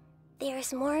 There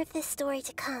is more of this story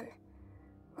to come.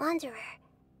 Wanderer,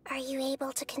 are you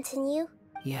able to continue?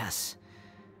 Yes.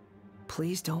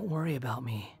 Please don't worry about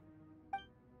me.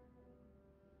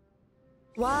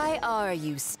 Why are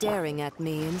you staring at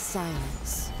me in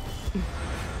silence?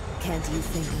 Can't you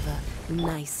think of a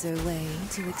nicer way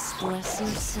to express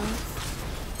yourself?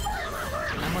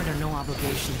 I'm under no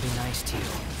obligation to be nice to you.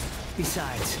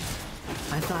 Besides,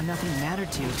 I thought nothing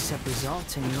mattered to you except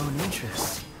results and your own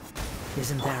interests.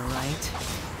 Isn't that right,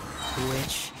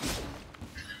 witch?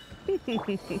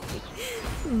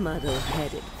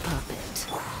 Muddle-headed puppet.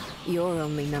 You're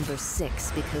only number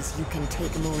 6 because you can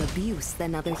take more abuse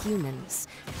than other humans.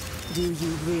 Do you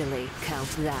really count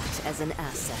that as an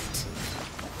asset?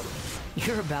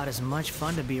 You're about as much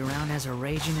fun to be around as a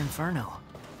raging inferno.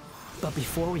 But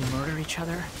before we murder each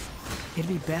other, it'd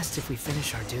be best if we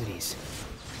finish our duties.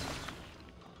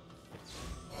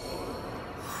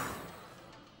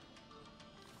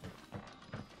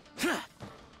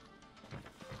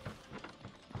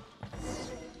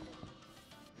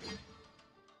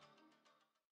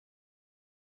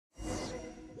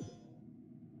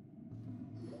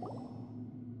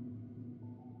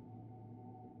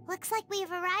 Looks like we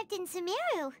have arrived in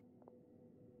Sumeru.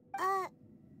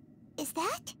 Is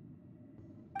that?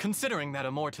 Considering that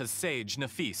Amorta's sage,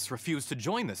 Nafis, refused to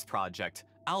join this project,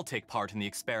 I'll take part in the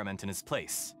experiment in his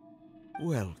place.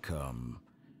 Welcome.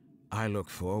 I look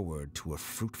forward to a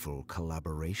fruitful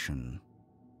collaboration.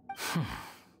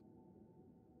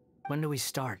 When do we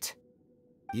start?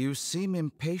 You seem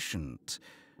impatient.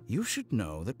 You should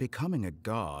know that becoming a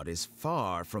god is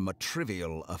far from a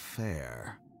trivial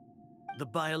affair. The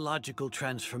biological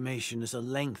transformation is a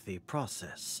lengthy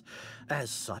process. As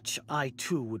such, I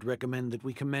too would recommend that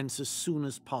we commence as soon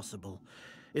as possible.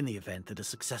 In the event that a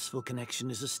successful connection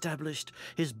is established,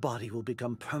 his body will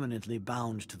become permanently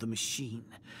bound to the machine,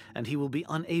 and he will be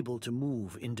unable to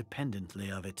move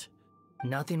independently of it.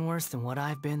 Nothing worse than what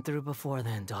I've been through before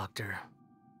then, Doctor.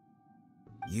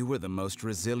 You were the most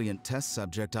resilient test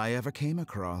subject I ever came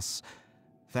across.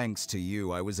 Thanks to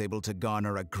you, I was able to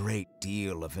garner a great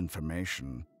deal of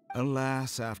information.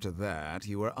 Alas, after that,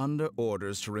 you were under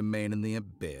orders to remain in the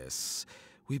Abyss.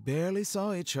 We barely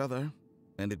saw each other,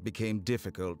 and it became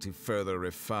difficult to further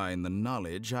refine the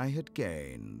knowledge I had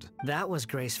gained. That was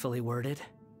gracefully worded.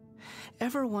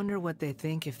 Ever wonder what they'd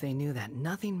think if they knew that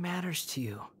nothing matters to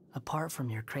you apart from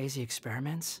your crazy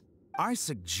experiments? I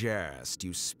suggest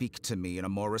you speak to me in a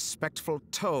more respectful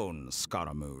tone,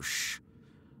 Scaramouche.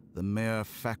 The mere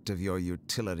fact of your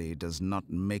utility does not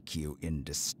make you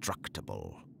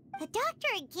indestructible. The doctor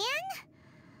again?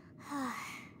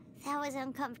 That was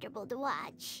uncomfortable to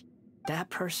watch. That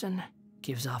person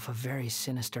gives off a very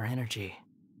sinister energy.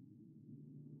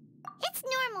 It's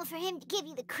normal for him to give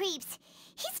you the creeps.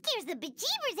 He scares the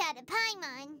bejeebers out of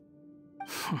Paimon.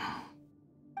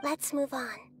 Let's move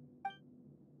on.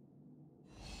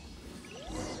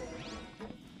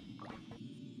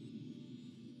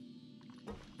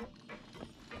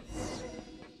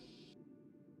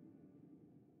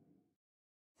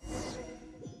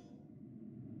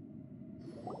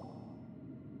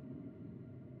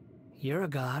 You're a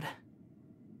god.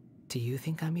 Do you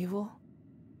think I'm evil?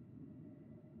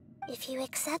 If you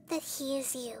accept that he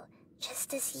is you,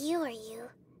 just as you are you,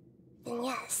 then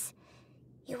yes,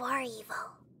 you are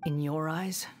evil. In your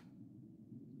eyes,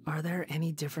 are there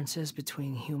any differences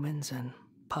between humans and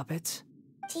puppets?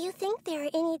 Do you think there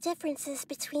are any differences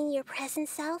between your present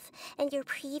self and your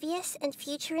previous and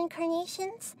future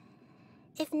incarnations?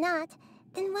 If not,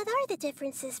 then what are the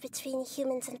differences between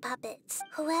humans and puppets?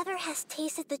 Whoever has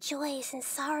tasted the joys and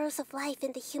sorrows of life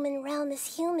in the human realm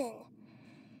is human.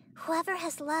 Whoever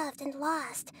has loved and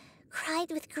lost,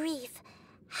 cried with grief,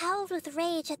 howled with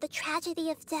rage at the tragedy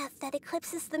of death that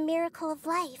eclipses the miracle of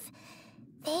life,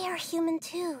 they are human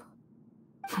too.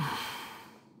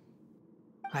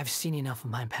 I've seen enough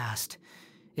of my past.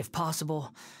 If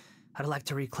possible, I'd like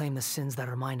to reclaim the sins that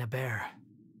are mine to bear.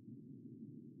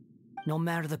 No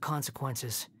matter the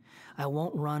consequences, I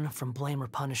won't run from blame or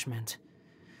punishment.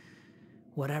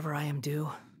 Whatever I am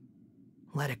due,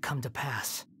 let it come to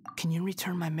pass. Can you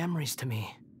return my memories to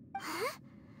me? Huh?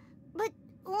 But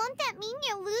won't that mean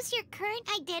you'll lose your current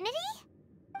identity?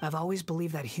 I've always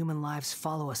believed that human lives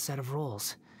follow a set of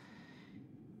rules,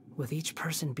 with each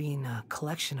person being a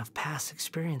collection of past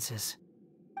experiences.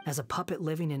 As a puppet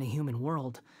living in a human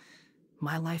world,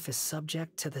 my life is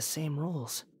subject to the same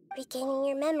rules. Regaining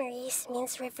your memories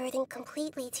means reverting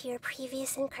completely to your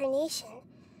previous incarnation.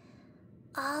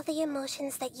 All the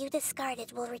emotions that you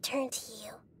discarded will return to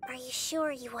you. Are you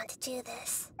sure you want to do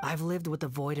this? I've lived with a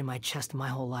void in my chest my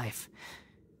whole life.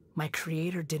 My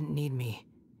creator didn't need me.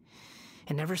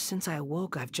 And ever since I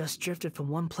awoke, I've just drifted from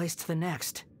one place to the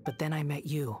next. But then I met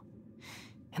you.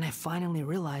 And I finally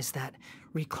realized that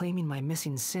reclaiming my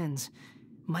missing sins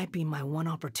might be my one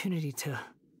opportunity to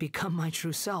become my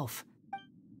true self.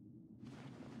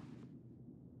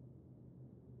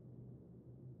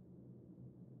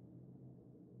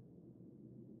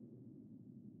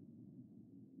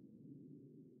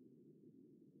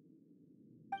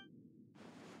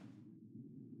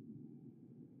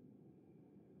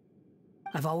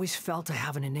 I've always felt I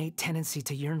have an innate tendency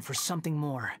to yearn for something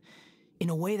more, in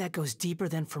a way that goes deeper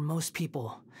than for most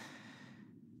people.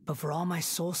 But for all my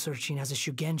soul-searching as a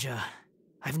Shugenja,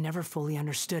 I've never fully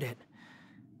understood it.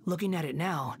 Looking at it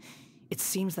now, it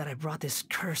seems that I brought this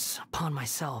curse upon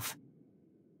myself.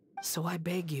 So I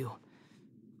beg you,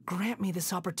 grant me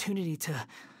this opportunity to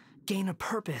gain a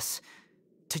purpose,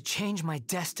 to change my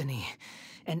destiny,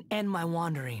 and end my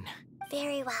wandering.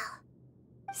 Very well.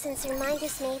 Since your mind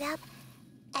is made up,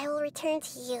 I will return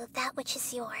to you that which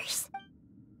is yours.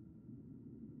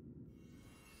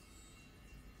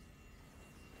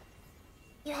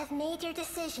 You have made your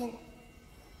decision.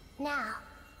 Now,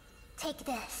 take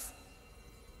this.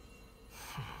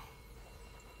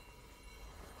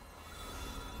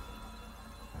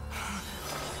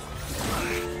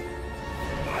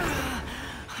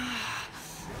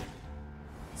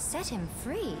 Set him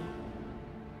free.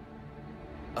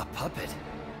 A puppet?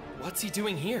 What's he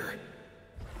doing here?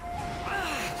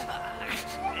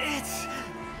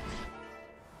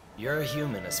 You're a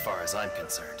human as far as I'm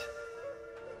concerned.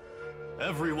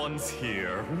 Everyone's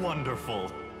here.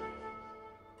 Wonderful.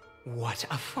 What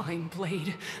a fine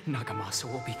blade. Nagamasa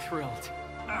will be thrilled.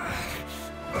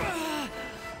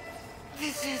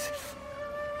 This is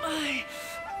my...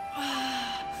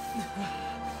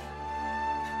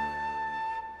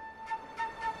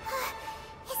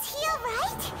 Is he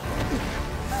alright?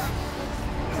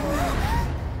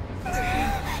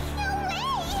 No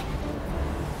way!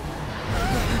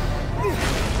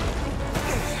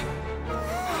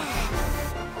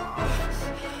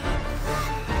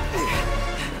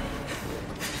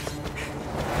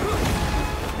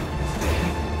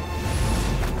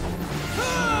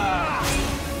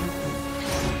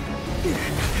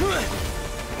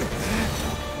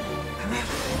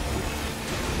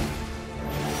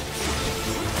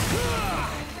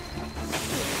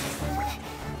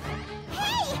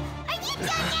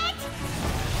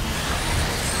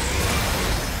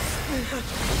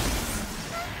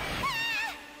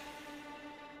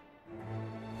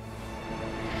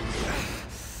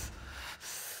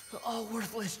 All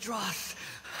worthless dross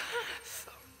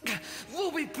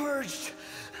will be purged.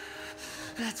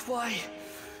 That's why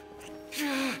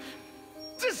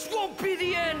this won't be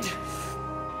the end.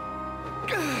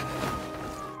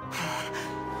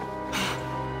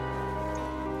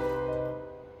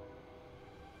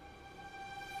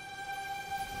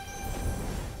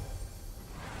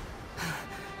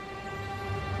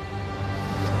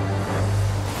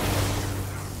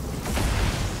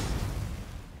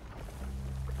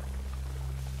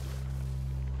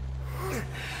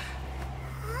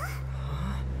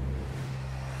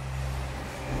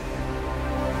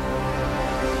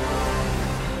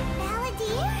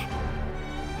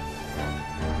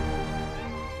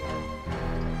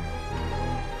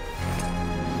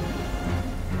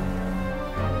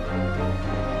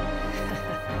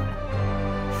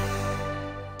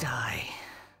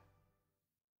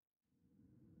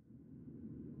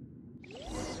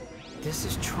 This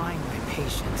is trying my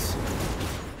patience.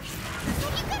 Have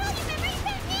you got all your memories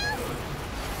back now?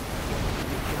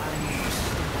 You got any more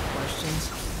stupid questions?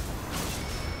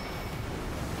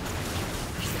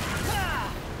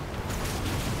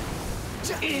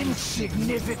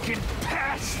 Insignificant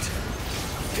past!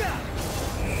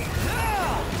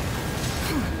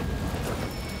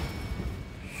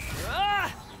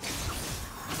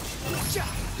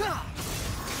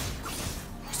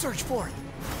 Search for it.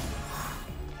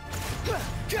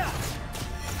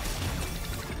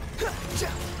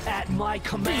 At my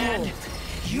command,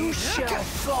 you shall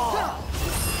fall!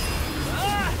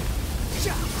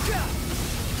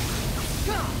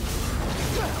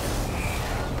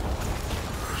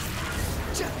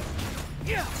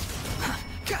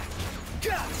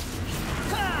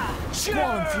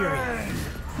 Swan Fury!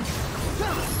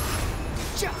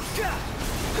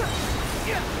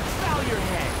 Bow your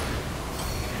head!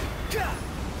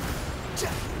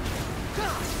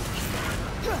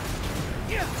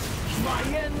 My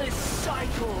endless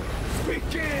cycle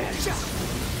begins!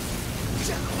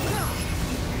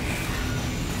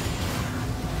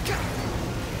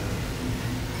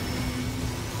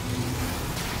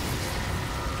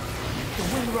 The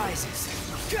wind rises.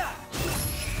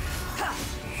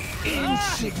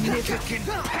 Insignificant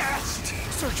past!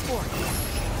 Search for it.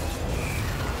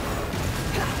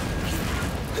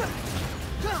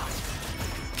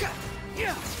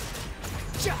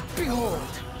 Behold!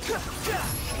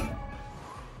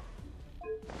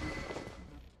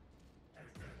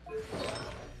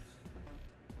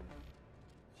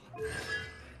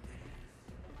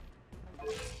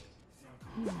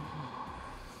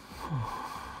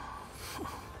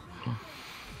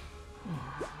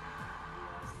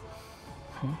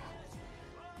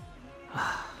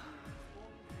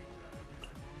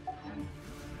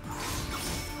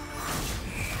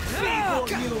 Feeble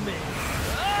human!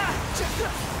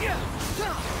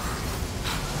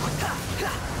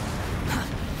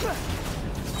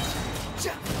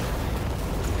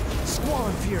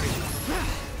 Swan Fury!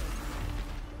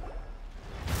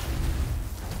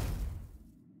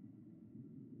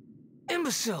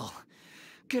 Imbecile!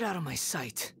 Get out of my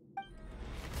sight.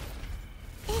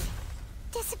 It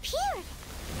disappeared.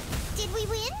 Did we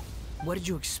win? What did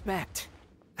you expect?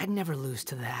 I'd never lose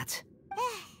to that.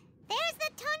 There's the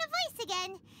tone of voice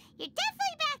again. You're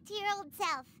definitely back to your old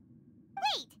self.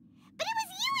 Wait, but it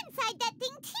was you inside that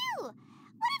thing too!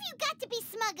 What have you got to be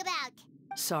smug about?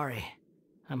 Sorry.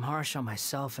 I'm harsh on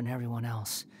myself and everyone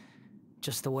else.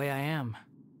 Just the way I am.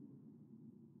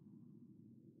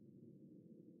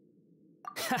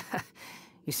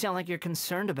 You sound like you're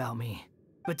concerned about me.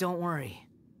 But don't worry.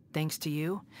 Thanks to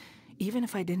you, even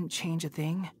if I didn't change a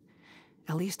thing,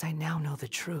 at least I now know the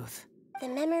truth. The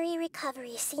memory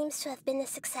recovery seems to have been a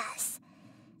success.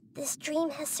 This dream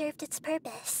has served its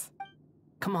purpose.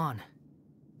 Come on.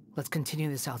 Let's continue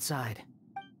this outside.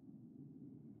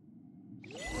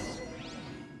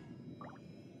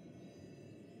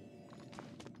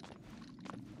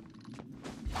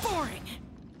 Boring!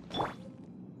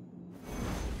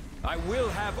 I will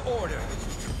have order.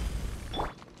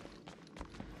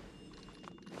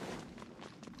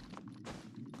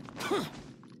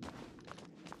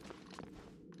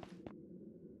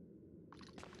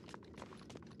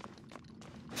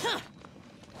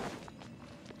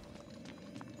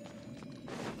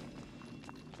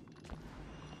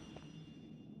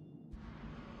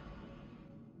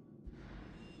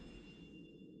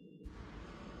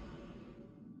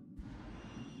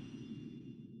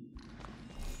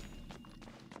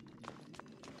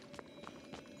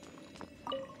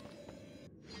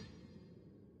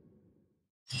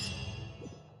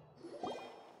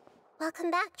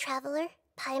 Welcome back, Traveler,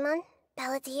 Paimon,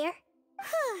 Balladeer.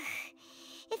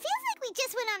 It feels like we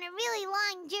just went on a really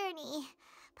long journey.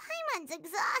 Paimon's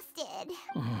exhausted.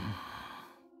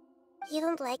 You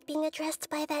don't like being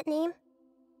addressed by that name?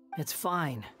 It's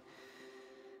fine.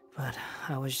 But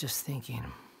I was just thinking,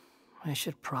 I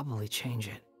should probably change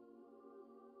it.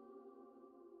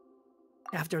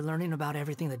 After learning about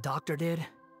everything the doctor did,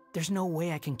 there's no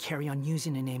way I can carry on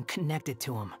using a name connected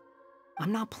to him.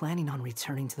 I'm not planning on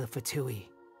returning to the Fatui,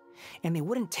 and they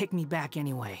wouldn't take me back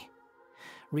anyway.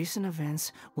 Recent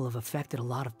events will have affected a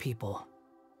lot of people,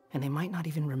 and they might not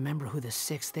even remember who the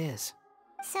 6th is.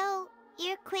 So,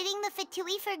 you're quitting the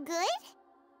Fatui for good?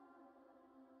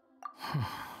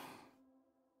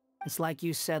 It's like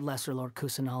you said, Lesser Lord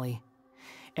Kusanali.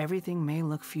 Everything may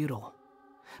look futile,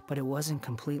 but it wasn't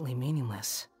completely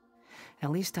meaningless.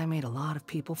 At least I made a lot of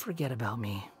people forget about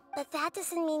me. But that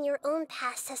doesn't mean your own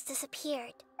past has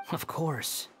disappeared. Of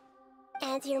course.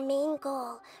 And your main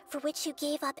goal, for which you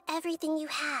gave up everything you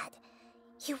had,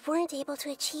 you weren't able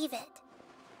to achieve it.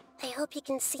 I hope you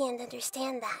can see and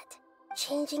understand that.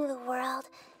 Changing the world,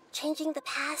 changing the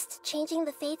past, changing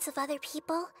the fates of other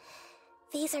people,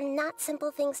 these are not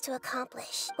simple things to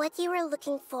accomplish. What you are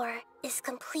looking for is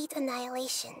complete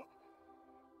annihilation.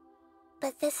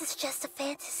 But this is just a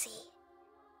fantasy.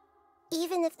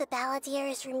 Even if the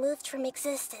Balladeer is removed from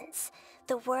existence,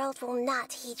 the world will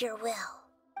not heed your will.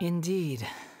 Indeed.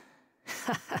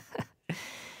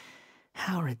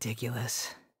 How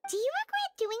ridiculous. Do you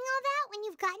regret doing all that when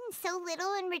you've gotten so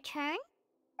little in return?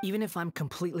 Even if I'm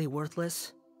completely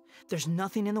worthless, there's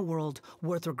nothing in the world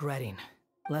worth regretting.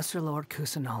 Lesser Lord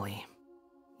Kusanali,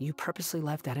 you purposely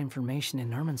left that information in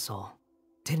Irminsul,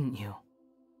 didn't you?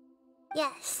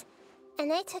 Yes,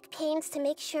 and I took pains to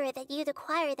make sure that you'd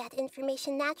acquire that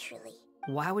information naturally.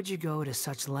 Why would you go to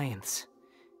such lengths?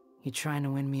 You trying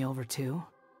to win me over too?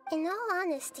 In all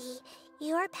honesty,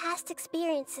 your past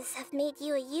experiences have made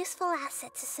you a useful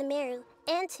asset to Sumeru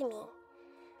and to me.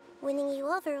 Winning you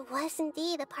over was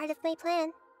indeed a part of my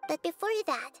plan. But before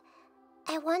that,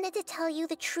 I wanted to tell you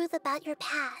the truth about your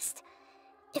past.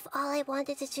 If all I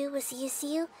wanted to do was use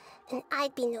you, then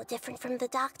I'd be no different from the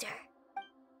doctor.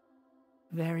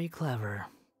 Very clever.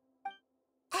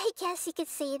 I guess you could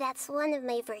say that's one of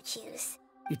my virtues.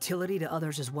 Utility to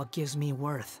others is what gives me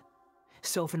worth.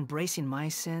 So if embracing my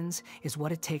sins is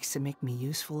what it takes to make me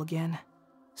useful again,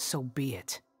 so be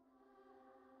it.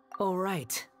 Oh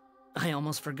right, I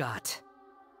almost forgot.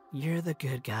 You're the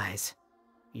good guys.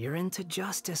 You're into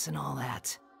justice and all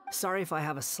that. Sorry if I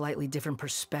have a slightly different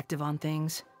perspective on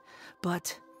things,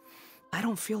 but I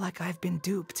don't feel like I've been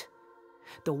duped.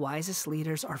 The wisest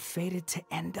leaders are fated to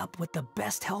end up with the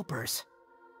best helpers.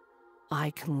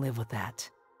 I can live with that.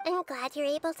 I'm glad you're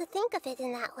able to think of it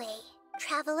in that way.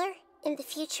 Traveler, in the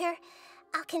future,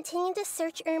 I'll continue to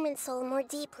search Irminsul more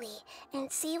deeply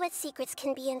and see what secrets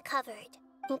can be uncovered,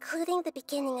 including the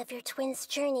beginning of your twins'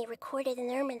 journey recorded in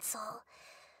Irminsul.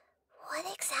 What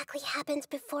exactly happened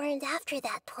before and after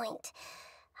that point?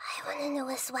 I want to know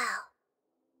as well.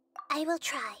 I will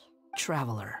try.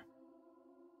 Traveler.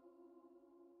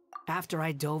 After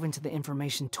I dove into the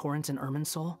information torrents in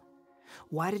Irminsul,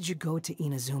 why did you go to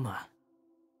Inazuma?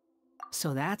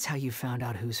 So that's how you found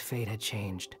out whose fate had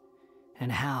changed.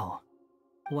 And how?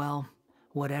 Well,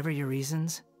 whatever your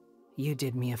reasons, you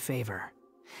did me a favor.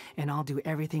 And I'll do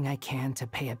everything I can to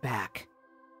pay it back.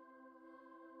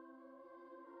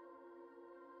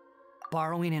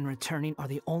 Borrowing and returning are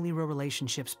the only real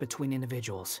relationships between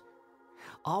individuals.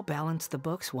 I'll balance the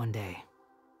books one day.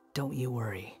 Don't you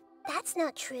worry. That's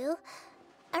not true.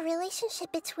 A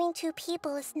relationship between two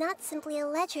people is not simply a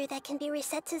ledger that can be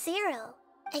reset to zero.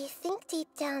 I think deep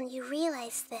down you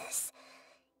realize this.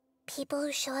 People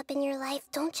who show up in your life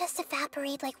don't just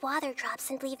evaporate like water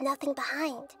drops and leave nothing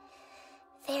behind.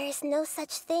 There is no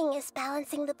such thing as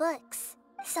balancing the books.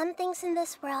 Some things in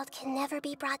this world can never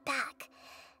be brought back,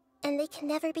 and they can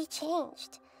never be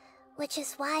changed, which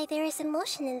is why there is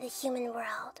emotion in the human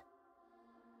world.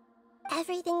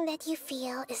 Everything that you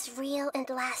feel is real and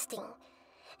lasting,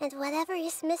 and whatever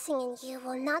is missing in you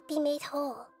will not be made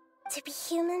whole. To be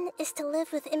human is to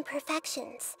live with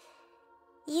imperfections.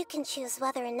 You can choose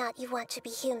whether or not you want to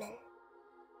be human.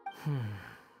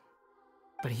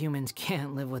 But humans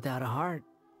can't live without a heart,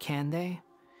 can they?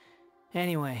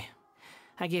 Anyway,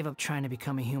 I gave up trying to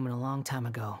become a human a long time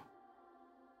ago.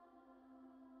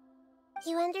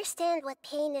 You understand what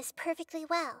pain is perfectly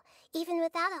well, even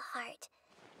without a heart.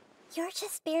 You're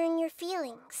just bearing your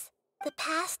feelings. The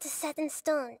past is set in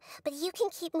stone, but you can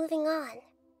keep moving on.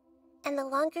 And the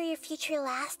longer your future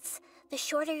lasts, the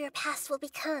shorter your past will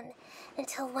become,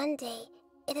 until one day,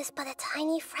 it is but a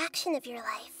tiny fraction of your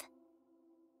life.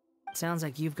 Sounds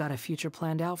like you've got a future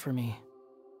planned out for me.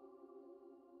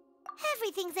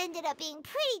 Everything's ended up being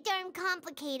pretty darn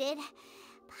complicated.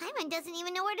 Paimon doesn't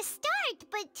even know where to start,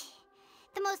 but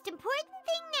the most important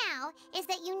thing now is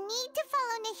that you need to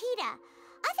follow Nahida.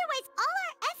 Otherwise, all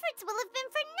our efforts will have been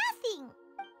for nothing.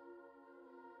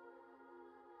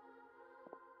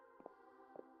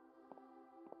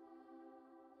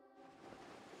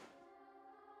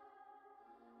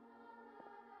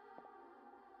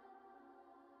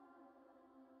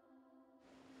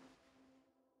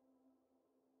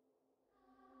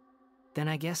 Then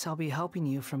I guess I'll be helping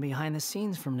you from behind the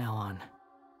scenes from now on.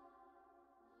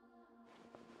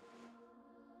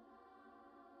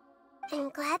 I'm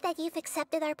glad that you've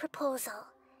accepted our proposal.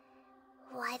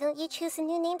 Why don't you choose a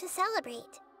new name to celebrate?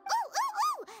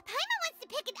 Ooh! Paimon wants to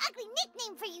pick an ugly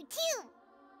nickname for you, too!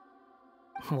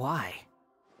 Why?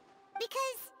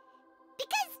 Because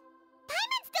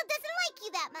Paimon still doesn't like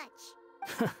you that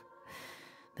much.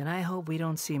 Then I hope we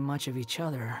don't see much of each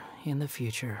other in the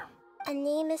future. A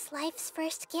name is life's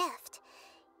first gift.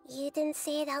 You didn't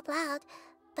say it out loud,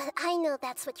 but I know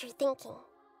that's what you're thinking.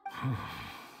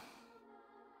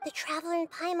 The Traveler and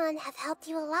Paimon have helped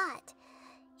you a lot.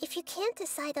 If you can't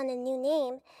decide on a new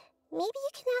name, maybe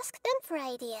you can ask them for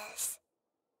ideas.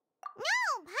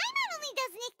 No! Paimon only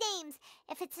does nicknames!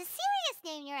 If it's a serious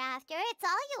name you're after, it's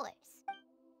all yours.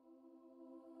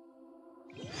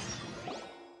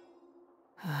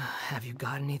 Have you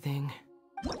got anything?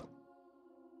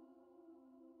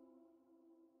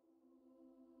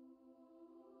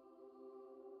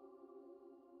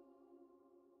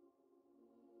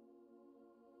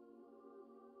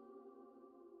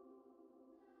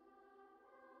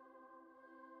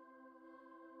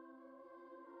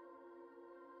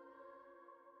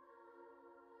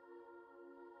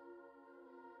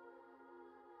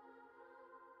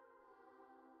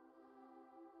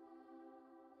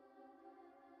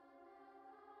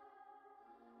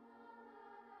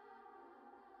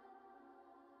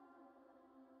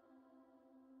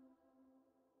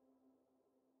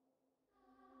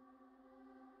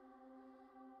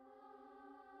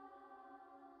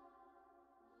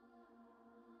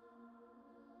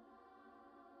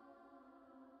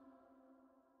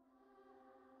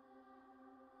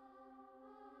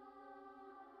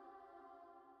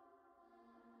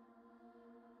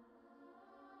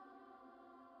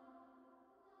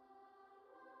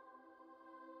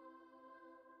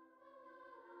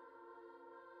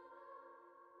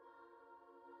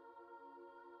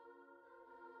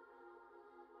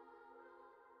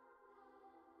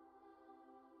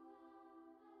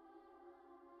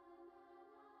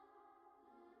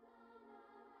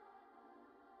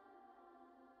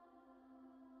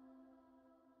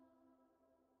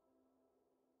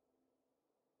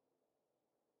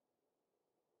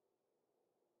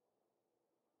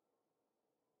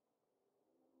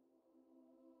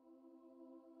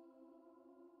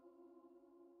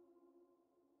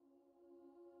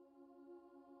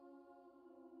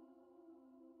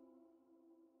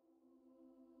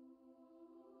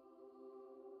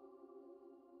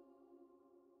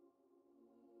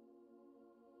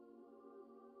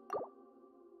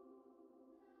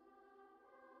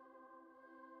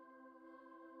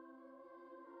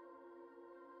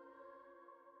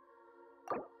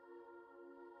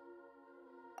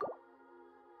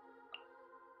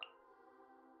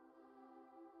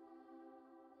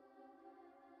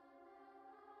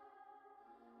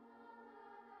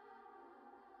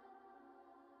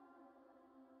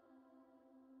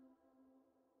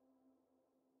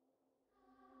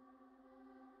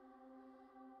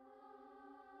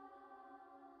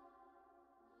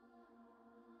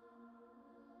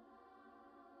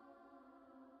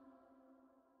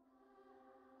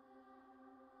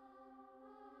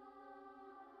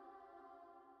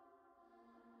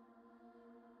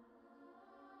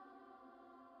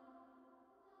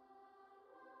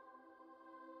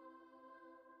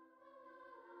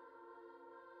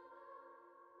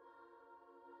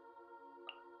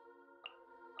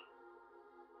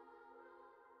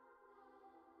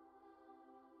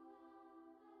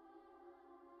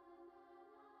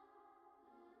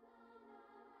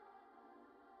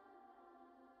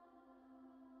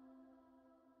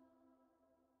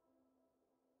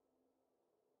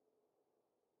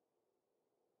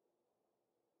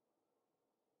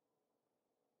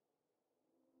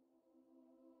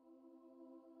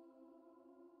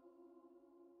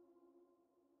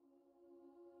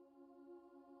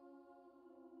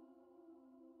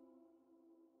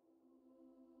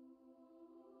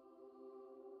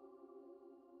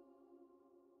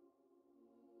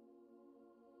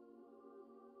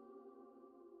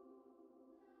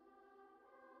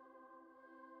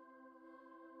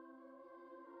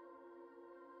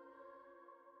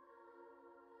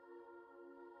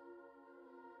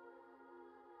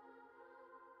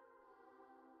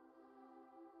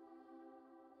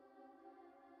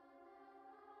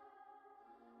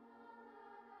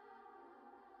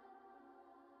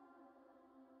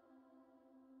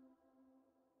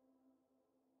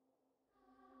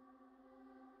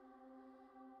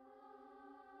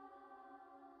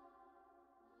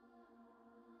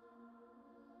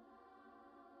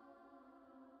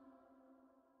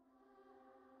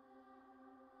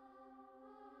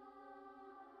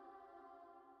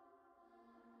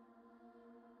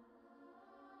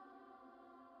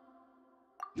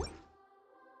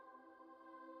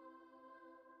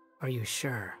 Are you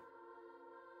sure?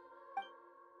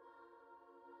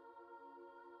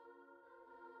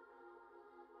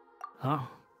 Oh,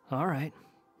 all right.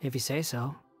 If you say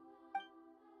so.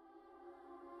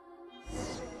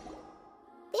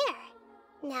 There.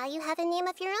 Now you have a name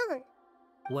of your own.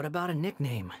 What about a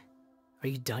nickname? Are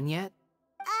you done yet?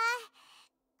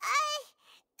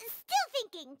 Still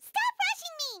thinking. Stop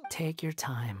rushing me! Take your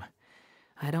time.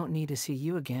 I don't need to see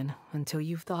you again until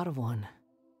you've thought of one.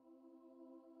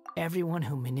 Everyone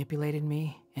who manipulated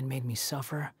me and made me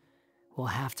suffer will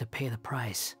have to pay the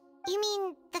price. You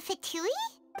mean the Fatui?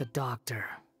 The doctor,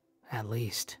 at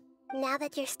least. Now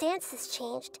that your stance has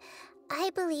changed, I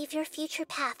believe your future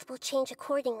path will change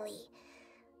accordingly.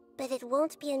 But it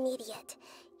won't be immediate.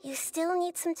 You still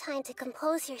need some time to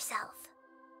compose yourself.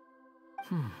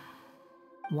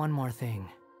 One more thing.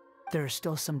 There are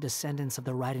still some descendants of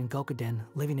the Raiden Gokuden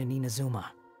living in Inazuma.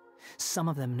 Some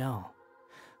of them know.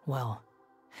 Well,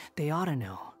 they ought to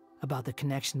know about the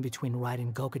connection between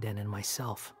Raiden Gokuden and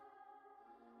myself.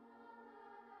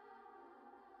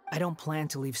 I don't plan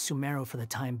to leave Sumeru for the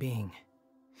time being.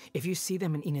 If you see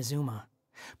them in Inazuma,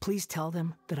 please tell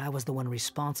them that I was the one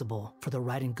responsible for the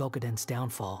Raiden Gokuden's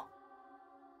downfall.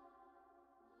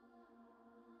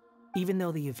 Even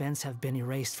though the events have been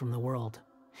erased from the world,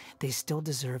 they still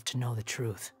deserve to know the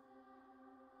truth.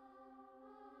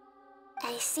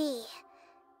 I see.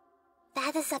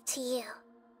 That is up to you.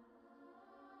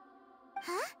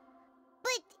 Huh?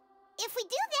 But if we do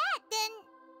that, then...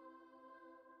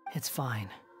 It's fine.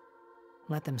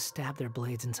 Let them stab their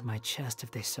blades into my chest if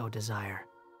they so desire.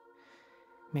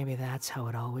 Maybe that's how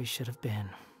it always should have been.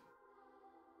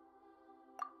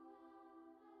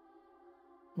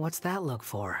 What's that look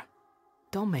for?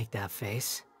 Don't make that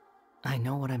face. I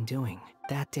know what I'm doing.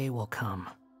 That day will come.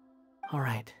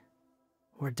 Alright.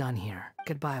 We're done here.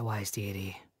 Goodbye, wise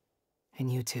deity.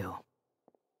 And you too.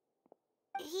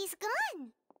 He's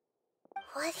gone.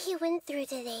 What he went through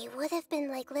today would have been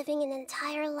like living an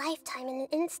entire lifetime in an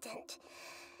instant.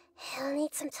 He'll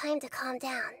need some time to calm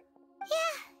down.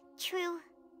 Yeah, true.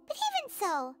 But even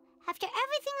so, after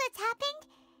everything that's happened,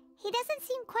 he doesn't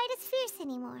seem quite as fierce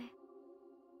anymore.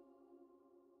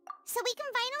 So we can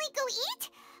finally go eat?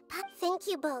 Thank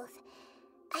you both.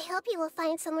 I hope you will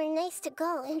find somewhere nice to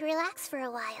go and relax for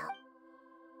a while.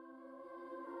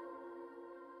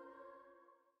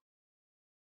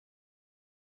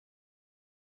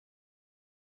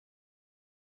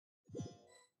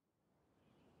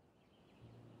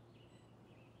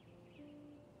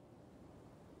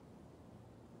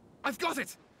 I've got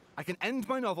it! I can end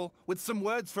my novel with some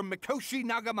words from Mikoshi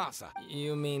Nagamasa.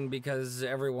 You mean because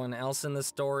everyone else in the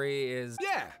story is...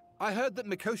 Yeah! I heard that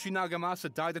Mikoshi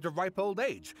Nagamasa died at a ripe old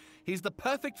age. He's the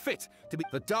perfect fit to be...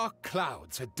 The dark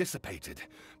clouds had dissipated.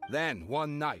 Then,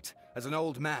 one night, as an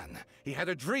old man, he had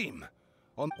a dream.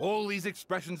 All these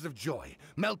expressions of joy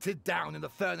melted down in the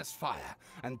furnace fire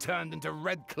and turned into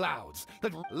red clouds.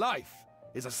 That life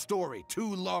is a story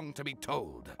too long to be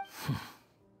told.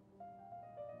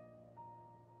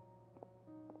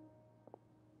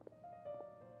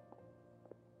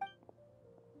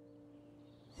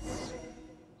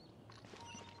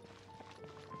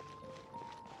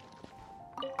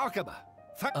 Akaba.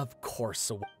 Of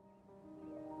course.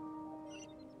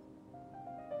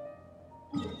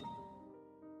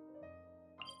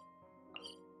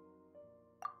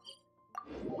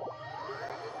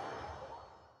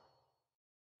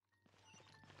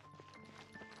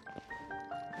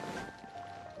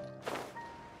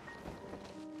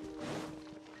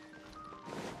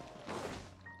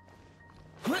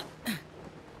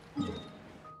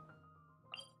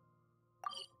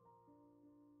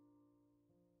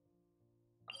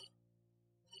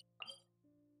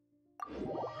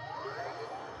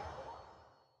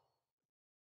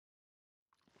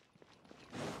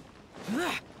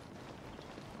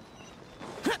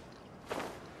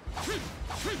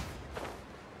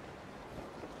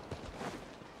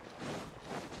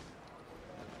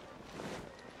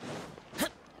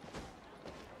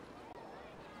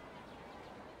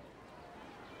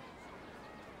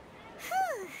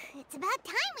 It's about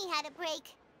time we had a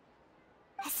break.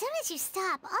 As soon as you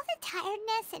stop, all the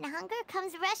tiredness and hunger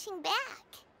comes rushing back.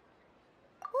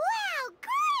 Wow,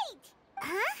 great!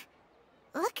 Huh?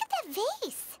 Look at that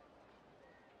vase.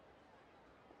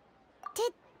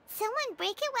 Did someone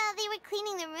break it while they were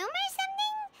cleaning the room or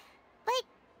something?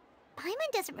 But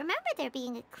Paimon doesn't remember there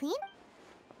being a clean...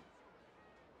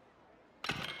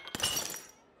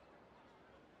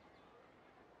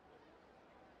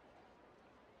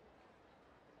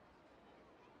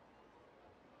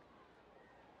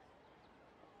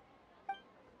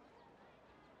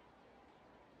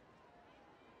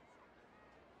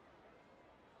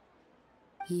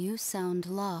 You sound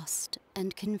lost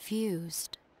and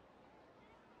confused.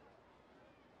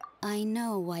 I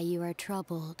know why you are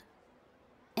troubled.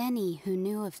 Any who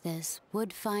knew of this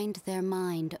would find their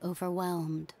mind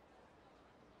overwhelmed.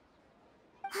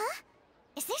 Huh?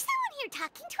 Is there someone here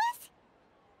talking to us?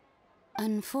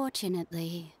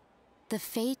 Unfortunately, the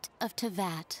fate of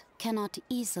Tevat cannot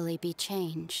easily be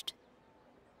changed.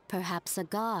 Perhaps a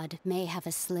god may have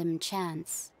a slim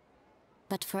chance,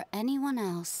 but for anyone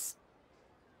else,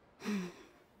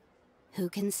 who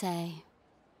can say?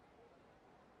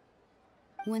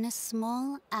 When a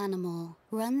small animal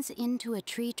runs into a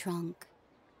tree trunk,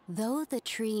 though the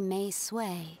tree may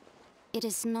sway, it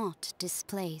is not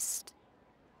displaced.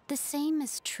 The same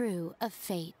is true of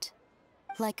fate,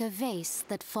 like a vase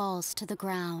that falls to the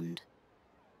ground.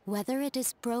 Whether it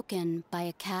is broken by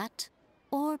a cat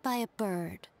or by a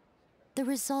bird, the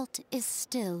result is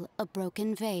still a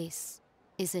broken vase,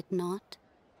 is it not?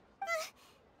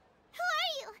 Who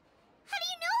are you? How do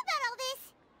you know about all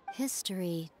this?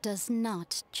 History does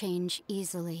not change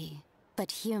easily,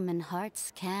 but human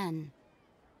hearts can.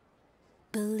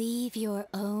 Believe your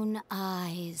own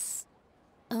eyes.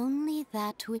 Only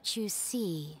that which you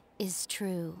see is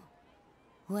true.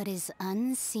 What is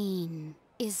unseen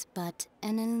is but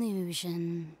an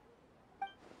illusion.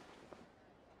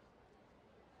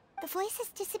 The voice has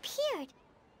disappeared.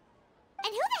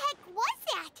 And who the heck was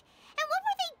that? And what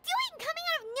were they doing coming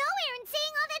out of nowhere and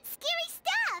saying all that scary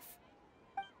stuff?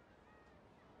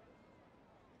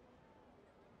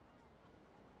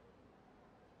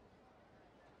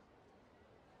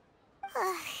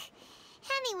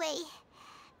 Anyway,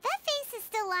 that face is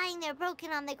still lying there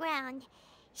broken on the ground.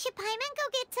 Should Paimon go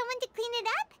get someone to clean it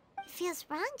up? It feels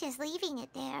wrong just leaving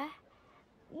it there.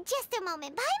 Just a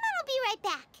moment. Paimon will be right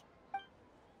back.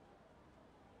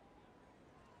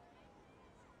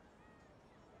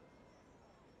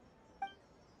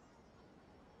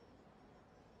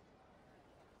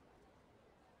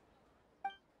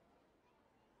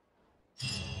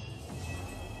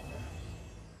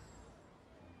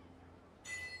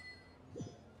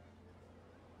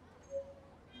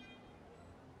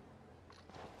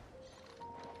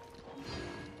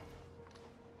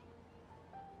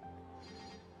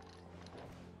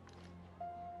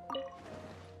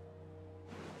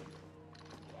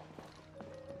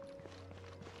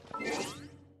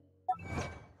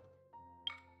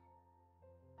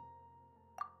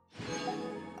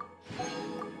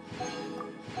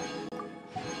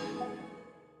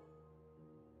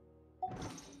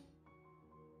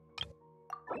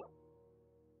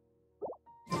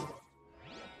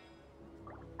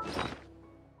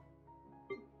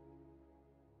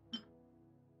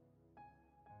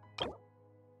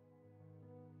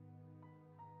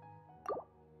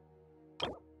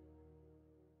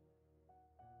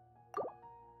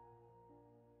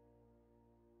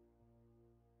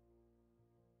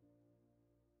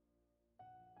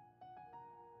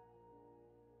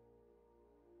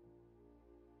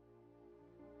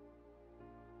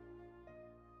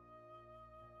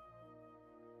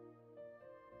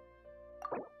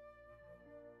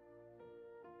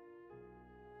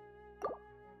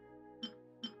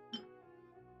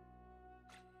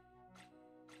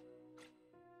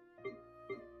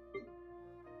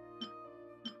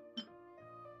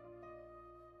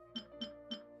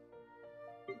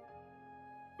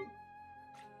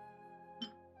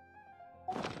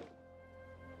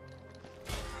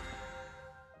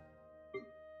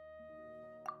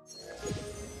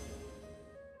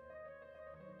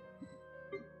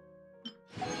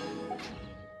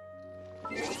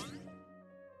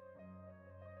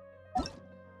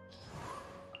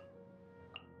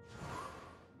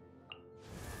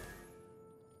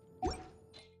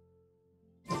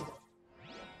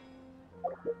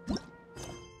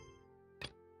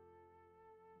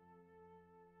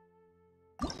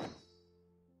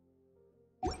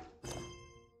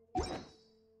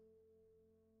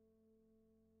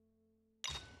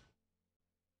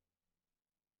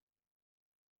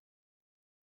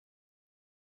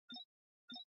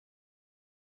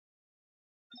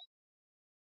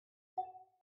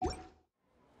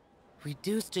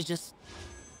 Reduced to just...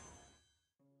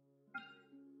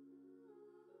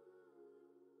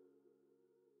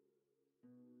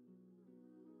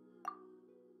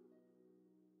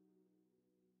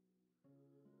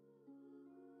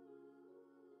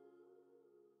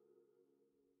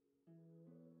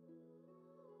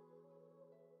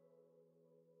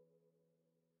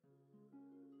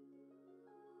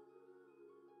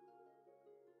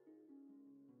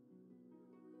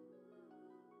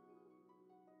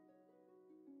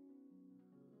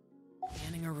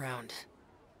 Standing around.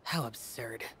 How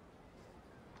absurd.